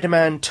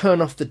 Spider-Man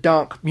Turn Off the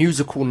Dark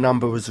musical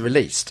number was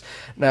released.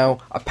 Now,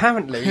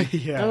 apparently,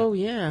 Oh,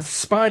 yeah.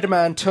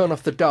 Spider-Man Turn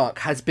Off the Dark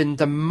has been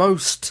the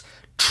most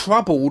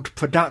troubled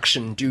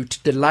production due to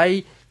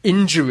delay,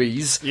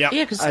 injuries. Yeah,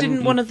 because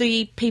didn't one of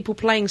the people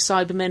playing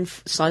Spider-Man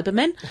fall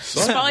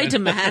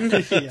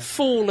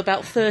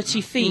about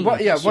 30 feet?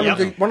 Well, yeah, one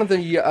of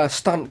the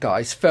stunt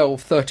guys fell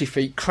 30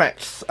 feet,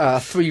 cracked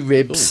 3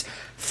 ribs,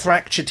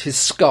 fractured his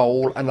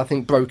skull, and I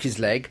think broke his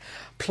leg.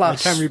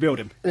 Plus, They can rebuild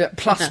him. Yeah,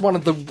 plus one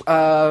of the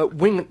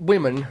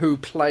women who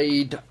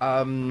played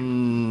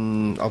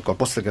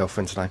what's the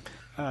girlfriend's name?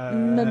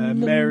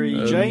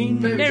 Mary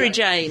Jane. Mary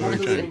Jane. One of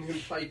the women who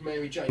played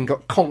Mary Jane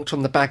got conked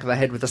on the back of the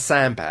head with a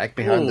sandbag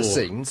behind the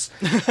scenes.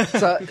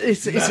 So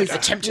it's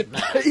attempted.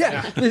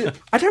 Yeah,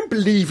 I don't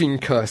believe in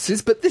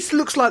curses, but this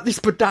looks like this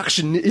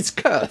production is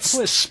cursed.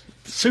 Well, it's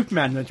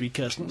Superman meant to be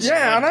cursed.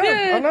 Yeah, I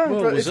know.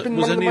 Well, but was it's been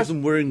was one any of of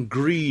them wearing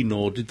green,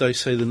 or did they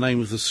say the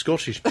name of the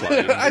Scottish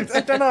player? I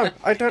don't know.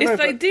 If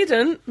they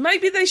didn't,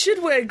 maybe they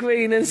should wear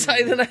green and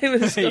say the name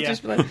of the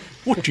Scottish player.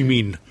 What do you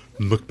mean,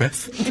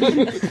 Macbeth?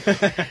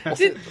 Has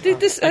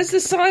the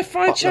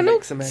Sci-Fi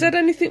Channel said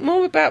anything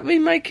more about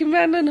remaking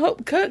Randall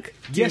Hopkirk?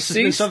 Yes,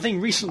 there's been something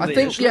recently.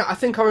 I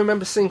think I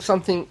remember seeing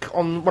something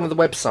on one of the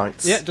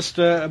websites. Yeah, just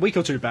a week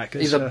or two back.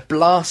 Either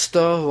Blaster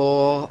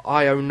or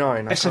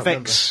IO9.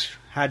 SFX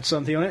had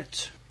something on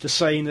it, just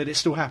saying that it's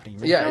still happening.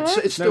 Yeah,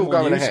 it's still more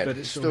going news, ahead. but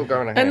It's still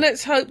going ahead. And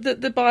let's hope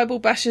that the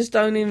Bible bashers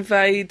don't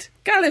invade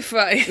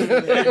Gallifrey.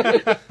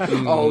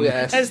 Oh,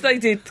 yes. As they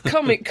did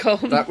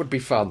Comic-Con. That would be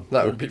fun.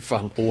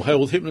 All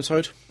hail with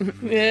Hypnotoad.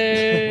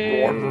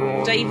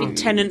 Yeah. David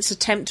Tennant's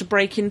attempt to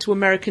break into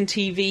American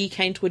TV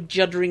came to a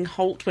juddering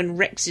halt when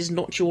Rex's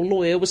Not Your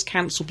Lawyer was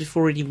cancelled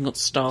before it even got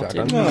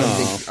started.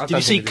 Did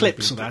you see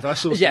clips of that? I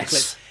saw some Yes.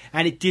 clips,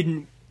 and it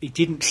didn't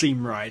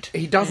seem right.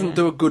 He doesn't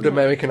do a good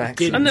American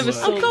accent. I never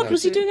saw Oh God,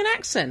 was he doing an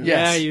accent?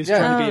 Yeah, he was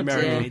trying to be Oh,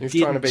 American. dear. It He was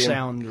didn't trying to be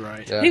sound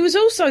right. Yeah. He was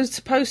also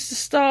supposed to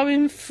star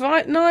in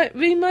Fright Night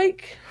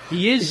remake.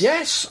 He is.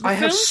 Yes, I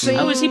have seen.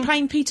 Oh, is he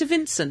playing Peter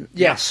Vincent?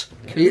 Yes.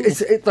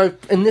 Though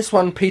in this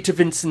one, Peter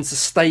Vincent's a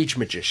stage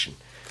magician.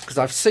 Because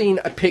I've seen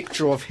a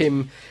picture of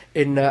him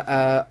in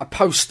a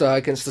poster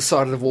against the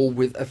side of the wall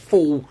with a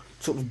full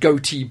sort of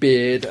goatee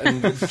beard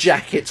and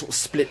jacket sort of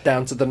split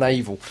down to the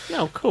navel.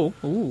 Oh, cool.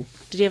 Ooh.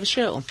 Did he have a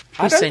shirt on?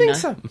 I Please don't say think no.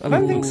 so. I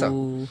don't think so.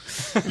 Ooh.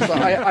 But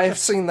I have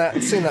seen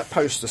that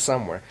poster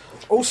somewhere.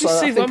 Also, You I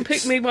see think one,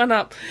 it's- pick me one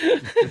up.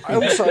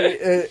 Also,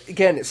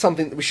 again, it's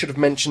something that we should have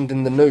mentioned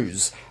in the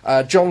news.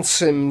 John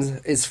Sims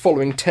is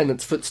following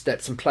Tennant's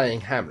footsteps and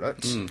playing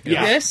Hamlet.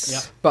 Yes.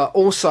 Yeah. But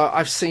also,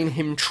 I've seen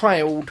him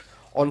trailed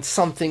on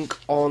something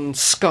on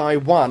Sky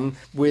One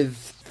with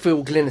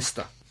Phil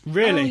Glenister.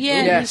 Really? Oh,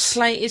 yeah, Yes.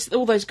 it's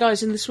all those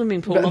guys in the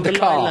swimming pool And on the the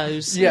car.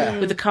 Lilos. Yeah.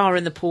 With the car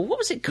in the pool. What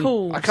was it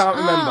called? I can't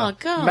remember. Oh,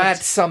 God. Mad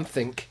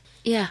something.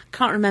 Yeah,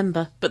 can't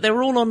remember. But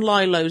they're all on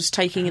Lilos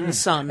taking in the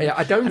sun. Yeah,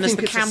 I don't and as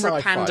think the it's a camera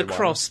sci-fi panned one.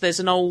 across, there's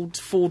an old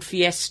Ford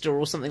Fiesta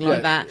or something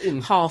like Yeah, that,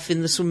 half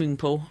in the swimming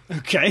pool.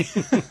 Okay.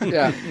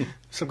 Yeah.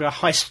 Some kind of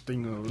heist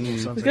thing or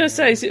something. I was going to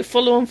say, is it a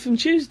follow-on from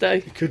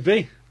Tuesday? Could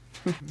be.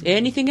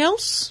 Anything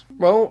else?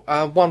 Well,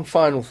 one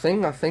final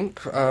thing, I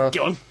think. Get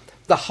on.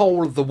 The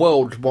whole of the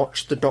world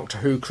watched the Doctor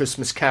Who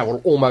Christmas Carol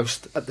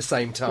almost at the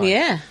same time.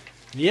 Yeah.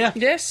 Yeah.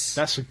 Yes.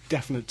 That's a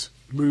definite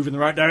move in the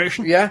right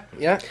direction. Yeah,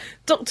 yeah.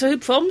 Doctor Who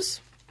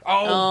proms.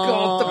 Oh,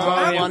 God, the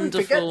proms.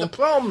 wonderful. Forget the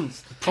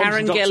proms.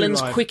 Karen Doctor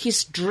Gellin's Live.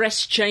 quickest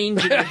dress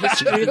change in the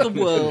history of the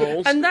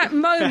world. And that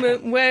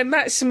moment where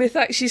Matt Smith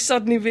actually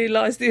suddenly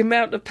realised the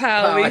amount of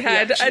power he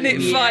had and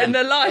it frightened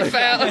the life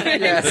out of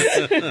him.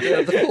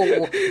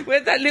 Where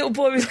that little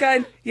boy was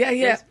going,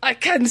 yeah, I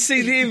can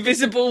see the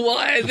invisible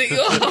wire that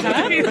you're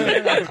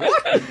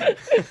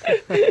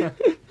holding.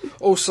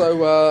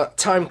 Also,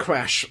 Time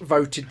Crash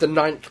voted the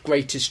 9th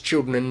greatest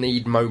children in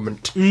need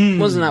moment.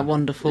 Wasn't that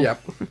wonderful?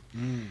 Yep.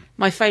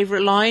 My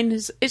favourite line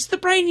is, "It's the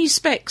brainy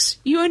specs.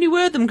 You only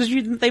wear them because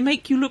they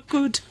make you look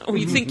good. Or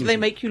you think they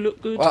make you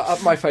look good."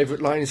 My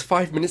favourite line is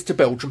 5 minutes to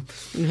Belgium.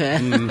 Yeah.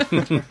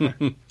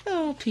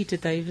 Oh, Peter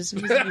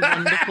Davison, isn't he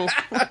wonderful?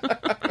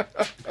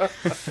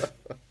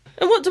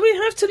 And what do we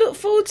have to look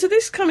forward to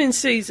this coming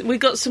season? We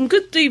got some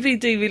good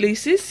DVD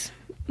releases.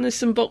 And there's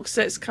some box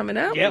sets coming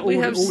out. Yeah, we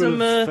all have of some.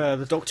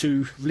 The Doctor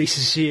Who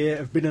releases here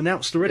have been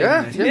announced already.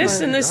 Yeah, haven't they? Yes,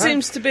 and there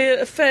seems to be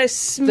a fair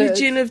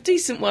smidgen of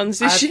decent ones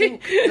this year.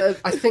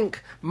 I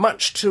think,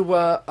 much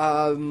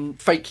to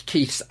Fake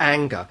Keith's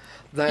anger,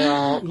 they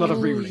are A lot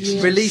of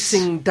re-releases.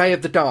 releasing Day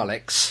of the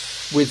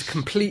Daleks with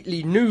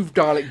completely new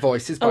Dalek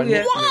voices by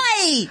Nick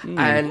Why?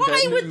 and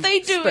Why would they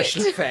do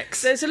special it?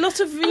 effects. There's a lot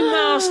of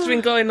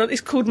remastering going on. It's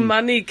called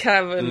Money,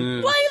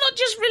 Karen. Why not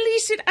just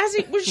release it as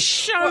it was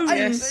shown?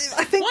 I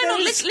think Why not?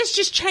 there is- Let's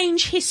just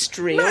change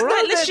history, No, all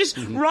right? no, Let's they're- just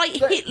write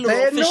Hitler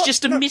They're off as not-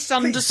 just a no,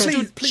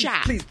 misunderstood please,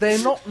 chap. Please, they're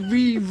not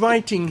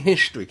rewriting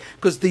history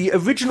because the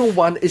original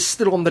one is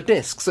still on the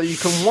disc, so you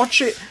can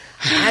watch it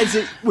as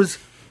it was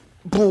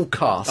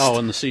broadcast. Oh,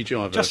 and the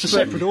CGI version. Just a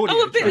separate audio.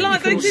 Oh, a bit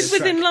like they did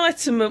with track.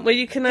 Enlightenment, where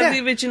you can have Yeah.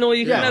 the original, or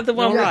you Yeah. can have the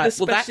one All right, with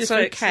the well, special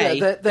that's effects. okay,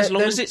 they're- as long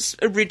they're- as it's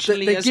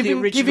originally They're as the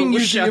original giving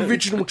was you shown. the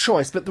original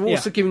choice, but they're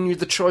also giving you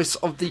the choice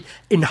of the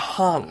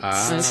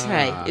enhanced.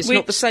 Okay, it's We-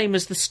 not the same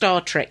as the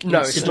Star Trek No,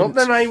 incident. it's not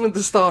the name of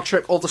the Star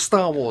Trek or the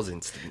Star Wars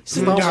incident.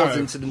 Star Wars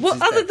incident. Well,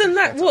 is other dead. than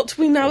that, what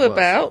we know Or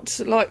worse.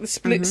 about, like the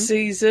split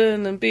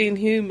season and being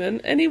human,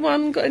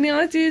 anyone got any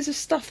ideas of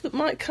stuff that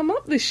might come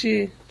up this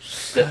year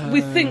that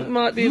we think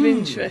might be of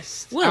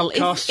interest? Well,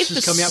 Outcasts if the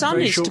is coming up Sun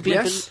very is to shortly. be,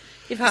 Yes.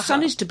 if the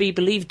Sun is to be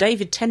believed,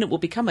 David Tennant will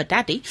become a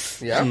daddy.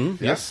 Yeah,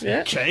 yes.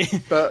 Yeah. Okay.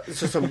 But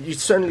so you've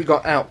certainly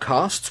got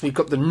Outcasts. We've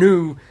got the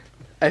new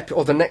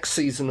or the next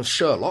season of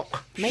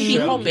Sherlock. Maybe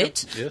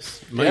Hobbit. Yes,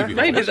 Yeah.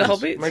 Maybe The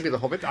Hobbit. Maybe the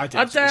Hobbit. I I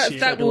didn't doubt see if it.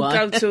 that do will I.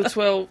 go till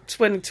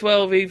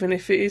 2012, even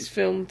if it is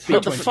filmed.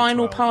 Not the 2012,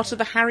 final part of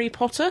the Harry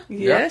Potter.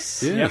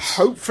 Yes. Yeah.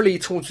 Hopefully,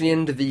 towards the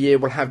end of the year,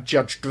 we'll have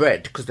Judge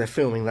Dredd because they're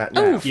filming that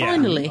now. Oh, Yeah,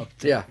 finally. I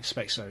Yeah.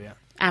 expect so, yeah.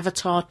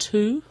 Avatar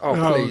 2.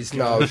 Oh, please,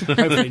 no.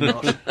 Hopefully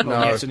not. Not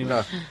No, yet, anyway.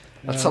 no.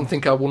 That's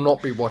something I will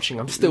not be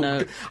watching.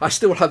 No. I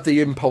still have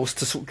the impulse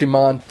to sort of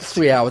demand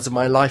 3 hours of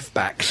my life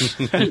back.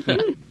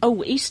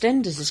 Oh,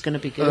 EastEnders is going to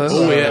be good.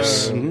 Oh,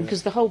 yes.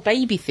 Because the whole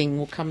baby thing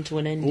will come to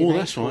an end. Oh, in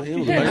that's April. right. Yeah,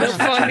 Yeah, they'll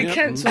finally yeah.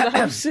 cancel the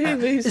whole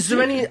series. Is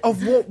there any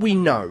of what we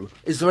know?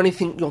 Is there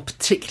anything you're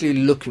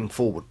particularly looking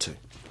forward to?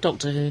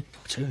 Doctor Who.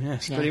 Two,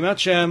 yes, Yeah. pretty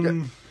much.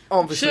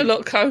 Obviously,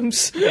 Sherlock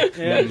Holmes.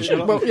 Yeah,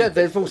 Sherlock. Well, yeah,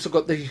 they've also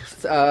got the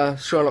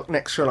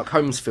next Sherlock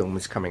Holmes film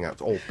is coming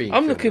out, or being.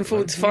 I'm filmed looking at the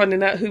forward to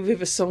finding out who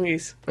River Song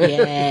is.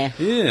 Yeah.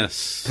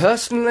 Yes.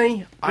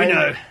 Personally, We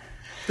know.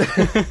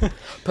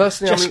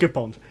 Personally, Jessica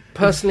Bond.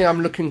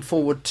 I'm looking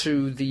forward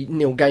to the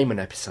Neil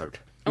Gaiman episode.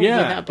 Oh,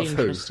 yeah, Yeah, that'd be of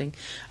who? interesting.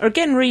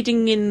 Again,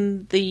 reading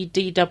in the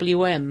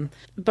DWM,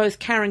 both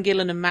Karen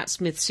Gillan and Matt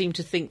Smith seem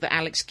to think that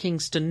Alex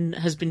Kingston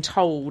has been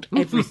told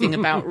everything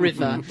about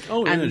River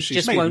Oh, yeah, and she's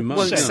just made won't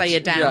most sense. say a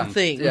damn Yeah,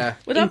 thing, yeah.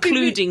 Would I be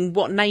including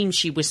what name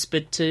she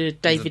whispered to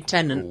David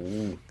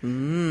Tennant.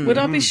 Would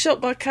I be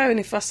shocked by Karen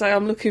if I say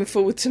I'm looking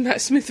forward to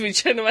Matt Smith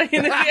regenerating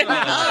at the end of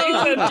the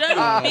Oh, season?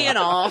 don't be an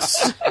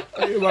arse.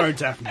 It won't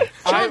happen.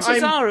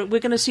 Chances are we're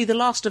going to see the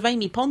last of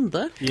Amy Pond,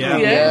 though. Yeah.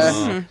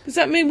 Yes. Does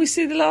that mean we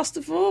see the last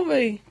of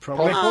Rory?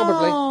 Probably.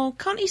 Oh,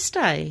 can't he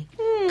stay?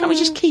 Can't we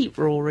just keep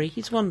Rory?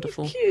 He's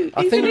wonderful. Cute.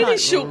 I Even think in like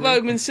his short Rory.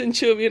 Roman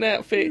Centurion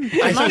outfit.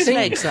 Nice think-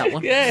 legs, that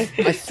one. Yeah.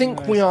 I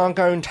think we are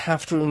going to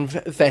have to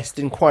invest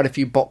in quite a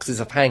few boxes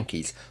of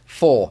hankies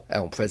for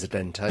El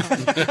Presidente.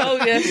 Oh,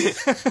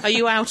 yes. Are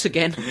you out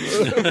again?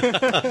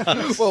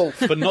 Well,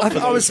 But not for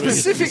I was those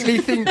specifically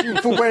thinking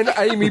for when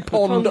Amy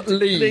Pond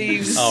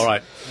leaves. All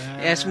right.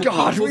 Yes,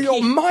 God,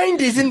 your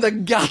mind is in the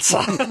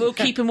gutter. We'll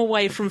keep him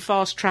away from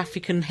fast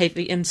traffic and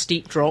heavy and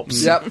steep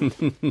drops. Yep.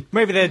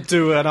 Maybe they'd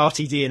do an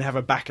RTD and have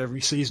her back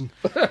every season.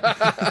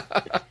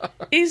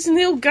 Is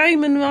Neil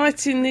Gaiman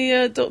writing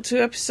the Doctor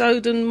Who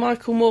episode and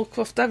Michael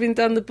Moorcroft having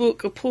done the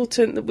book a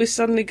portent that we're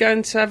suddenly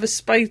going to have a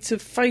spate of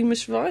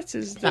famous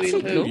writers That'd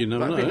doing be Who? cool. You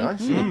never That'd be know.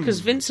 nice. Because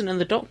Vincent and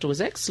the Doctor was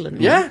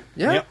excellent. Yeah,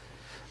 yeah. Yep.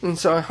 And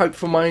so I hope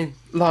for my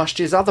last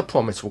year's other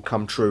promise will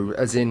come true,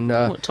 as in...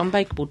 What, Tom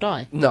Baker will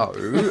die? No,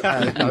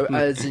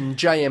 as in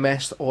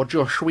JMS or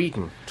Josh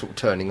Whedon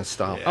turning a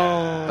star.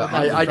 Oh, But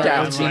that I would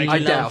doubt be it. I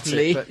doubt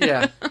lovely. it. But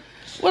yeah.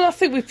 Well, I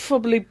think we've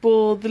probably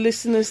bored the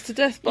listeners to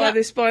death by Yeah.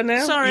 this by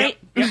now. Sorry.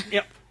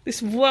 Yep.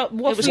 This It was,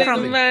 waffling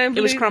and rambling.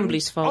 it was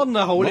Crumbly's fault. On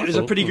the whole, it was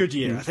a pretty good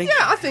year, I think. Yeah,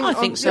 I think... I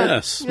think so.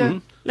 Yes. Yeah.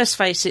 Mhm. Let's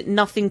face it,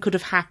 nothing could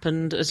have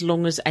happened as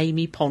long as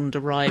Amy Pond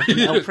arrived, and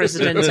El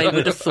Presidente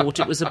would have thought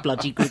it was a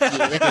bloody good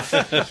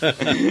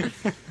year.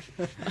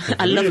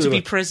 I love to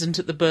be present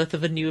at the birth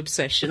of a new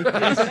obsession.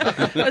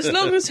 As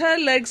long as her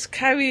legs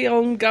carry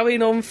on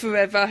going on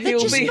forever, They're he'll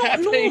just be not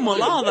happy.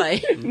 normal, are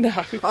they? No.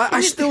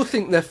 I still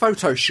think they're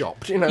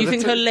photoshopped. You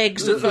think her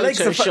legs are They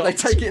photoshopped?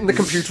 take it in the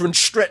computer and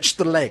stretch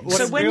the legs.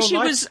 So when she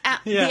was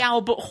at the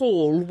Albert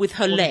Hall with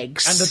her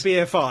legs... And the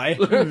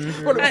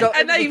BFI.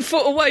 And 8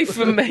 foot away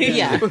from me.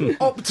 Yeah.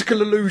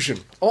 Optical illusion.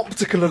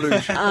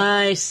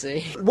 I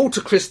see.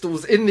 Water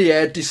crystals in the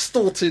air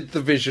distorted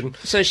the vision.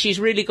 So she's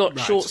really got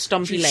short,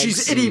 stumpy legs.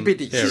 She's itty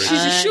bitty. She's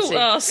a short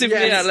ass in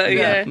reality,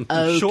 yeah.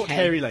 Okay. Short,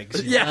 hairy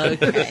legs. Yeah.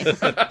 Okay.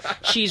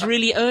 She's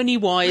really Ernie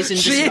Wise in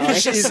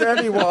disguise. She's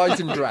Ernie Wise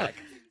in drag.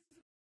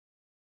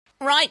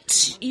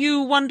 Right,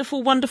 you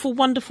wonderful, wonderful,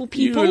 wonderful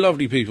people. You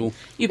lovely people.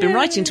 You've been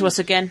writing to us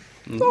again.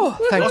 Oh,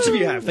 thank Lots you. of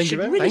you have. Thank you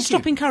very much. Really Thank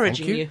stop you.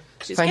 encouraging Thank you. you.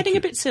 It's Thank getting you.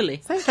 a bit silly.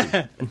 Thank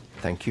you.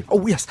 Thank you.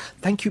 Oh, yes.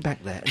 Thank you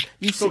back there.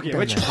 You sit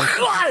down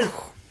there.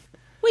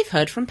 We've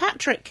heard from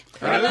Patrick.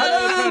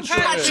 Hello,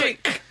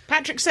 Patrick!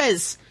 Patrick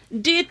says,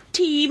 "Dear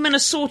team and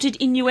assorted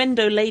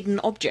innuendo-laden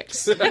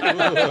objects.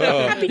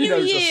 Happy New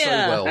knows us Year! so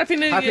well. Happy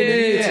New Happy Year.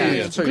 New Year to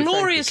you too,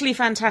 Gloriously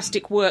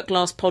fantastic work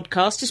last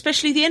podcast,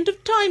 especially the End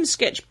of Time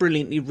sketch,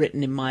 brilliantly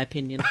written in my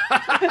opinion."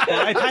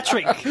 By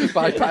Patrick.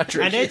 By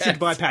Patrick. And edited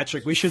by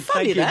Patrick. We should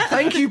Funny thank you. that.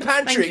 Thank you,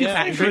 Patrick. Thank you, Yeah,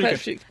 Patrick. really good.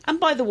 Patrick. And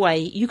by the way,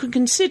 you can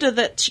consider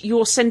that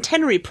your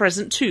centenary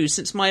present too,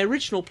 since my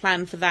original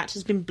plan for that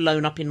has been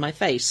blown up in my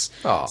face.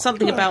 Oh,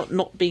 Something about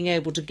not being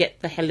able to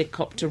get the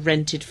helicopter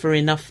rented for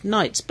enough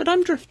nights, but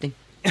I'm drifting.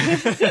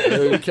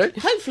 Okay.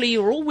 Hopefully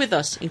you're all with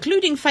us,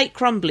 including Fate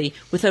Crumbly,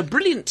 with her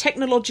brilliant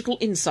technological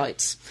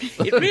insights.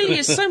 It really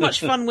is so much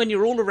fun when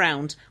you're all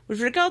around.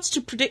 With regards to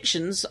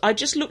predictions, I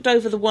just looked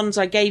over the ones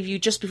I gave you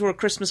just before A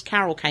Christmas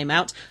Carol came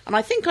out, and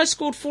I think I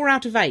scored 4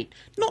 out of 8.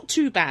 Not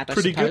too bad, I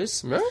Pretty good.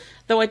 suppose.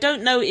 Though I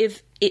don't know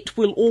if "it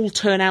will all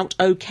turn out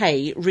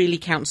okay" really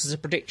counts as a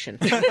prediction.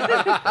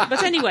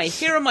 But anyway,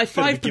 here are my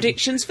 5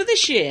 predictions for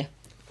this year.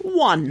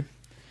 1.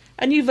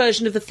 A new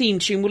version of the theme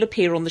tune will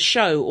appear on the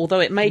show, although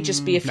it may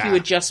just be a few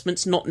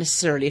adjustments, not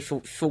necessarily a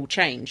full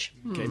change.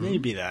 Okay,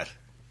 maybe that.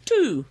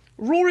 2.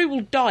 Rory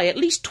will die at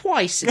least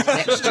twice in the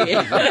next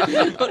year,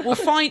 but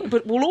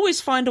we'll always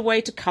find a way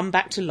to come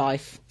back to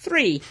life.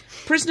 3.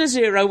 Prisoner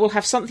Zero will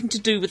have something to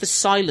do with the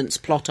Silence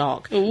plot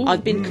arc. Ooh.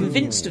 I've been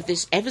convinced of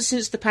this ever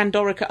since the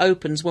Pandorica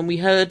opens, when we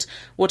heard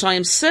what I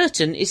am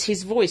certain is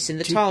his voice in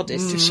the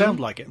TARDIS. To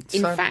sound like it.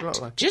 In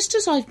fact, just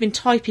as I've been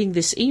typing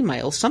this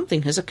email,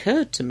 something has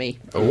occurred to me.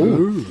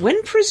 Ooh.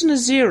 When Prisoner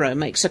Zero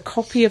makes a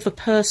copy of a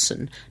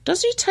person,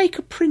 does he take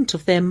a print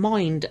of their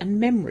mind and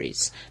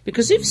memories?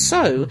 Because if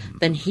so,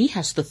 then he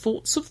has the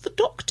thoughts of the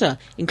Doctor,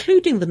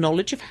 including the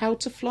knowledge of how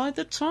to fly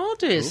the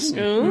TARDIS.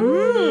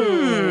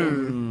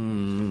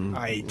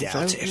 I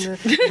doubt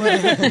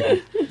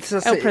it.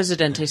 El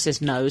Presidente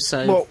says no,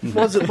 so... Well,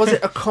 was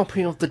it a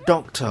copy of the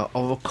Doctor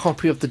or a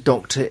copy of the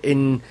Doctor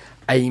in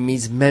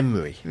Amy's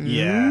memory?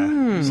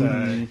 Yeah.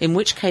 So, in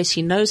which case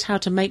he knows how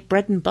to make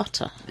bread and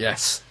butter.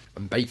 Yes.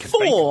 And bacon.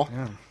 4.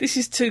 This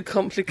is too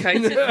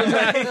complicated for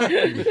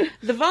me.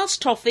 The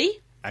Vast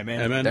Toffee...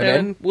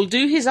 Amen. will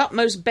do his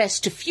utmost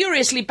best to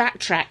furiously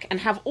backtrack and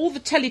have all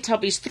the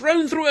Teletubbies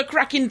thrown through a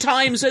crack in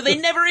time so they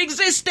never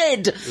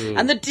existed,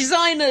 and the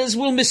designers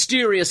will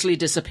mysteriously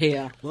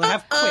disappear. We'll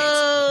have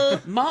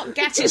quit. Mark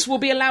Gatiss will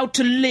be allowed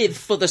to live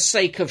for the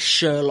sake of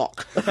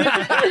Sherlock.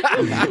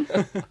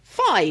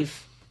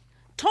 5.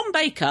 Tom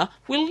Baker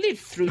will live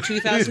through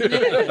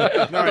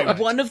 2011, but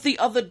one of the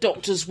other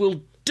Doctors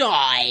will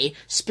die.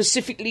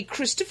 Specifically,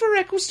 Christopher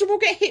Eccleston will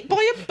get hit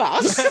by a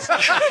bus.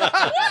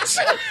 What?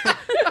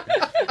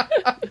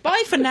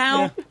 Bye for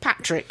now,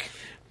 Patrick.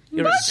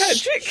 You're a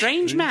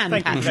strange man,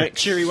 Thank you for that Patrick.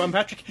 cheery one,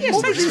 Patrick.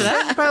 Yes, thanks for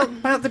that.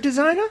 About the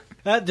designer?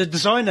 The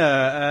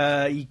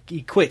designer,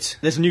 he quit.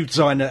 There's a new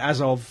designer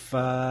as of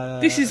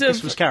This is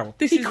Christmas Carol.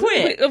 This He is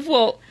quit? Of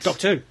what?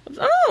 Doctor Who.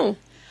 Oh.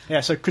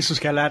 Yeah, so Christmas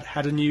Carol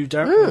had a new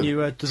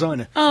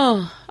designer.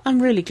 Oh,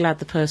 I'm really glad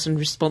the person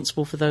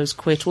responsible for those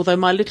quit, although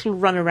my little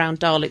run-around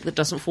Dalek that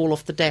doesn't fall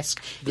off the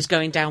desk is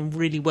going down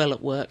really well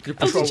at work.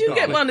 Oh, did you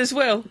get one as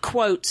well?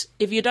 Quote,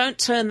 "If you don't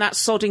turn that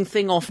sodding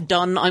thing off,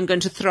 done, I'm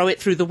going to throw it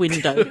through the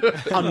window."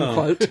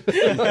 Unquote. Don't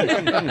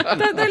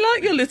they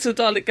like your little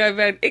Dalek go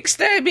round?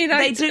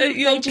 Exterminate. They do.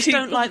 They just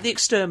don't like the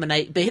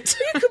exterminate bit.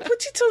 You could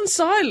put it on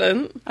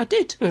silent. I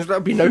did.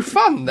 That'd be no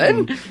fun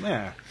then.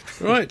 Yeah.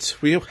 Right,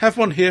 we have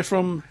one here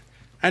from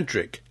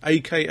Adric,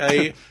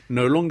 a.k.a.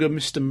 no longer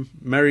Mr.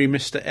 Merry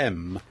Mr.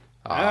 M.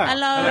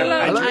 Hello,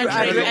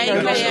 Andrew,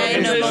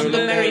 a.k.a. no longer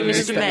Merry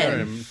Mr. Mr.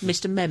 Men.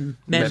 Mr. Mem.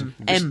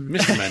 M.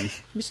 Mr. Men.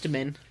 Mr.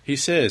 Men. He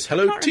says,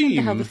 hello I can't team.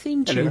 remember how the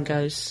theme tune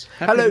goes.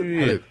 Happy New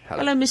Year.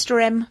 Hello,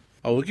 Mr. M.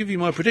 I will give you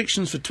my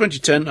predictions for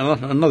 2010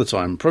 another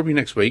time, probably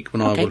next week,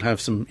 when I will have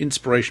some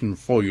inspiration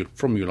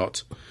from you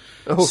lot.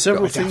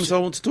 Several things I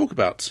want to talk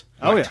about.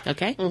 Oh, yeah.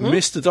 Okay.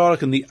 Mr.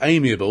 Dalek and the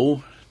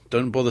Amiable.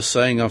 Don't bother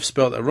saying I've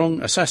spelt that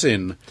wrong.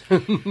 Assassin.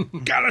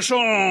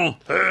 Galachon.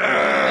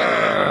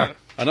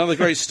 Another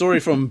great story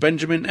from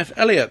Benjamin F.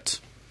 Elliott.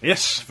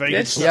 Yes, very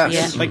Yes. good stuff.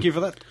 Yes. Thank you for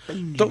that.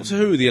 Doctor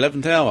Who, the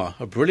 11th Hour.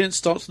 A brilliant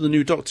start to the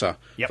new Doctor.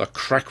 Yep. The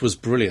crack was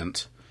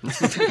brilliant.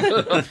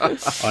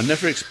 I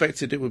never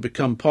expected it would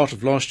become part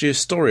of last year's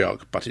story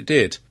arc, but it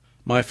did.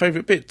 My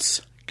favourite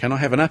bits. Can I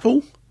have an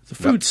apple? The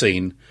food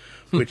scene,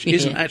 which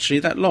isn't actually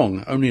that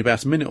long, only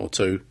about a minute or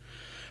two.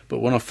 But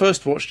when I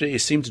first watched it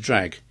seemed to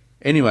drag.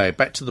 Anyway,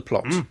 back to the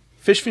plot.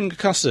 Fish finger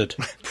custard.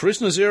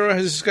 Prisoner Zero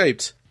has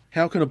escaped.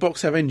 How can a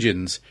box have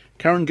engines?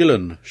 Karen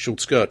Gillan, short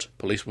skirt,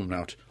 policewoman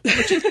out.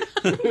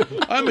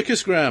 I'm a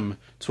kissgram,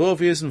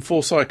 12 years and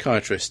 4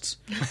 psychiatrists.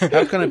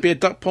 How can it be a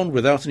duck pond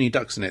without any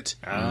ducks in it?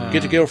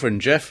 Get a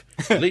girlfriend, Jeff.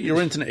 Delete your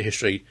internet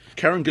history.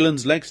 Karen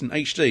Gillan's legs in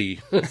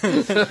HD.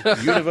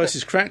 The universe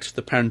is cracked,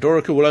 the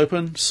Pandorica will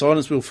open,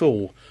 silence will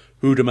fall.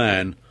 Who the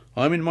man?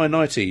 I'm in my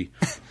 90.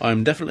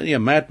 I'm definitely a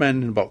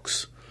madman in a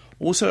box.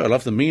 Also, I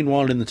love the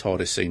meanwhile in the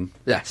TARDIS scene.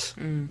 Yes.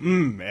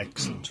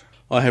 Excellent.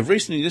 I have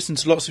recently listened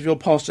to lots of your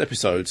past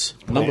episodes.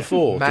 Number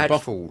 4, Mad to,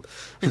 fool.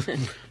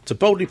 to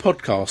boldly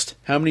podcast.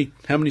 How many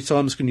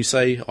times can you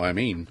say I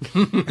mean?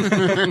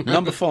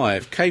 Number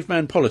 5,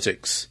 caveman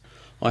politics.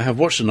 I have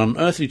watched An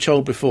Unearthly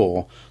Child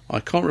before.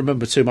 I can't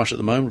remember too much at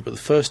the moment, but the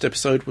first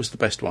episode was the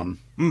best one.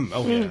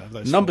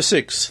 Number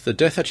 6, the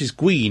death at his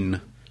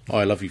Gween.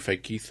 I love you,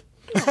 fake Keith.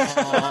 Was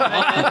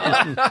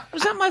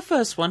that my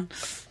first one?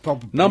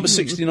 Probably. Number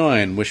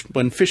 69,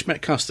 when fish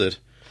met custard.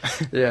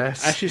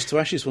 Yes. Ashes to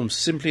Ashes was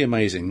simply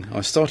amazing.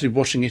 I started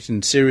watching it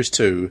in Series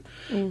 2.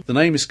 The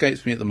name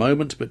escapes me at the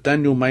moment, but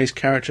Daniel May's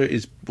character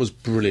was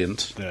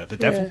brilliant. The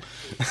devil.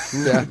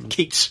 Yeah.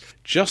 Keats.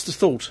 Just a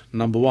thought,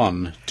 number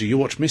 1. Do you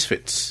watch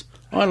Misfits?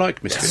 I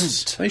like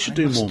Misfits. They should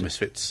do more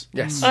Misfits.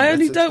 Yes. I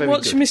only It's don't very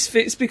watch good.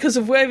 Misfits because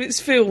of where it's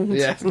filmed.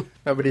 Yeah. No,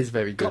 but it is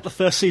very good. Got the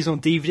first season on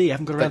DVD. I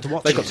haven't got around to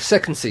watching They've got it. the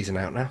second season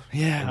out now.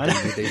 Yeah, I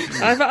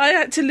know. I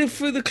had to live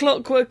through the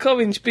Clockwork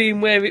Orange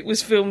being where it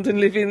was filmed and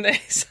live in there.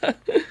 So.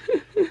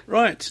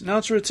 Right, now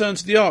to return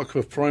to the arc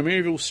of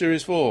Primeval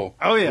Series 4.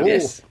 Oh, yeah.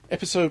 Yes.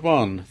 Episode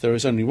 1. There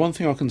is only one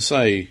thing I can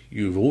say.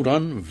 You've all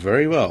done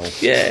very well.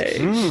 Yay.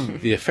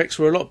 The effects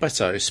were a lot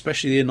better,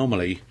 especially the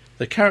anomaly.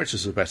 The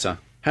characters were better.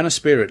 Hannah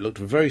Spirit looked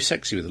very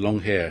sexy with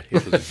long hair.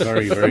 It was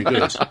very, very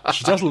good.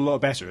 She does look a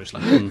lot better,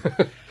 actually.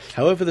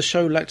 However, the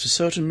show lacked a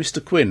certain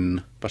Mr.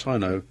 Quinn, but I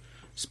know.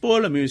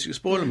 Spoiler music,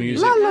 spoiler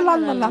music.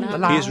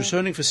 He is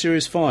returning for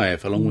Series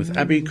 5, along with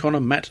Abby, Connor,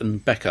 Matt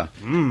and Becca.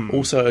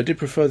 Also, I did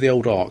prefer the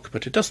old arc,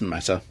 but it doesn't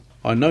matter.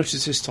 I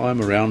noticed this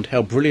time around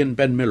how brilliant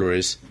Ben Miller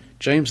is.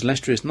 James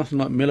Lester is nothing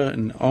like Miller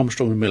and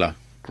Armstrong and Miller.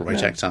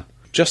 Great actor.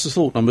 Just a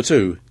thought, number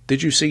 2.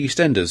 Did you see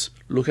EastEnders?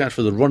 Look out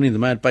for the Ronnie the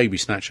Mad Baby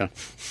Snatcher.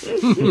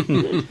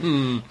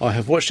 I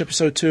have watched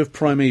episode 2 of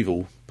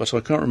Primeval, but I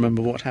can't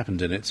remember what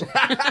happened in it.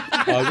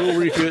 I will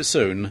review it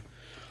soon.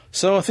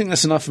 So I think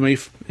that's enough for me,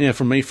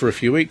 from me for a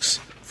few weeks.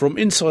 From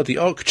inside the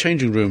Ark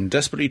changing room,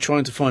 desperately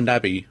trying to find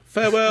Abby.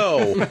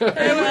 Farewell!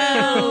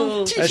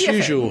 Farewell! As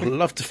usual,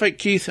 love to Fake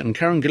Keith and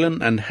Karen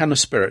Gillan and Hannah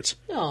Spirit.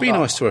 Be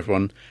nice to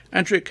everyone.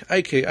 Andrick,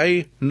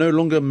 a.k.a. no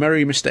longer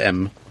Merry Mr.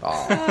 M.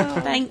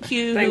 Thank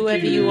you,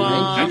 whoever you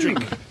are.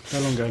 Andrick. No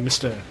longer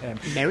Mr. M.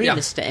 Merry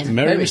Mr. M.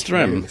 Merry Mr.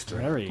 M.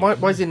 Merry.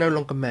 Why is he no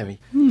longer merry?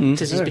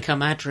 Because he's become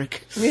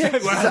Adric.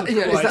 Is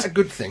that a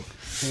good thing?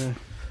 Yeah.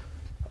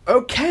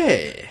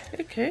 Okay.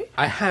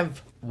 I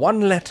have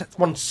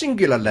one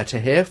singular letter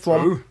here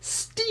from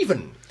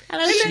Stephen.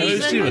 Hello,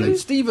 Stephen.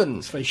 Stephen.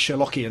 It's very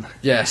Sherlockian.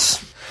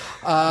 Yes.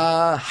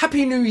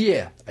 Happy New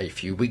Year, a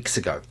few weeks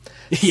ago.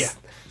 Yeah.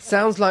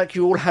 Sounds like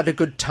you all had a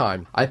good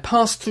time. I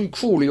passed through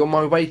Crawley on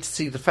my way to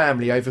see the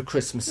family over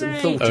Christmas and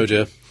thought... Oh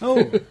dear.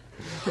 Oh.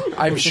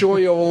 I'm sure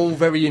you're all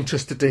very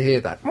interested to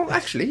hear that. Well,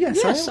 actually, yes,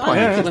 Yes, I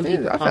am quite I like it interested. when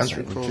people I pass found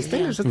that through interesting.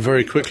 Crawley, yeah.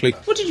 Very quickly.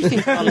 What did you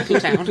think of our little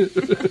town?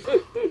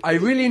 I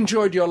really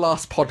enjoyed your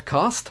last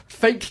podcast.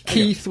 Fake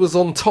Keith was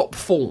on top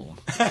form.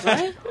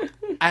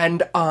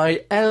 And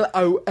I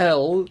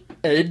LOL'd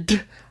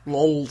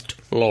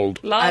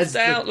Lolled. Laughed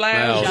out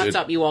loud. Shut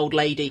up, you old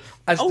lady.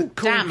 As Oh, the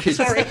cool damn, kids,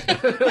 sorry.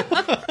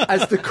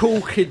 as the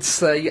cool kids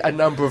say a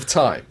number of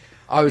times.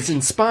 I was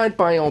inspired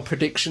by your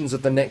predictions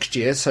of the next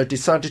year, so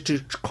decided to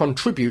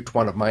contribute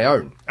one of my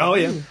own. Oh,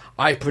 yeah.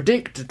 I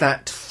predict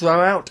that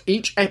throughout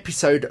each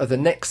episode of the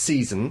next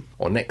season,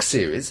 or next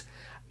series,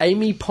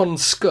 Amy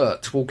Pond's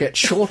skirt will get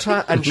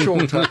shorter and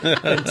shorter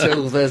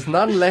until there's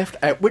none left,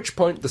 at which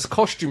point the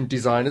costume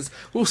designers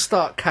will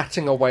start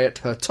cutting away at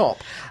her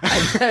top.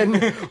 And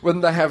then,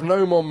 when they have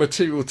no more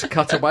material to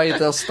cut away,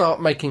 they'll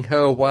start making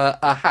her wear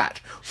a hat,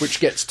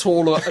 which gets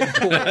taller and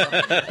taller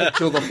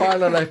until the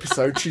final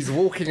episode she's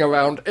walking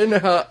around in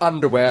her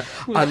underwear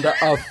under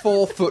a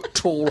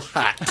 4-foot-tall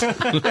hat.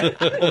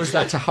 Or is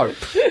that a hope?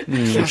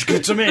 Sounds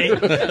good to me.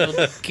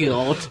 Oh,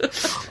 God.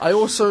 I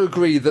also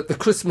agree that the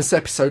Christmas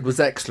episode was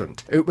excellent.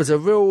 It was a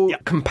real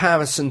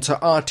comparison to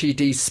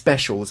RTD's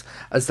specials,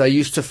 as they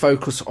used to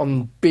focus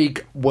on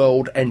big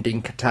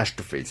world-ending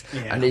catastrophes,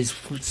 and he's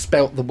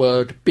spelt the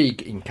word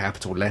big in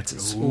capital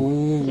letters.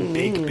 Ooh,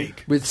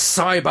 big. With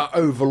cyber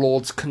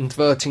overlords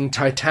converting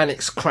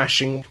Titanics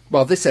crashing,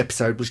 while this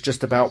episode was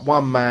just about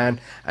one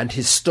man and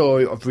his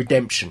story of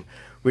redemption,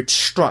 which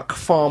struck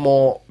far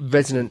more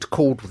resonant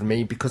chord with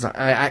me because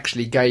I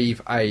actually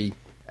gave a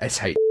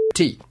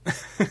SHT.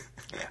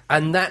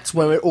 And that's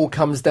where it all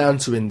comes down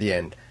to in the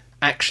end,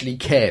 actually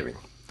caring.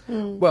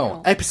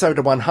 Well, episode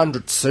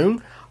 100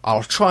 soon.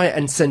 I'll try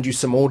and send you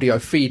some audio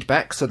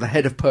feedback so the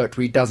head of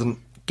poetry doesn't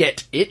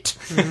get it.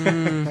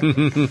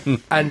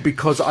 And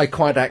because I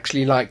quite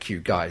actually like you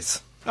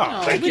guys.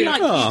 Thank you.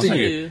 Like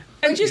you.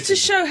 And just to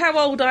show how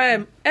old I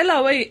am,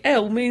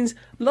 LOL means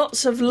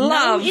lots of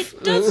love. No,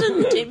 it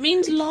doesn't. It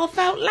means laugh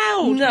out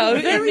loud. No,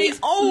 You're very it means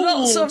old.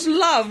 lots of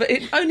love.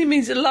 It only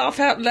means laugh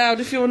out loud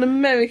if you're an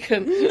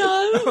American.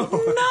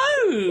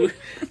 No.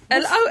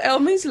 LOL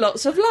means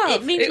lots of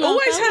love. It means laugh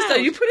always out has, though.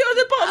 loud. You put it on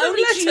the bottom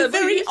Only of the to letter.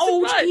 very but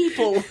old right.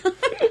 people.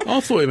 I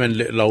thought he meant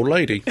little old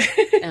lady.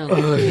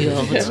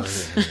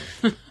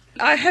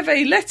 I have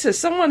a letter.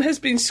 Someone has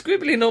been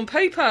scribbling on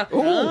paper.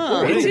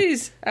 It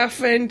is our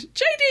friend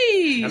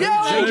JD.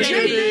 Hello,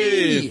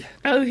 JD.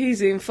 Oh,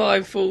 he's in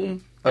fine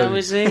form. Oh,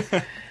 is he?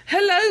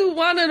 Hello,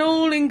 one and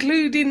all,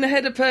 including the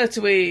head of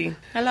Pertwee.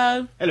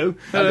 Hello. Hello.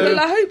 Well,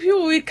 I hope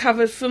you're all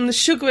recovered from the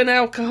sugar and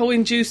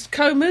alcohol-induced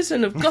comas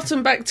and have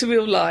gotten back to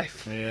real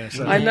life. Yes,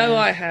 I know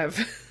I have.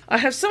 I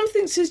have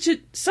something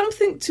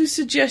to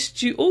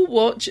suggest you all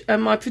watch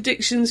and my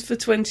predictions for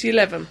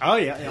 2011. Oh,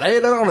 yeah. Lay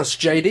it on us,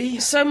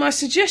 JD. So my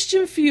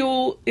suggestion for you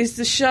all is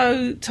the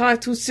show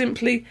titled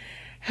simply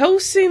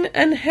Helsing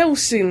and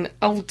Helsing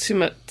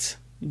Ultimate.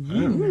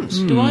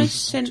 Do I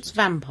sense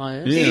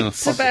vampires? Yeah.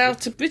 It's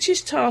about a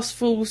British task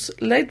force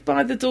led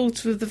by the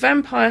daughter of the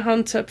vampire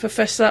hunter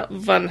Professor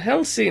Van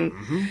Helsing,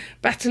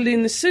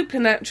 battling the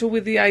supernatural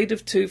with the aid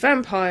of two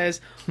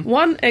vampires,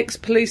 one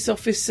ex-police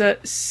officer,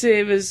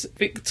 Sarah's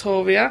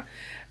Victoria,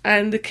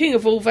 and the king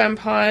of all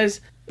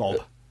vampires, Bob.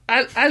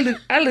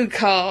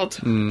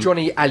 Alucard.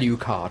 Johnny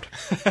Alucard.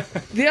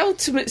 The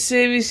Ultimate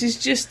series is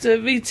just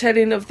a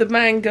retelling of the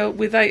manga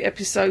with 8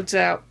 episodes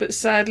out, but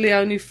sadly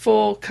only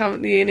 4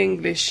 currently in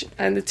English,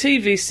 and the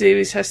TV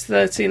series has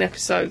 13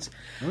 episodes.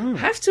 I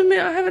have to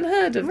admit, I haven't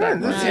heard of that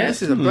one yet.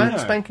 This is a brand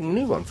spanking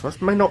new one for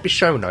us. May not be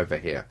shown over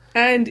here.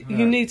 And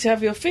you need to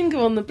have your finger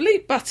on the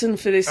bleep button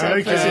for this,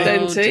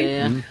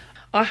 Presidente.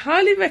 I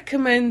highly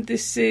recommend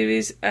this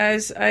series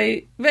as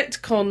a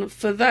retcon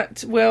for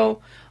that,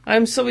 well,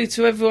 I'm sorry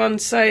to everyone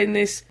saying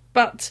this,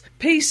 but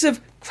piece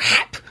of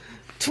crap,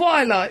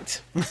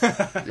 Twilight.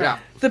 Yeah.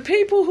 The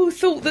people who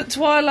thought that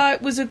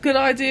Twilight was a good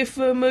idea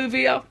for a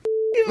movie are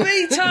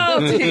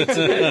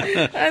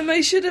retarded. And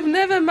they should have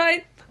never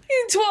made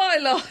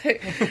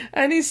Twilight.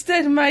 And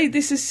instead made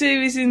this a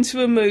series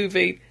into a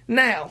movie.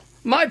 Now,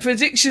 my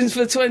predictions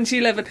for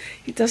 2011.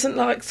 He doesn't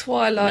like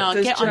Twilight,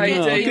 does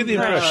JD? I get the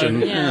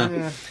impression.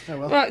 Yeah. Oh,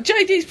 well. Right,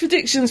 JD's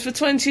predictions for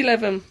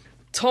 2011.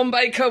 Tom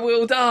Baker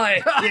will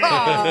die.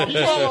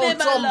 Leave him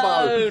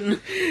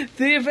alone.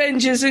 The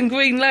Avengers and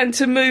Green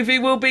Lantern movie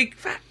will be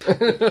crap.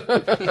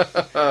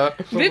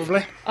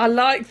 Probably. I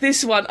like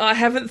this one. I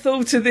haven't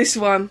thought of this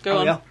one. Go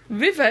on. Yeah.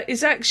 River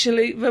is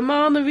actually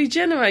Romana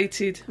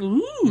regenerated.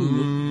 Chameleon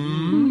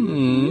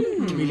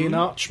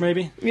Arch,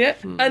 maybe? Yeah.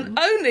 And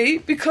only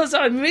because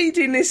I'm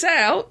reading this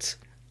out,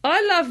 I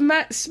love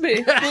Matt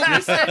Smith, will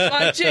be said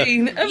by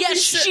Jean. Yes,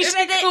 she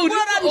said it. Well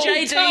done,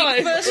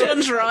 JD. First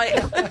one's right.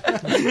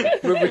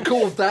 We'll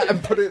record that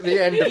and put it at the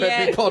end of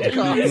every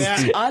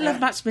podcast. Yeah. I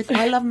love Matt Smith.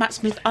 I love Matt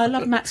Smith. I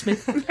love Matt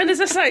Smith. And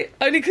as I say,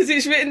 only because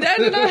it's written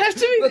down and I have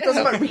to read That it doesn't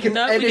out. matter. We can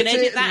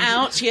edit that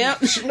out, yeah.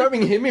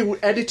 Knowing him, he will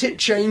edit it,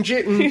 change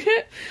it, and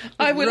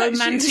I will actually.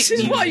 Romantic This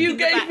is why music you in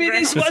the gave me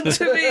this one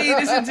to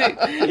read, isn't it?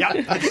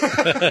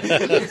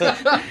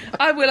 Yeah.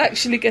 I will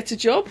actually get a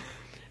job.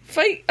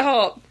 Fake.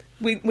 Oh,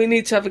 we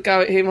need to have a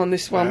go at him on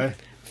this one. No.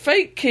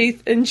 Fake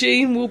Keith and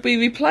Jean will be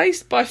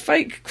replaced by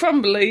fake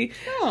Crumbly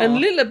and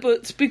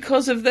Lillibut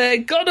because of their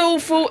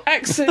god-awful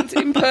accent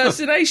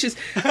impersonations.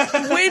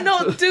 We're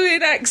not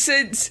doing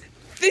accents.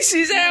 This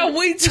is how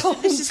we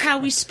talk. This is how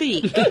we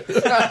speak.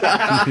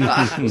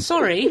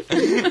 Sorry.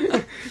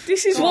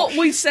 This is what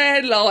we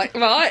sound like,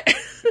 right?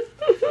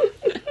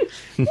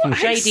 What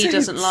JD accents?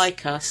 doesn't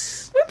like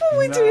us. When were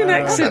we doing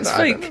accents,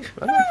 I don't fake?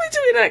 When were we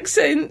doing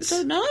accents?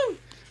 Don't know.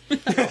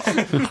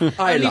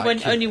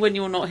 only when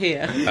you're not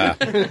here.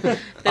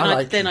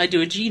 Then I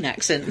do a Jean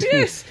accent.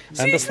 Yes.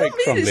 And a fake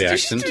Crumbly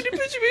accent.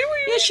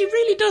 Yeah, she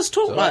really does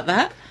talk like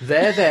that.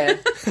 They're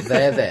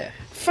there.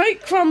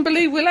 Fake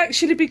Crumbly will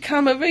actually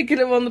become a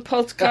regular on the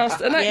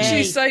podcast and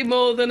actually Yay. say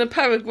more than a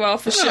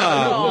paragraph a show.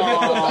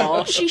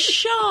 Oh, she's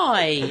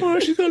shy. Well,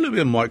 she's got a little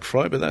bit of mic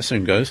fright, but that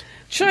soon goes.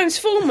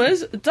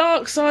 Transformers,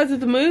 Dark Side of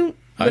the Moon,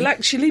 will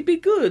actually be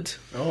good.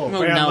 Oh,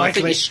 Well, very no, I think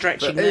unlikely. you're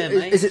stretching there,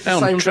 mate. Is it the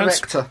same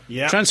director?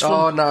 Yeah.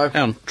 Oh,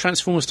 no.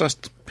 Transformers does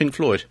Pink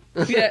Floyd.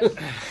 Yeah.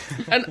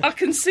 And I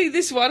can see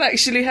this one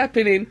actually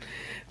happening.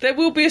 There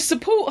will be a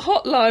support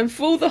hotline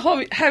for all the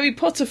Harry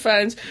Potter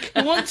fans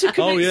who want to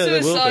commit there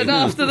will suicide be.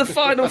 after the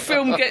final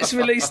film gets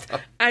released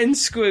and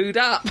screwed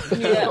up.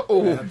 Yeah.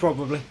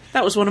 Probably.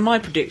 That was one of my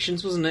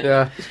predictions, wasn't it?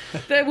 Yeah.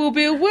 There will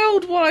be a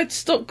worldwide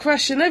stock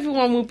crash and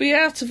everyone will be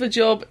out of a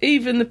job,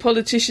 even the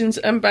politicians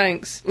and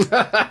banks.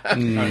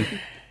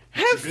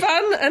 Have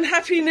fun and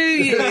Happy New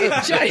Year,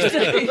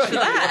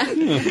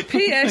 JD.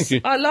 P.S.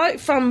 I like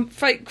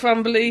fake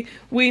Crumbly.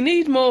 We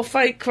need more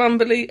fake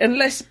Crumbly and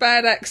less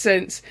bad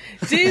accents.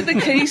 Dear the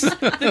Keiths,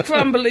 the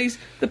Crumblies,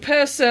 the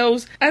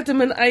Purcells,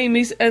 Adam and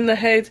Amy's and the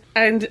Head,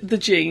 and the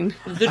Gene.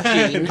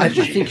 I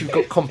just think you've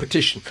got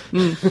competition.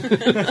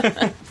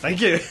 Thank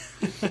you.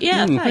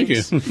 Yeah,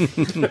 thanks.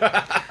 Thank you.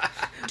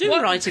 Do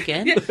write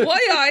again. Yeah,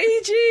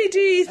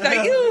 Y-I-G-D,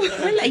 thank you.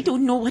 Well, I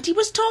don't know what he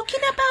was talking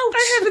about.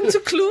 I haven't a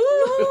clue.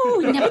 No,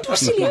 you never do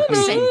silly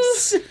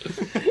accents.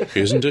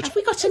 Isn't it? Have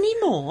we got any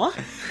more?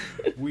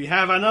 We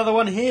have another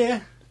one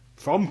here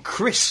from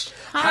Chris.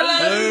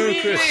 Hello,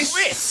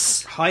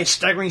 Chris. Hi,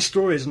 Staggering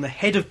Stories and the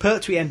head of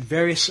Pertwee and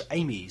various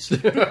Amy's.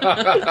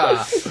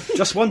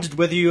 Just wondered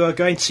whether you are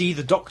going to see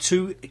the Doc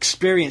 2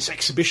 Experience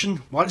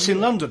exhibition while it's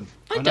in London.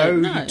 I know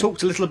you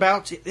talked a little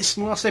about it this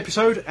last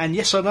episode, and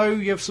yes, I know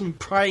you have some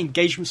prior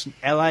engagements in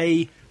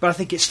LA, but I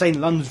think it's staying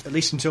in London at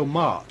least until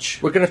March.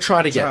 We're going to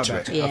try to get to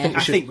it. Yeah. I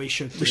think we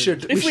should.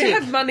 If we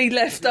had money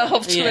left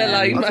after LA,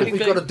 I maybe. think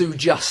we've got to do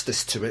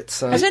justice to it.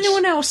 So. Has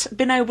anyone else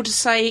been able to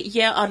say,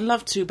 yeah, I'd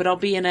love to, but I'll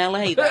be in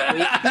LA that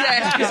week?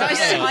 Yeah, because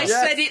I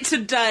said it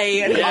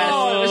today, and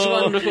oh, it was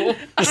wonderful.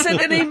 I sent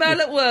an email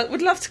at work.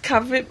 Would love to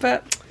cover it,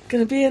 but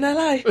going to be in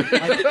LA.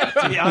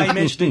 I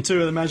mentioned it too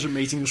at the management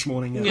meeting this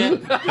morning. Yeah.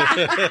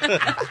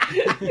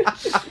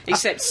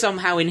 Except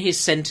somehow in his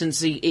sentence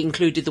he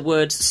included the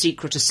words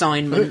secret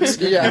assignments.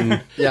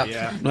 Yeah.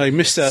 No, he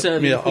missed out.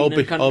 Serving Yeah, I'll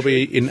Queen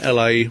be in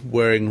LA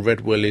wearing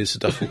Red Willie's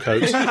duffel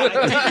coat,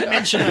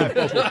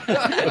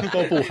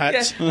 bobble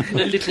hat, and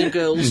a little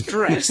girl's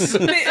dress.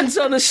 Mittens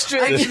on a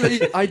string.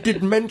 Actually, I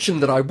did mention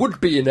that I would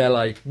be in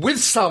LA with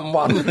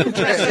someone. Dressed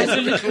as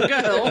a little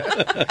girl.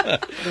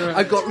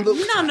 I got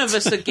looked None at. of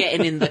us are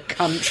getting in the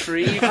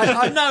country.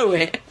 I know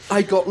it.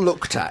 I got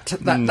looked at.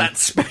 That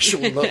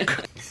special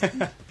look.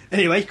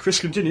 Anyway, Chris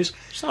continues.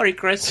 Sorry,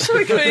 Chris.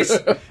 Sorry, Chris.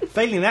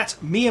 Failing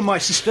that, me and my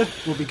sister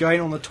will be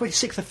going on the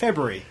 26th of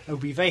February. I'll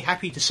be very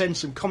happy to send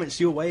some comments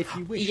your way if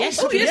you wish.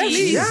 Yes, Oh, yes,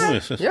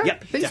 please. please. Yeah,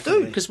 Yep, please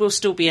definitely. do. Because we'll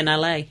still be in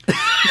LA.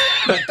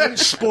 Don't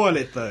spoil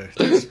it, though.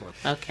 Don't spoil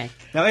it. Okay.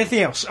 Now, anything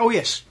else? Oh,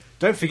 yes.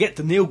 Don't forget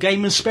the Neil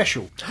Gaiman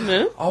special.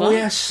 No? Oh,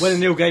 yes. When the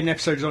Neil Gaiman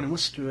episode is on, he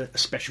wants to do a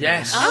special.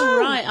 Yes. one. Oh,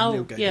 right. Oh,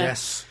 Neil Gaiman. yeah.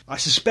 Yes. I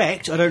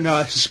suspect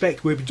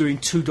we'll be doing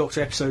 2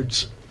 Doctor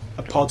episodes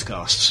a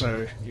podcast,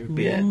 so it would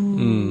be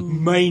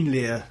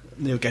mainly a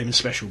Neil Gaiman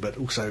special, but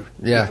also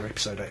another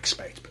episode I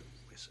expect. But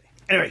we'll see.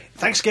 Anyway,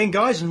 thanks again,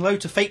 guys, and hello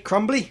to Fake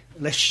Crumbly,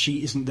 unless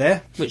she isn't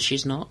there. Which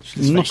she's not.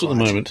 Not at the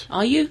moment.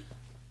 Are you?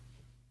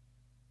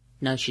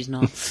 No, she's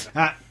not.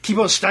 Keep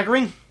on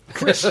staggering,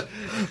 Chris.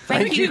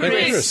 Thank you,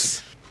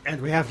 Chris.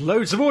 And we have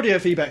loads of audio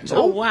feedback.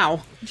 Oh,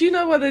 wow. Do you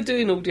know why they're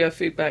doing audio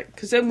feedback?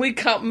 Because then we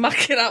can't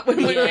muck it up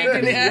when we're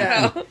reading it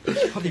out.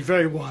 Probably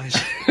very wise.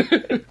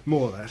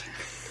 More of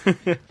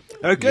that.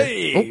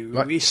 Okay, Yeah. Oh,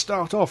 right. we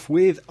start off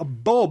with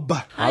Bob.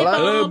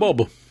 Hello,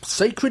 Bob.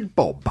 Sacred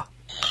Bob.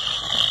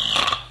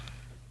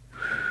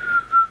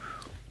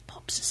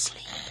 Bob's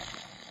asleep.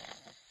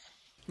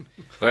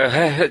 Oh,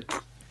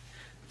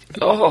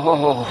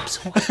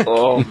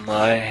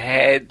 my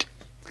head.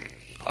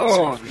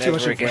 Oh,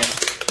 never again.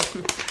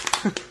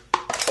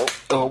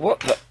 Oh, what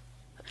the...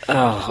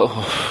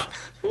 Oh,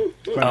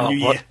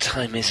 what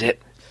time is it?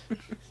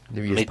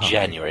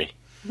 Mid-January.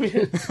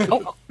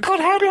 Oh, God,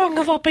 how long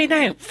have I been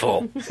out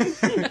for?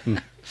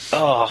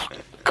 Oh,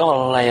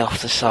 gotta lay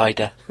off the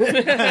cider.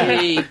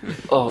 Hey.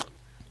 Oh,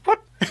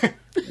 what?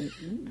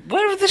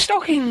 Where have the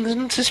stockings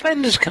and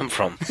suspenders come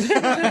from?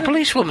 A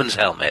policewoman's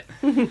helmet.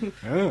 Karen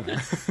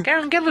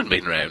Gillan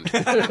been round.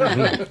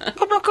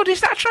 Oh my God,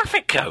 is that a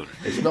traffic cone?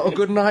 It's not a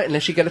good night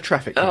unless you get a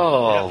traffic cone.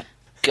 Oh,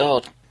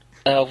 God.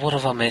 What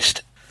have I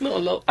missed? Not a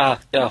lot.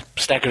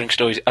 Staggering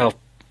Stories. Oh.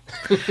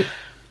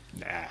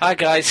 Hi,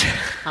 guys.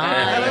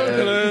 Hi.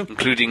 Hello.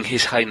 Including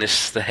His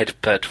Highness, the head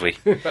of Pertwee.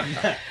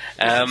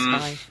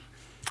 Hi.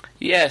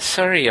 Yeah,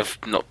 sorry I've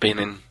not been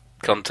in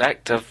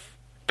contact. I've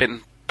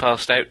been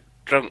passed out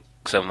drunk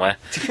somewhere.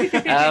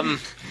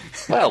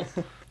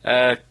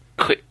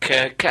 Quick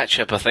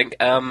catch-up, I think.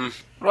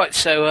 Right,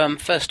 so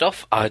first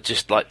off, I'd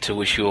just like to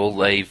wish you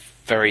all a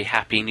very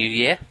happy New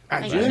Year.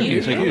 Thank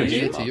you. Thank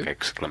you. Mark,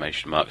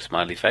 exclamation mark,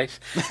 smiley face.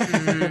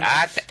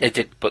 I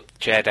did put the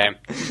chair down.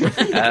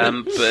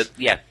 But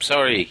yeah,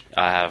 sorry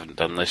I haven't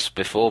done this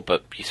before,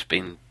 but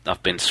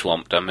I've been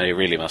swamped. I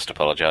really must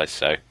apologise.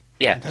 So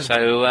yeah,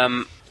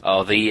 so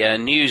the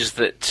news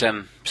that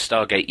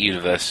Stargate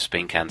Universe has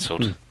been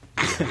cancelled.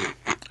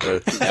 Cool,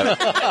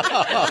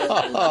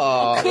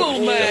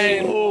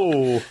 man.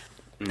 Oh.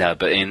 No,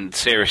 but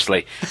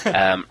seriously,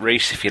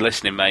 Reese, if you're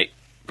listening, mate,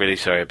 really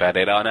sorry about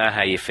it. I know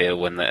how you feel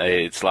when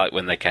it's like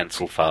when they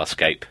cancel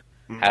Farscape.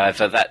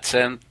 However, that's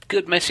a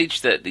good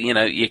message that,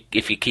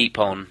 if you keep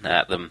on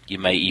at them, you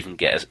may even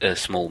get a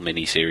small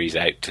mini-series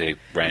out to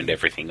round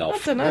everything I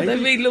off. don't know, they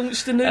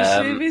relaunched a new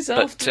series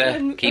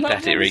after keep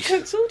at it, Reese.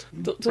 cancelled.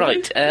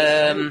 Right,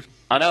 I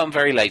know I'm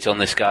very late on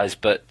this, guys,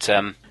 but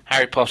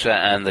Harry Potter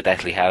and the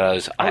Deathly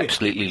Hallows, I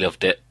absolutely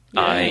loved it.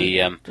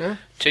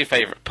 Two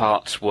favourite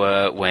parts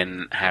were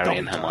when Harry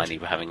and Hermione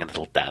were having a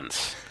little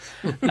dance.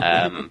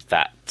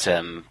 That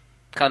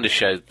kind of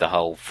showed the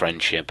whole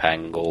friendship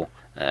angle.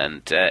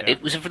 And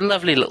it was a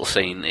lovely little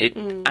scene. It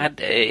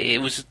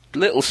was a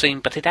little scene,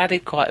 but it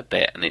added quite a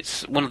bit, and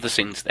it's one of the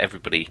scenes that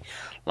everybody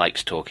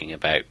likes talking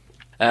about.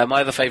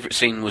 My other favourite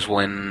scene was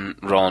when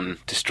Ron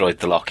destroyed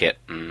the locket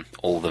and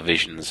all the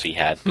visions he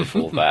had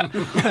before that.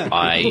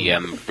 I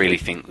really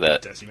think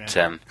that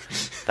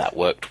that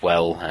worked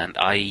well, and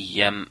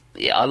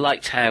I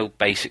liked how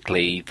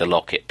basically the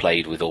locket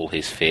played with all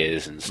his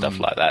fears and stuff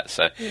like that.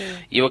 So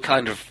you were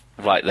kind of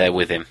right there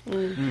with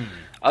him.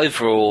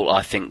 Overall,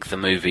 I think the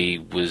movie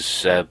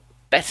was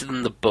better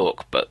than the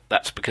book, but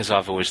that's because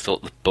I've always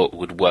thought the book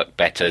would work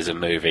better as a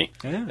movie.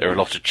 There are a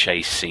lot of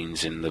chase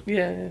scenes in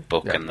the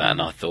book and that,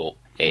 and I thought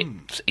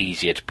it's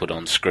easier to put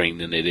on screen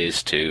than it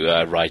is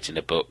to write in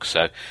a book.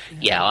 So,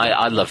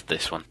 I loved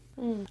this one.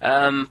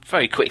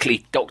 Very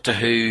quickly, Doctor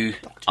Who.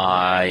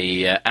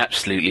 I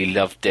absolutely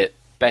loved it.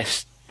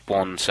 Best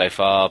one so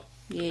far.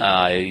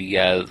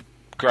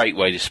 Great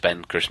way to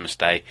spend Christmas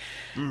Day.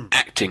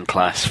 Acting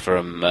class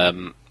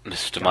from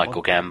Mr.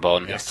 Michael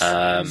Gambon.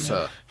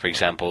 For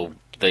example,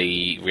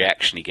 the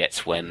reaction he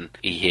gets when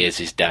he hears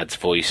his dad's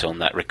voice on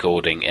that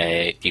recording,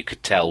 you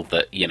could tell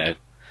that,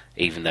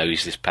 even though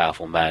he's this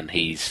powerful man,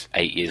 he's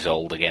 8 years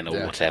old again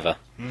or whatever.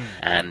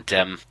 And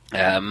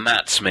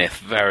Matt Smith,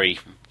 very,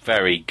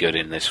 very good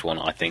in this one,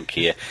 I think.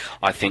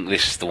 I think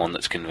this is the one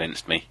that's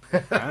convinced me.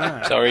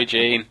 Sorry,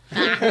 Gene.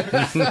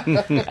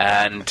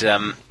 And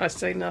I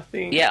say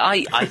nothing. Yeah,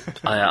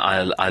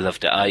 I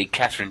loved it.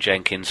 Catherine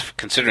Jenkins,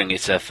 considering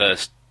it's her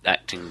first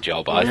acting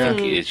job, I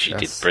think she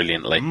did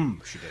brilliantly.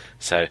 She did.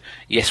 So,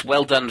 yes,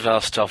 well done,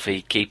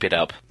 Valstoffy. Keep it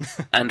up.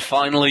 And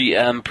finally,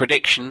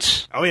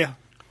 predictions. Oh, yeah.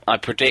 I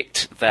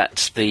predict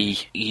that the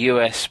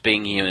US,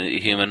 being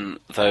human,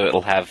 though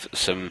it'll have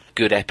some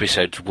good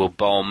episodes, will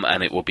bomb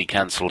and it will be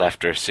cancelled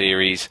after a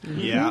series.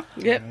 Yeah.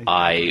 Yep.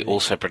 I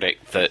also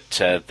predict that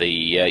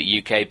the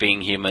UK,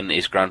 being human,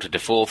 is granted a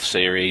 4th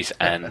series,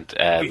 and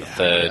the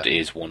 3rd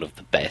is one of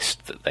the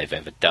best that they've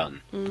ever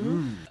done.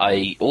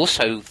 I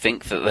also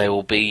think that there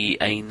will be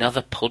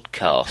another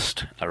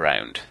podcast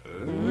around.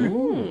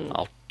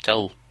 I'll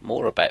tell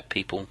more about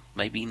people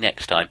maybe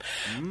next time.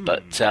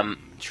 But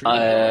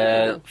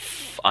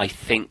I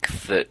think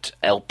that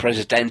El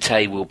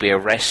Presidente will be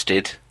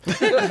arrested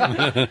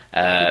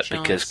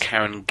because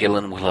Karen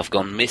Gillan will have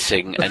gone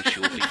missing, and she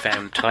will be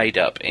found tied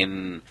up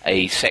in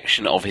a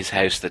section of his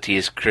house that he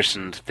has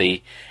christened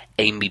the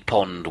Amy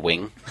Pond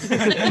wing.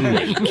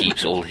 He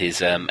keeps all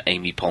his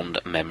Amy Pond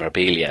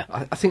memorabilia.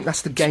 I think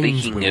that's the game.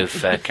 Speaking of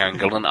Karen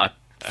Gillan, I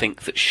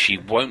think that she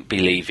won't be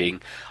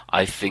leaving.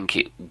 I think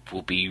it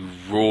will be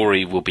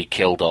Rory will be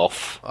killed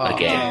off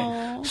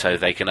again, so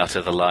they can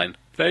utter the line,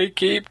 "They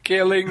keep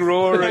killing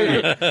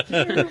Rory."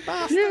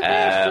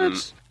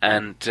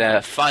 And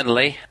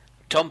finally,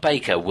 Tom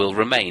Baker will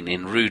remain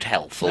in rude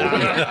health all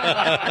year.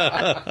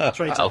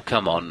 Oh,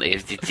 come on.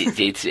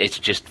 It's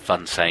just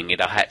fun saying it.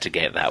 I had to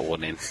get that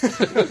one in.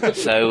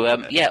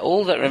 So,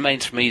 all that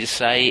remains for me to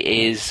say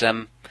is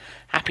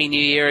Happy New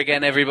Year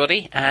again,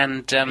 everybody,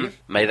 and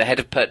may the head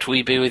of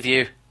Pertwee be with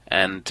you,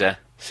 and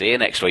see you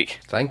next week.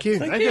 Thank you.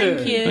 Thank you.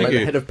 May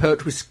the head of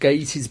Pertwee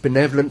gaze his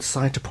benevolent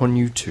sight upon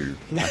you too.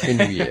 Happy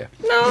New Year.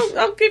 No,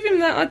 I'll give him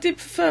that. I did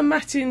prefer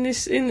Matt in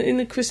this in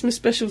the Christmas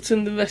special to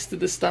the rest of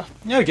the stuff.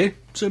 Okay,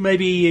 so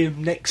maybe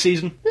next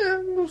season. Yeah,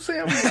 we'll see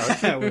how we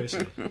go. We'll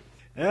see.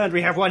 And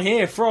we have one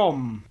here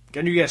from,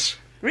 can you guess?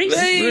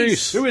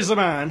 Reese. Who is the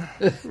man?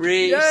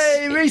 Reese.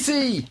 Yay,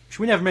 Reese!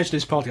 Should we never mention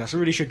this podcast? I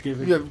really should give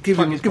him a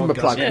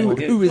plug. Yeah,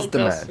 Who is the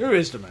man? Who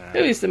is the man?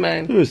 Who is the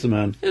man? Who is the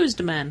man? Who is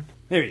the man?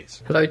 There he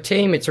is. Hello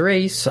team, it's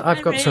Reese.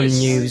 I've got some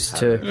news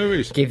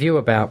to give you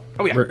about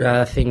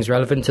things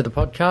relevant to the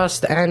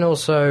podcast, and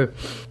also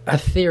a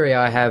theory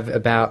I have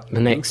about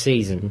the next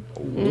season.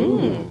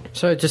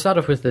 So to start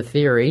off with the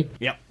theory,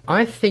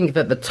 I think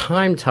that the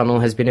time tunnel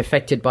has been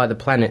affected by the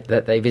planet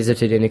that they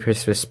visited in the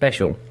Christmas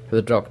special for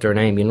the Doctor and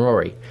Amy and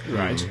Rory.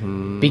 Right.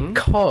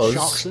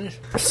 Because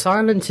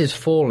silence is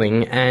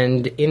falling,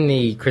 and in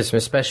the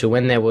Christmas special,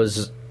 when there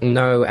was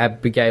no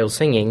Abigail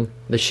singing,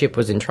 the ship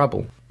was in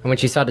trouble. And when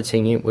she started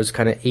singing, it was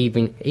kind of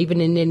evening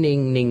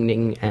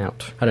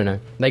out. I don't know.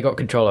 They got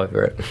control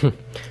over it.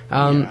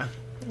 And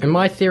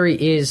my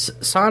theory is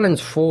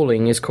silence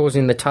falling is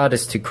causing the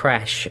TARDIS to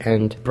crash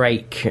and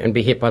break and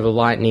be hit by the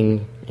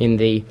lightning in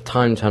the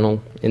time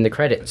tunnel in the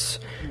credits.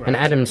 Right. And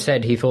Adam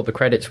said he thought the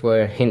credits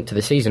were a hint to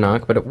the season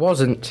arc, but it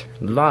wasn't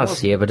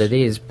last year, but it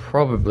is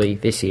probably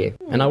this year.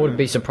 And I wouldn't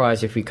be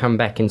surprised if we come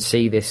back and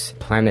see this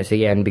planet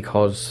again,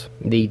 because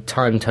the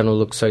time tunnel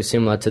looks so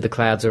similar to the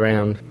clouds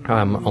around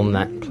on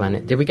that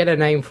planet. Did we get a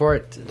name for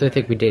it? I don't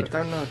think we did.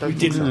 I don't know. We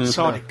did.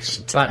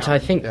 Sonics. But I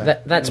think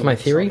that's my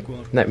theory.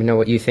 Let me know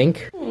what you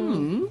think.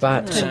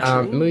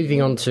 But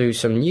moving on to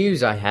some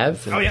news I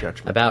have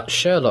about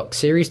Sherlock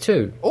Series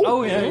 2.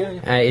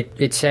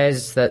 It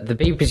says that the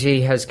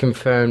BBC has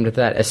confirmed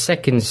that a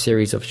second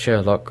series of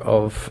Sherlock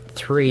of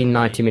 3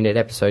 90-minute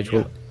episodes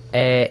will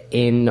air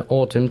in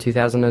autumn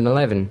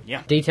 2011.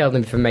 Yeah. Detailed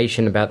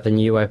information about the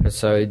new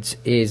episodes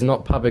is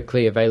not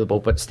publicly available,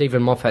 but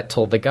Stephen Moffat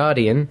told The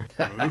Guardian,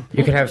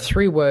 you can have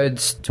 3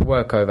 words to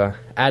work over: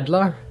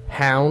 Adler,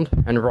 Hound,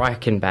 and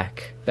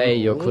Reichenbach. They're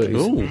your clues.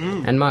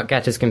 Ooh. And Mark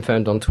Gatiss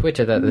confirmed on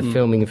Twitter that the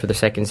filming for the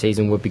second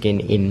season will begin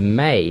in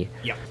May.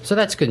 Yep. So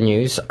that's good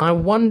news. I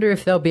wonder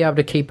if they'll be able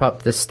to keep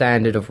up the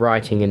standard of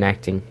writing and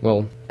acting.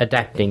 Well,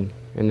 adapting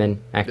and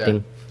then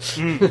acting.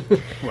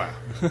 Wow.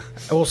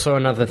 Also,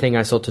 another thing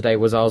I saw today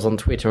was I was on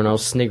Twitter and I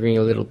was sniggering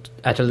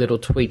at a little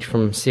tweet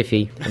from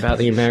Siffy about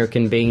the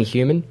American being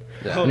human.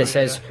 Yeah. And it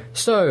says,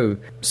 so,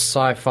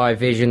 Sci-Fi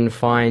Vision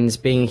finds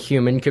being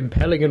human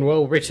compelling and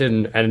well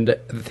written and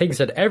thinks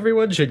that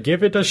everyone should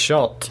give it a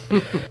shot.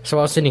 So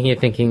I was sitting here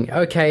thinking,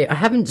 okay, I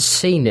haven't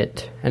seen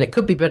it, and it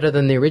could be better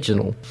than the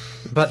original.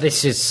 But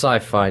this is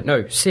sci-fi.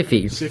 No,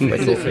 Siffy. We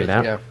thought through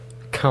that. Yeah.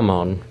 Come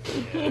on.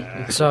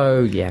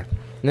 So, yeah.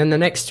 And then the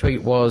next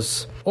tweet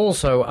was,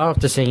 also,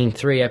 after seeing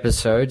 3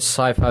 episodes,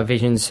 Sci-Fi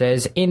Vision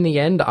says, in the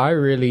end, I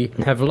really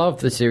have loved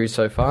the series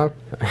so far.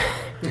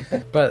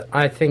 But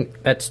I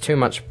think that's too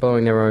much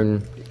blowing their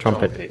own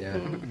trumpet.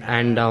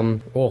 And,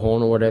 or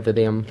horn, or whatever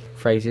the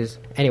phrase is.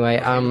 Anyway,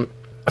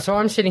 so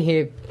I'm sitting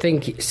here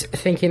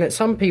thinking that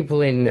some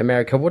people in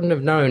America wouldn't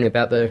have known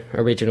about the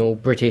original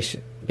British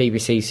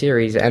BBC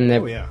series, and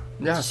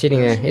they're sitting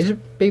there. Is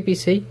it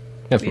BBC?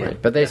 Never mind.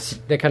 But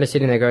they're kind of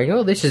sitting there going,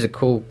 oh, this is a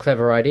cool,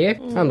 clever idea.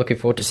 I'm looking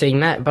forward to seeing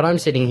that. But I'm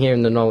sitting here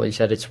in the knowledge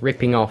that it's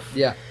ripping off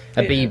a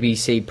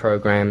BBC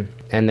programme,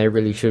 and they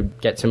really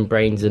should get some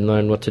brains and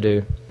learn what to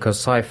do. Because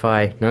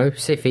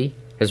Siffy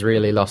has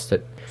really lost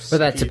it. But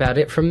that's about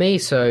it from me,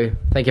 so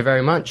thank you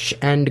very much,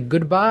 and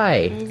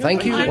goodbye.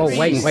 Thank you. Oh,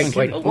 wait.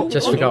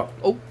 Just forgot.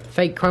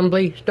 Fake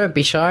Crumbly, don't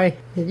be shy.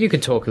 You can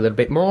talk a little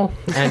bit more.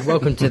 And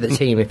welcome to the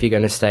team if you're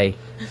going to stay.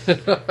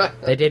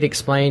 They did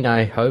explain,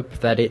 I hope,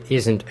 that it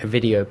isn't a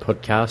video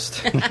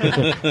podcast.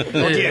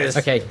 Yes.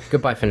 Okay,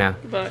 goodbye for now.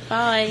 Bye.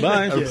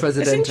 Bye. El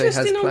Presidente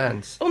has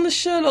plans. On the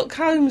Sherlock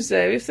Holmes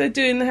there, if they're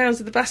doing the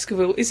Hounds of the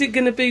Baskerville, is it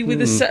going to be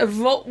with a set of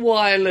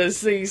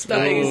Rottweilers these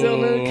days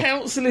on a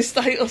council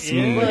estate or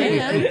something?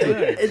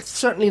 It's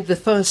certainly the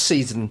first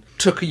season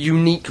took a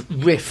unique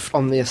riff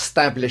on the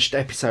established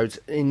episodes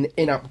in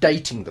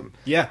updating them.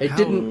 Yeah. It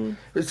didn't.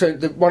 So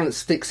the one that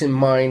sticks in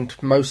mind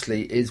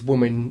mostly is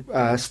Woman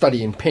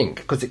Studying Pink,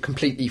 because it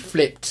completely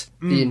flipped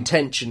the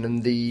intention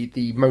and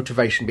the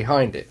motivation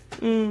behind it.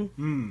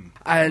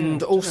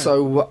 And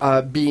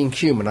also Being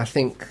Human. I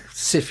think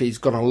Siffy's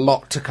got a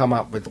lot to come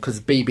up with, because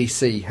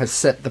BBC has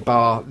set the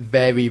bar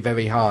very,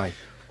 very high.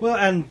 Well,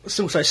 and it's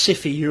also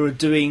Siffy who are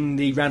doing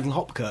the Randall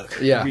Hopkirk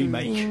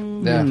remake.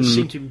 They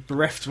seem to be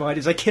bereft of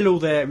ideas. They kill all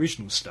their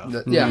original stuff.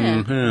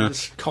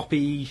 Just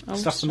copy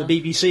stuff from the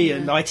BBC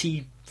and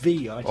ITV,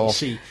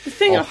 ITC. The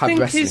thing I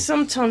think is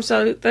sometimes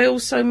though, they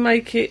also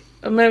make it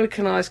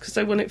Americanised because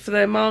they want it for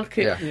their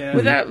market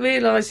without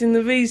realising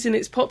the reason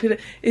it's popular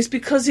is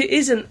because it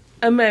isn't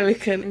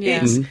American.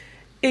 It's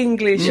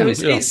English, or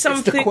it's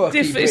something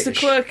different. It's the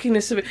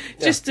quirkiness of it.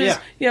 Just as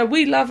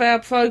we love our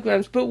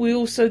programmes, but we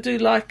also do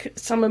like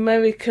some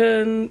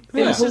American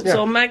inputs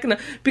on Magna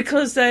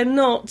because they're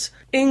not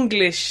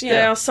English.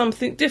 They are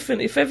something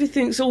different. If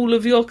everything's all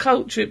of your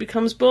culture, it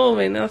becomes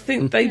boring. And I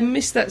think they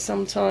miss that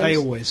sometimes. They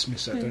always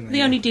miss that, don't they?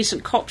 The only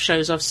decent cop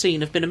shows I've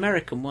seen have been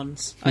American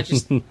ones. I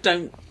just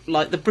don't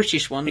like the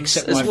British ones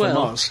except as Live well.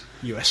 from Mars,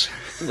 US.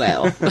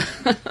 Well.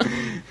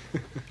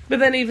 But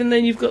then even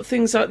then you've got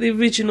things like the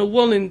original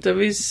Wallander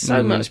is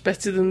so much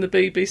better than the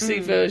BBC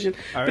version.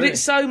 Oh, but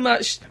it's so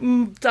much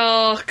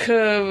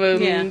darker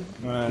and,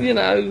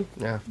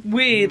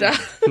 weirder.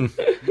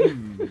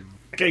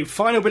 Okay,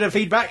 final bit of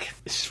feedback.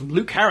 This is from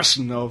Luke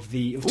Harrison of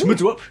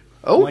Tmudwup.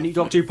 My New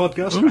Doctor Who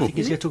podcast. I think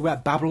he's going to talk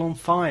about Babylon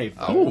 5.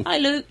 Hi,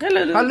 Luke.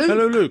 Hello, Luke.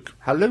 Hello, Luke.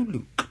 Hello,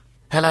 Luke.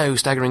 Hello,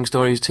 Staggering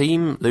Stories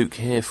team. Luke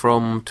here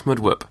from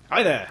Tmudwup.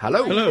 Hi there.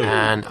 Hello.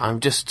 And I'm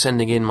just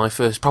sending in my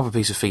first proper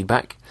piece of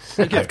feedback.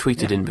 I've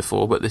tweeted in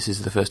before, but this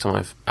is the first time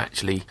I've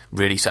actually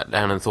really sat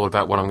down and thought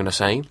about what I'm going to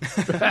say.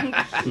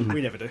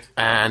 We never do.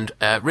 And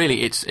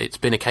really, it's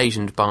been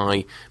occasioned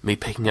by me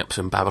picking up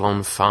some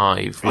Babylon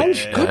 5.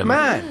 Which, good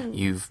man.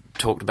 You've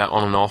talked about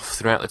on and off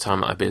throughout the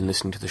time that I've been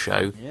listening to the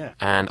show. Yeah.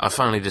 And I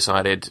finally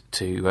decided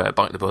to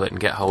bite the bullet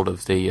and get hold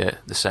of the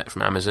set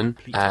from Amazon.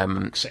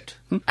 And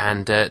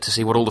to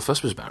see what all the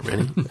fuss was about,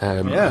 really.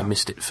 I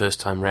missed it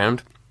first time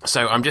round.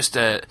 So I'm just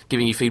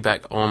giving you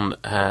feedback on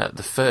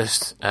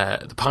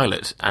the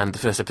pilot and the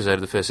first episode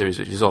of the first series,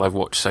 which is all I've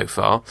watched so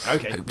far.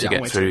 Okay. Hope to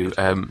get through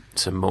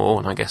some more,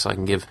 and I guess I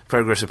can give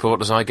progress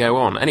report as I go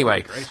on.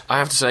 Anyway, I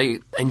have to say,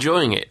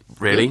 enjoying it,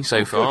 really,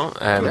 so far.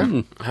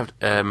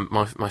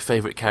 My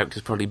favourite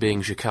characters probably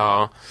being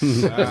Jakar,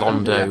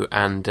 Londo,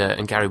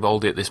 and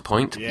Garibaldi at this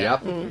point.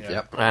 Yep.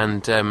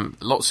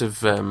 And lots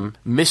of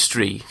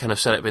mystery kind of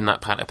set up in that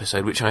pilot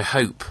episode, which I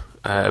hope...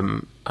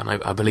 and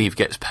I believe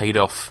gets paid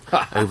off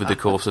over the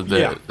course of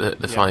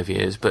the 5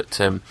 years. But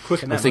I'm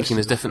thinking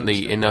there's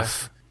definitely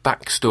enough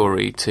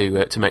backstory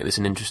to make this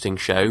an interesting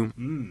show.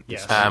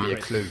 Yes.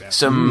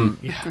 Some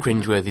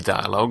cringeworthy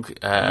dialogue,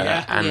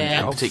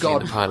 and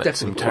particularly in the pilot,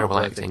 some terrible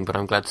acting. But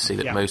I'm glad to see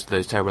that most of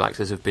those terrible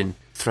actors have been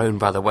thrown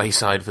by the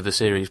wayside for the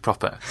series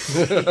proper.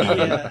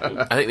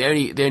 I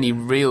think the only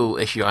real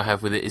issue I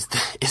have with it is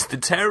the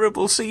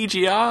terrible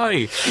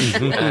CGI,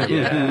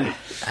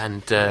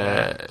 and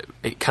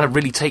it kind of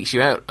really takes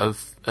you out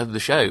of the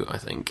show. I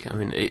think. I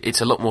mean,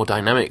 it's a lot more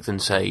dynamic than,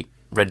 say,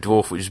 Red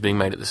Dwarf, which was being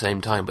made at the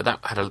same time, but that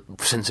had a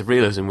sense of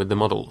realism with the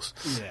models.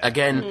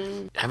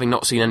 Again, having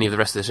not seen any of the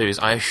rest of the series,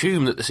 I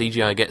assume that the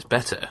CGI gets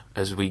better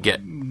as we get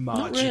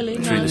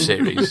through the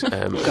series,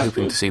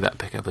 hoping to see that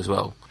pick up as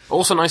well.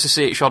 Also nice to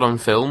see it shot on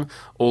film,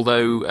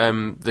 although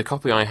the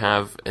copy I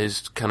have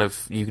is kind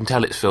of, you can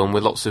tell it's film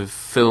with lots of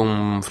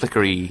film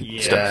flickery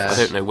stuff. I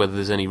don't know whether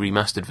there's any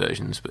remastered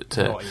versions, but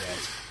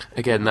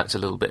again, that's a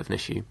little bit of an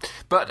issue.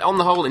 But on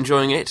the whole,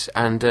 enjoying it,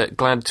 and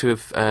glad to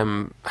have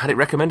had it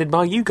recommended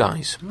by you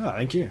guys. Oh,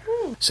 thank you.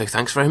 So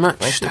thanks very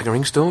much.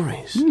 Staggering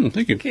Stories.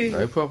 Thank you.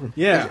 No problem.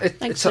 Yeah.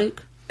 Thanks,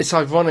 Luke. It's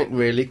ironic,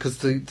 really, because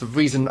the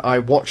reason I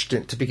watched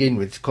it to begin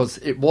with, because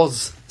it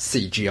was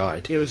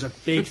CGI'd. It was a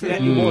big thing.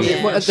 At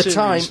the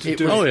time, it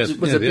was a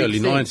the big early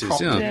thing.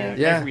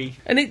 90s,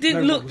 And it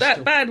didn't look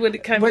that bad when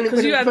it came out,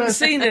 because you hadn't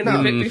seen any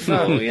of it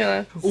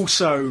before.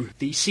 Also,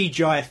 the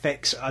CGI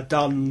effects are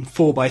done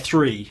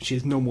 4:3, which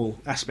is normal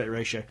aspect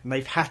ratio, and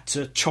they've had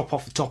to chop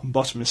off the top and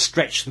bottom and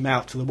stretch them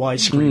out to the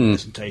widescreen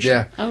presentation.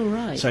 Yeah. Oh,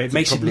 right. So it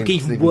makes it look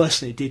even worse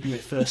than it did when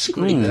it first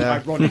screened,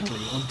 ironically,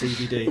 on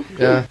DVD.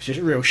 Yeah. Which is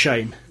a real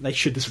shame. They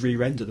should just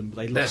re-render them, but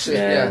they lost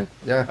it.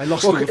 Yeah. They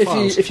lost all the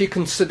files. If you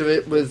consider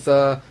it with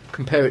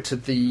compare it to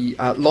the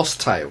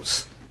Lost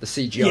Tales, the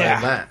CGI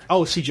on that.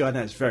 Oh, CGI on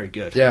that is very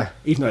good. Yeah.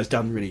 Even though it's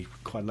done really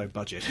quite low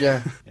budget.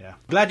 Yeah.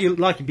 Glad you're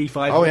liking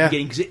B5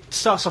 beginning, because it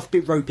starts off a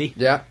bit ropey.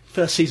 Yeah.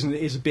 First season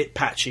is a bit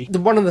patchy.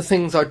 One of the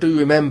things I do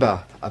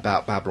remember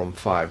about Babylon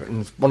 5,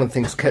 and one of the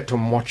things that kept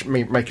on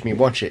making me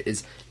watch it,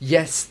 is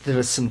yes, there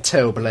are some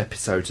terrible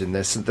episodes in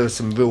this, and there are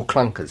some real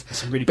clunkers.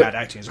 Some really bad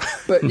acting as well.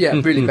 But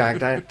really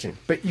bad acting.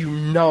 But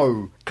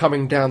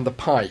coming down the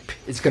pipe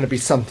is going to be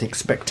something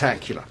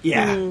spectacular.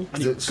 Yeah.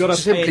 It's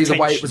simply the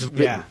way it was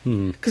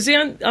written. Because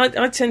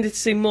I tended to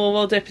see more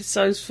odd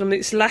episodes from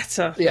its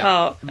latter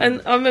part.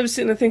 And I remember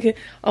sitting there thinking,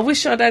 I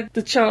wish I'd had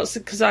the chance,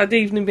 because I had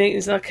evening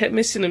meetings and I kept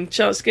missing them,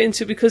 chance to get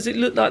into it, because it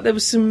looked like there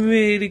was some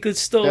really good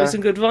stories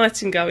and good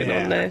writing going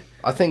on there.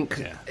 I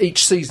think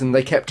each season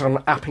they kept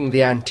on upping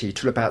the ante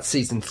till about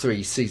season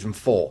 3, season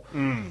 4.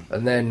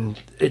 And then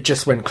it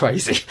just went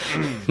crazy.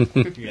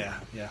 Yeah.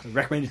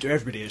 Recommend it to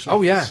everybody as well.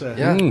 Oh, yeah.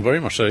 Very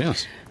much so,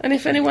 yes. And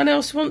if anyone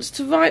else wants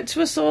to write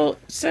to us or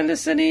send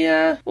us any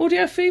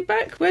audio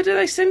feedback, where do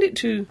they send it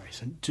to?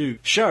 Send it to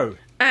show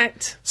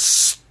at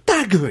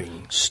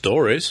Staggering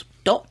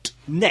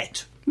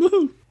Stories.net.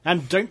 Woohoo!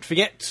 And don't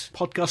forget,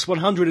 Podcast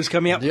 100 is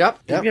coming up. Yep.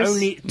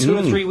 Only 2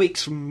 or 3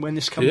 weeks from when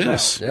this comes out.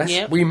 Yes.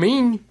 Yep. We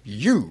mean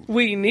you.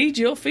 We need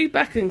your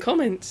feedback and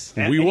comments.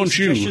 We want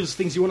you. Suggestions,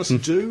 things you want us to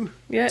do.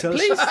 Yeah, tell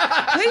please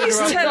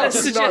tell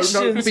us suggestions.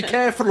 No, be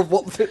careful of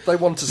what they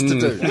want us to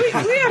do. We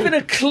haven't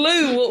a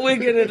clue what we're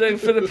going to do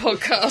for the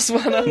Podcast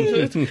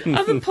 100,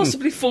 other than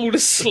possibly fall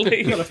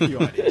asleep. Got a few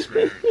ideas.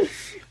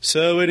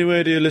 So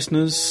anyway, dear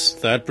listeners,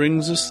 that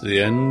brings us to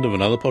the end of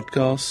another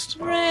podcast.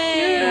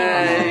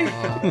 Yay!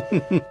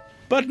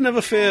 But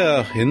never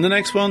fear, in the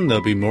next one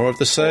there'll be more of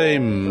the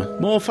same.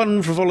 More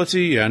fun,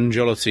 frivolity and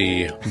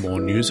jollity.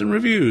 More news and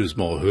reviews,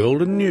 more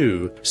old and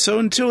new. So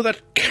until that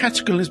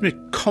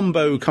cataclysmic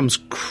combo comes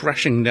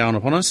crashing down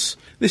upon us,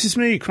 this is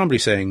me, Crumbly,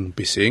 saying,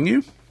 be seeing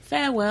you.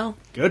 Farewell.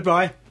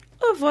 Goodbye.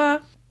 Au revoir.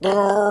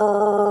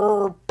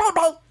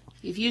 Bye-bye.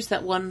 You've used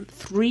that one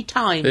 3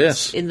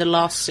 times in the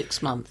last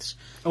 6 months.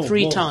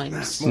 3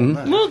 times.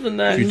 More than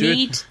that. You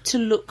need to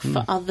look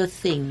for other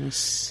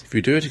things. If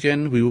you do it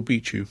again, we will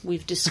beat you.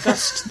 We've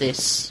discussed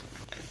this.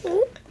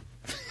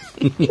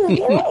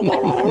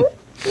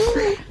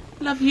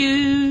 Love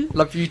you.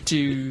 Love you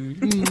too.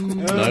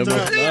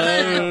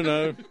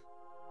 No.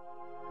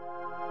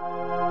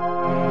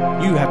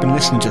 You have been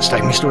listening to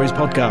Staggering Stories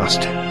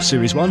Podcast,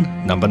 Series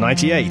 1, number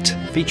 98,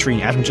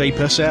 featuring Adam J.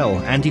 Purcell,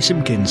 Andy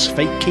Simpkins,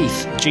 Fake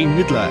Keith, Gene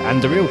Riddler,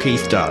 and the real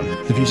Keith Dunn.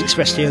 The views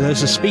expressed here are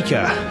those of the speaker,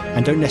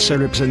 and don't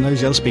necessarily represent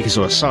those of other speakers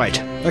or a site.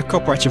 No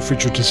copyright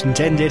infringement is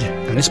intended,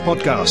 and this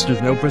podcast is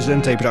an El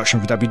Presidente production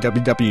for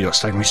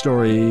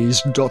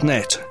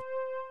www.staggeringstories.net.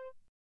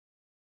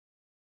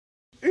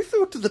 Who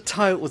thought of the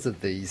titles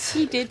of these?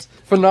 He did.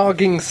 For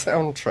Narging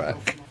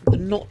soundtrack. The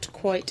Not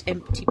Quite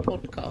Empty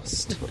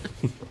Podcast.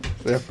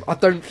 I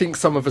don't think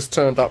some of us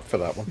turned up for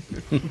that one.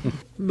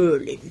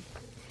 Merlin.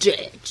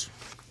 Dead.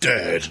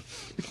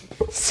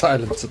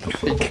 Silence of the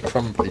Fake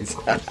Crumblies.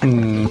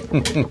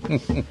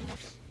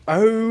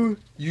 Oh,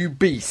 you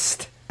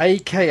beast.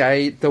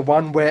 A.K.A. the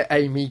one where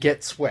Amy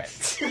gets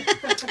wet.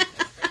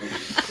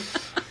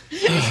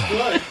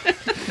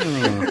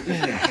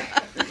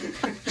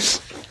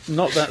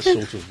 Not that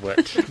sort of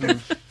wet.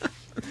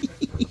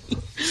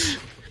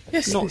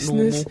 Yes, Not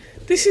listeners, normal.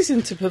 this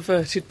isn't a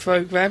perverted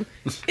programme.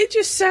 It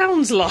just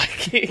sounds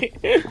like it.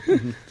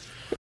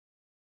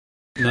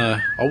 No,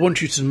 I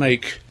want you to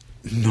make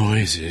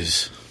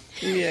noises.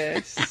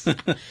 Yes.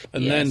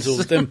 And Yes.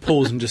 then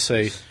pause and just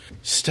say,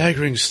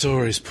 Staggering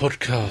Stories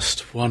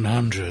Podcast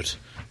 100,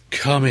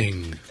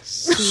 coming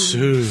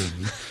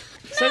soon.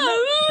 So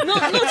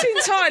not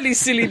entirely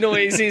silly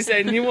noises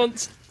then. You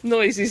want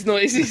noises. Do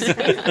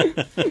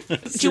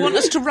you want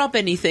us to rub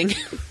anything?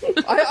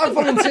 I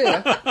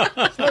volunteer.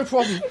 No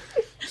problem.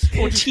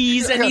 Or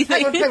tease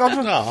anything? Hang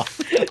on.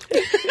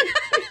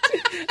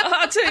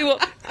 I'll tell you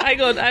what.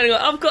 Hang on.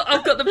 I've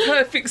got the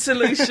perfect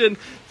solution.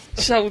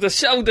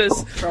 Shoulders.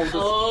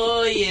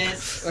 Oh,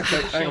 yes.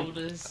 Okay,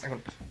 Shoulders. Hang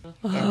on.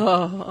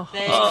 Oh.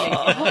 There you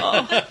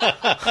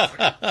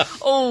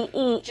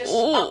go. Just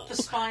up the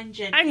spine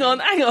gently. Hang on.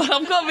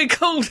 I've got to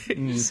record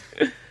this.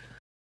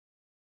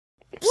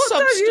 What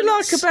don't you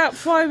like about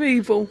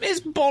Primeval?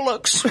 It's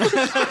bollocks.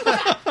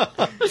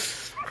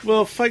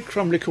 Well, Fake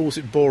Crumbly calls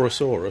it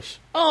Borosaurus.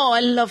 Oh,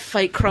 I love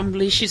Fake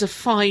Crumbly. She's a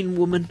fine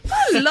woman.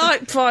 I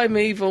like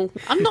Primeval.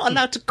 I'm not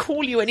allowed to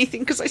call you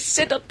anything because I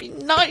said I'd be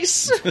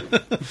nice.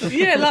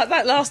 Yeah, like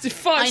that lasted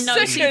 5 I know.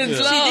 seconds.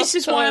 See, this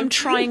is why I'm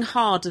trying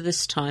harder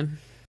this time.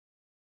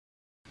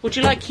 Would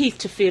you like Heath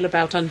to feel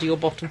about under your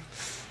bottom?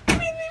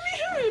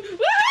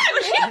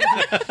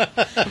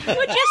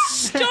 Would you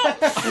stop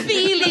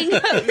feeling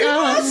her?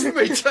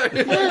 Me too.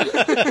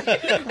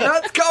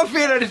 I can't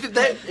feel anything.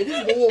 It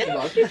is warm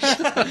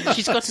though.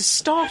 She's got a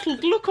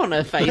startled look on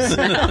her face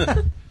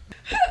now.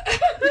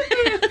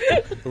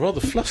 A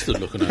rather flustered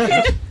looking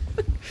at it.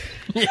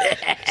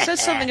 Says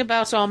something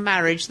about our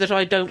marriage that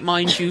I don't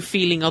mind you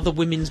feeling other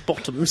women's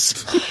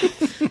bottoms.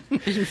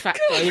 In fact,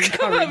 I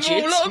encourage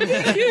it.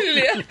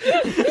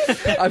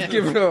 I've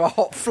given her a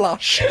hot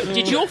flush.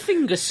 Did your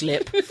finger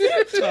slip?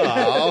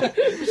 Oh.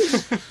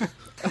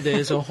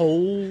 There's a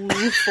hole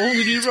for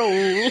you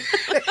roll.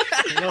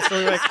 No,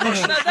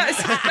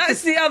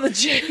 that's the other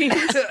gene.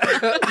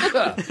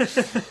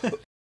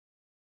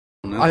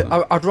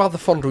 I'd rather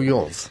fondle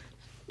yours.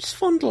 Just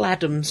fondle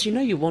Adam's. You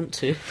know you want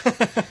to.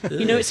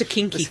 You know it's a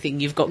kinky thing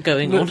you've got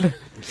going on.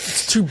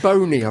 It's too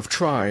bony. I've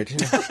tried.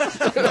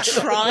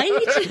 Tried?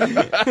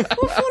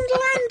 Well, fondle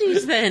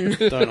Andy's then.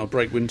 Don't, I'll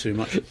break wind too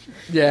much.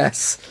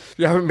 Yes.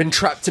 You haven't been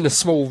trapped in a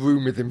small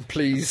room with him,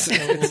 please.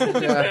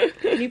 Yeah.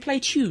 Can you play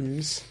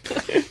tunes?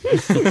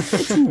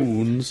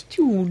 Tunes.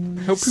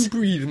 Help him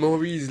breathe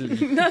more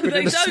easily. No, But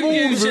they in a don't small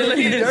usually.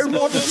 room, you don't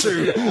want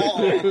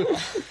to.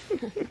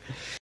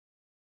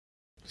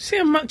 See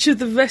how much of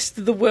the rest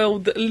of the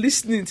world that are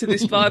listening to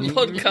this via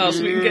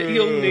podcast we can get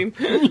yawning.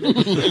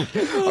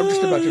 I'm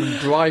just imagining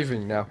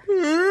driving now.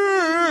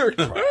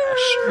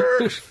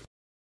 Crash.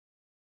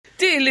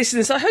 Dear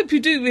listeners, I hope you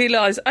do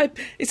realise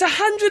it's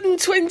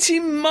 120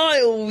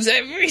 miles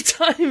every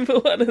time for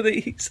one of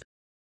these.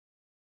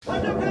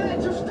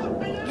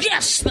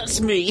 Yes,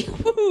 that's me.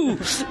 Woohoo!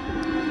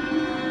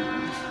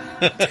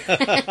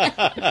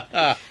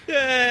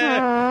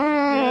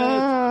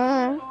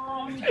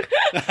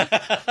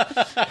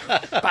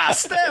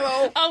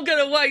 Bastero! I'm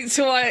going to wait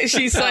till I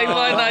actually say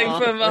my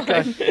name for mine.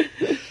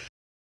 Okay.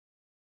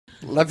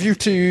 Love you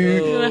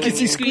too,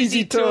 kissy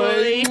squeezy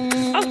toy.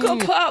 I've got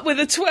to put up with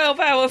a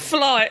 12-hour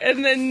flight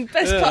and then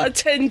best part of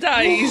 10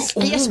 days.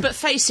 Yes, but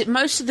face it,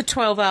 most of the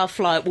 12-hour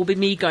flight will be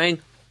me going...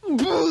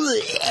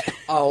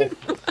 Oh,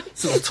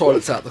 so the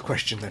toilet's out of the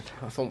question then.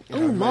 I thought.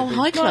 Oh, Mile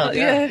High Club.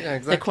 Yeah.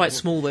 Exactly. They're quite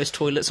small, those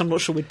toilets. I'm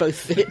not sure we'd both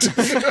fit.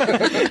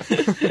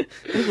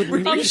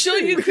 I'm sure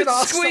you could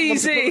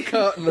squeeze in.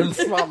 Curtain and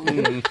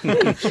front.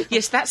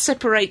 Yes, that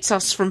separates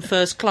us from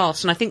first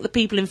class, and I think the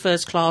people in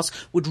first class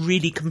would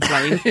really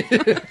complain.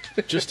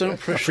 Just don't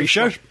press Free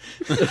show.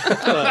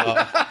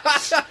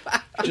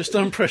 Just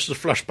don't press the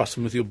flush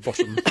button with your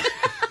bottom.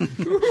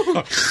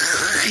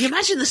 You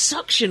imagine the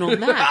suction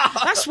on that.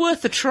 That's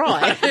worth a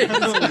try.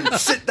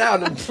 Sit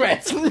down and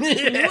press.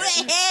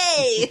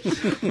 Hey!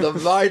 The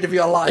ride of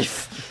your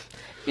life.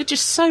 You're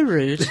just so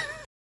rude.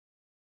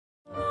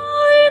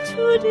 Try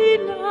to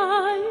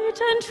deny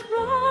it and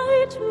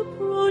try to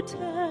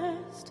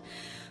protest,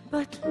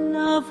 but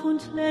love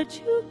won't let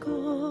you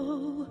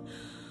go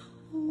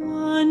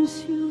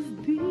once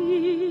you've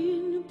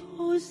been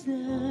possessed.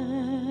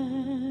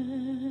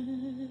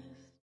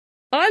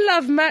 I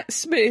love Matt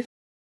Smith.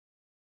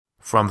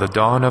 From the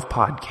dawn of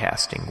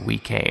podcasting, we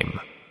came,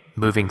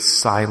 moving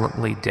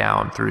silently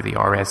down through the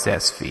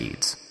RSS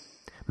feeds,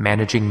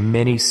 managing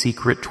many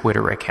secret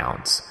Twitter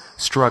accounts,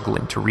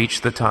 struggling to reach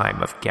the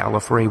time of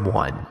Gallifrey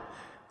 1,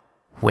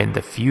 when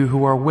the few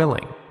who are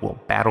willing will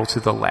battle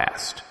to the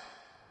last.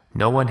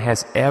 No one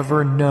has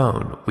ever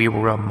known we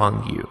were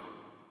among you.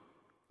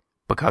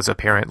 Because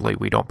apparently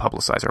we don't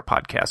publicize our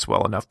podcasts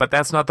well enough. But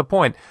that's not the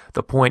point.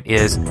 The point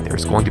is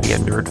there's going to be a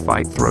nerd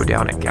fight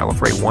throwdown at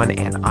Gallifrey 1,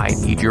 and I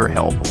need your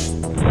help.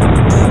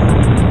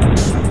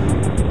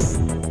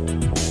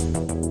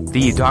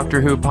 The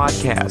Doctor Who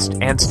podcast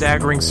and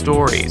Staggering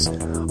Stories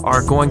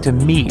are going to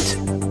meet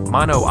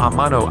mano a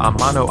mano a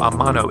mano a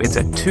mano. It's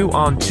a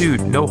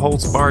 2-on-2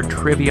 no-holds-barred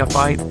trivia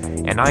fight,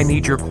 and I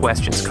need your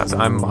questions because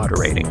I'm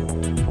moderating.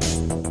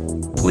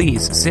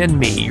 Please send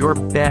me your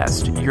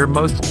best, your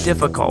most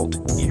difficult,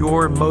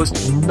 your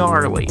most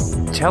gnarly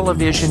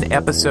television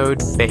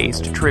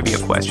episode-based trivia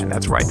question.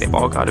 That's right, they've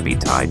all got to be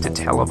tied to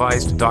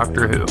televised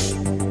Doctor Who.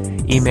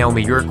 Email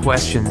me your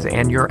questions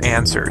and your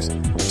answers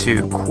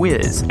to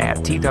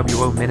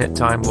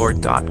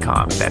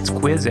quiz@twominutetimelord.com. That's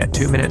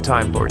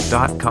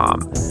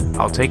quiz@twominutetimelord.com.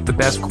 I'll take the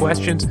best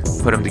questions,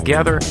 put them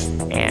together,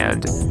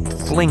 and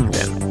fling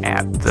them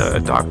at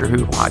the Doctor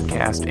Who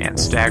podcast and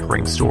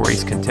Staggering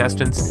Stories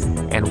contestants,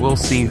 and we'll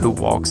see who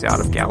walks out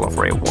of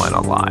Gallifrey 1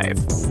 alive.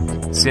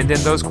 Send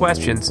in those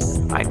questions.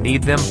 I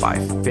need them by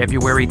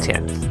February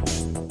 10th.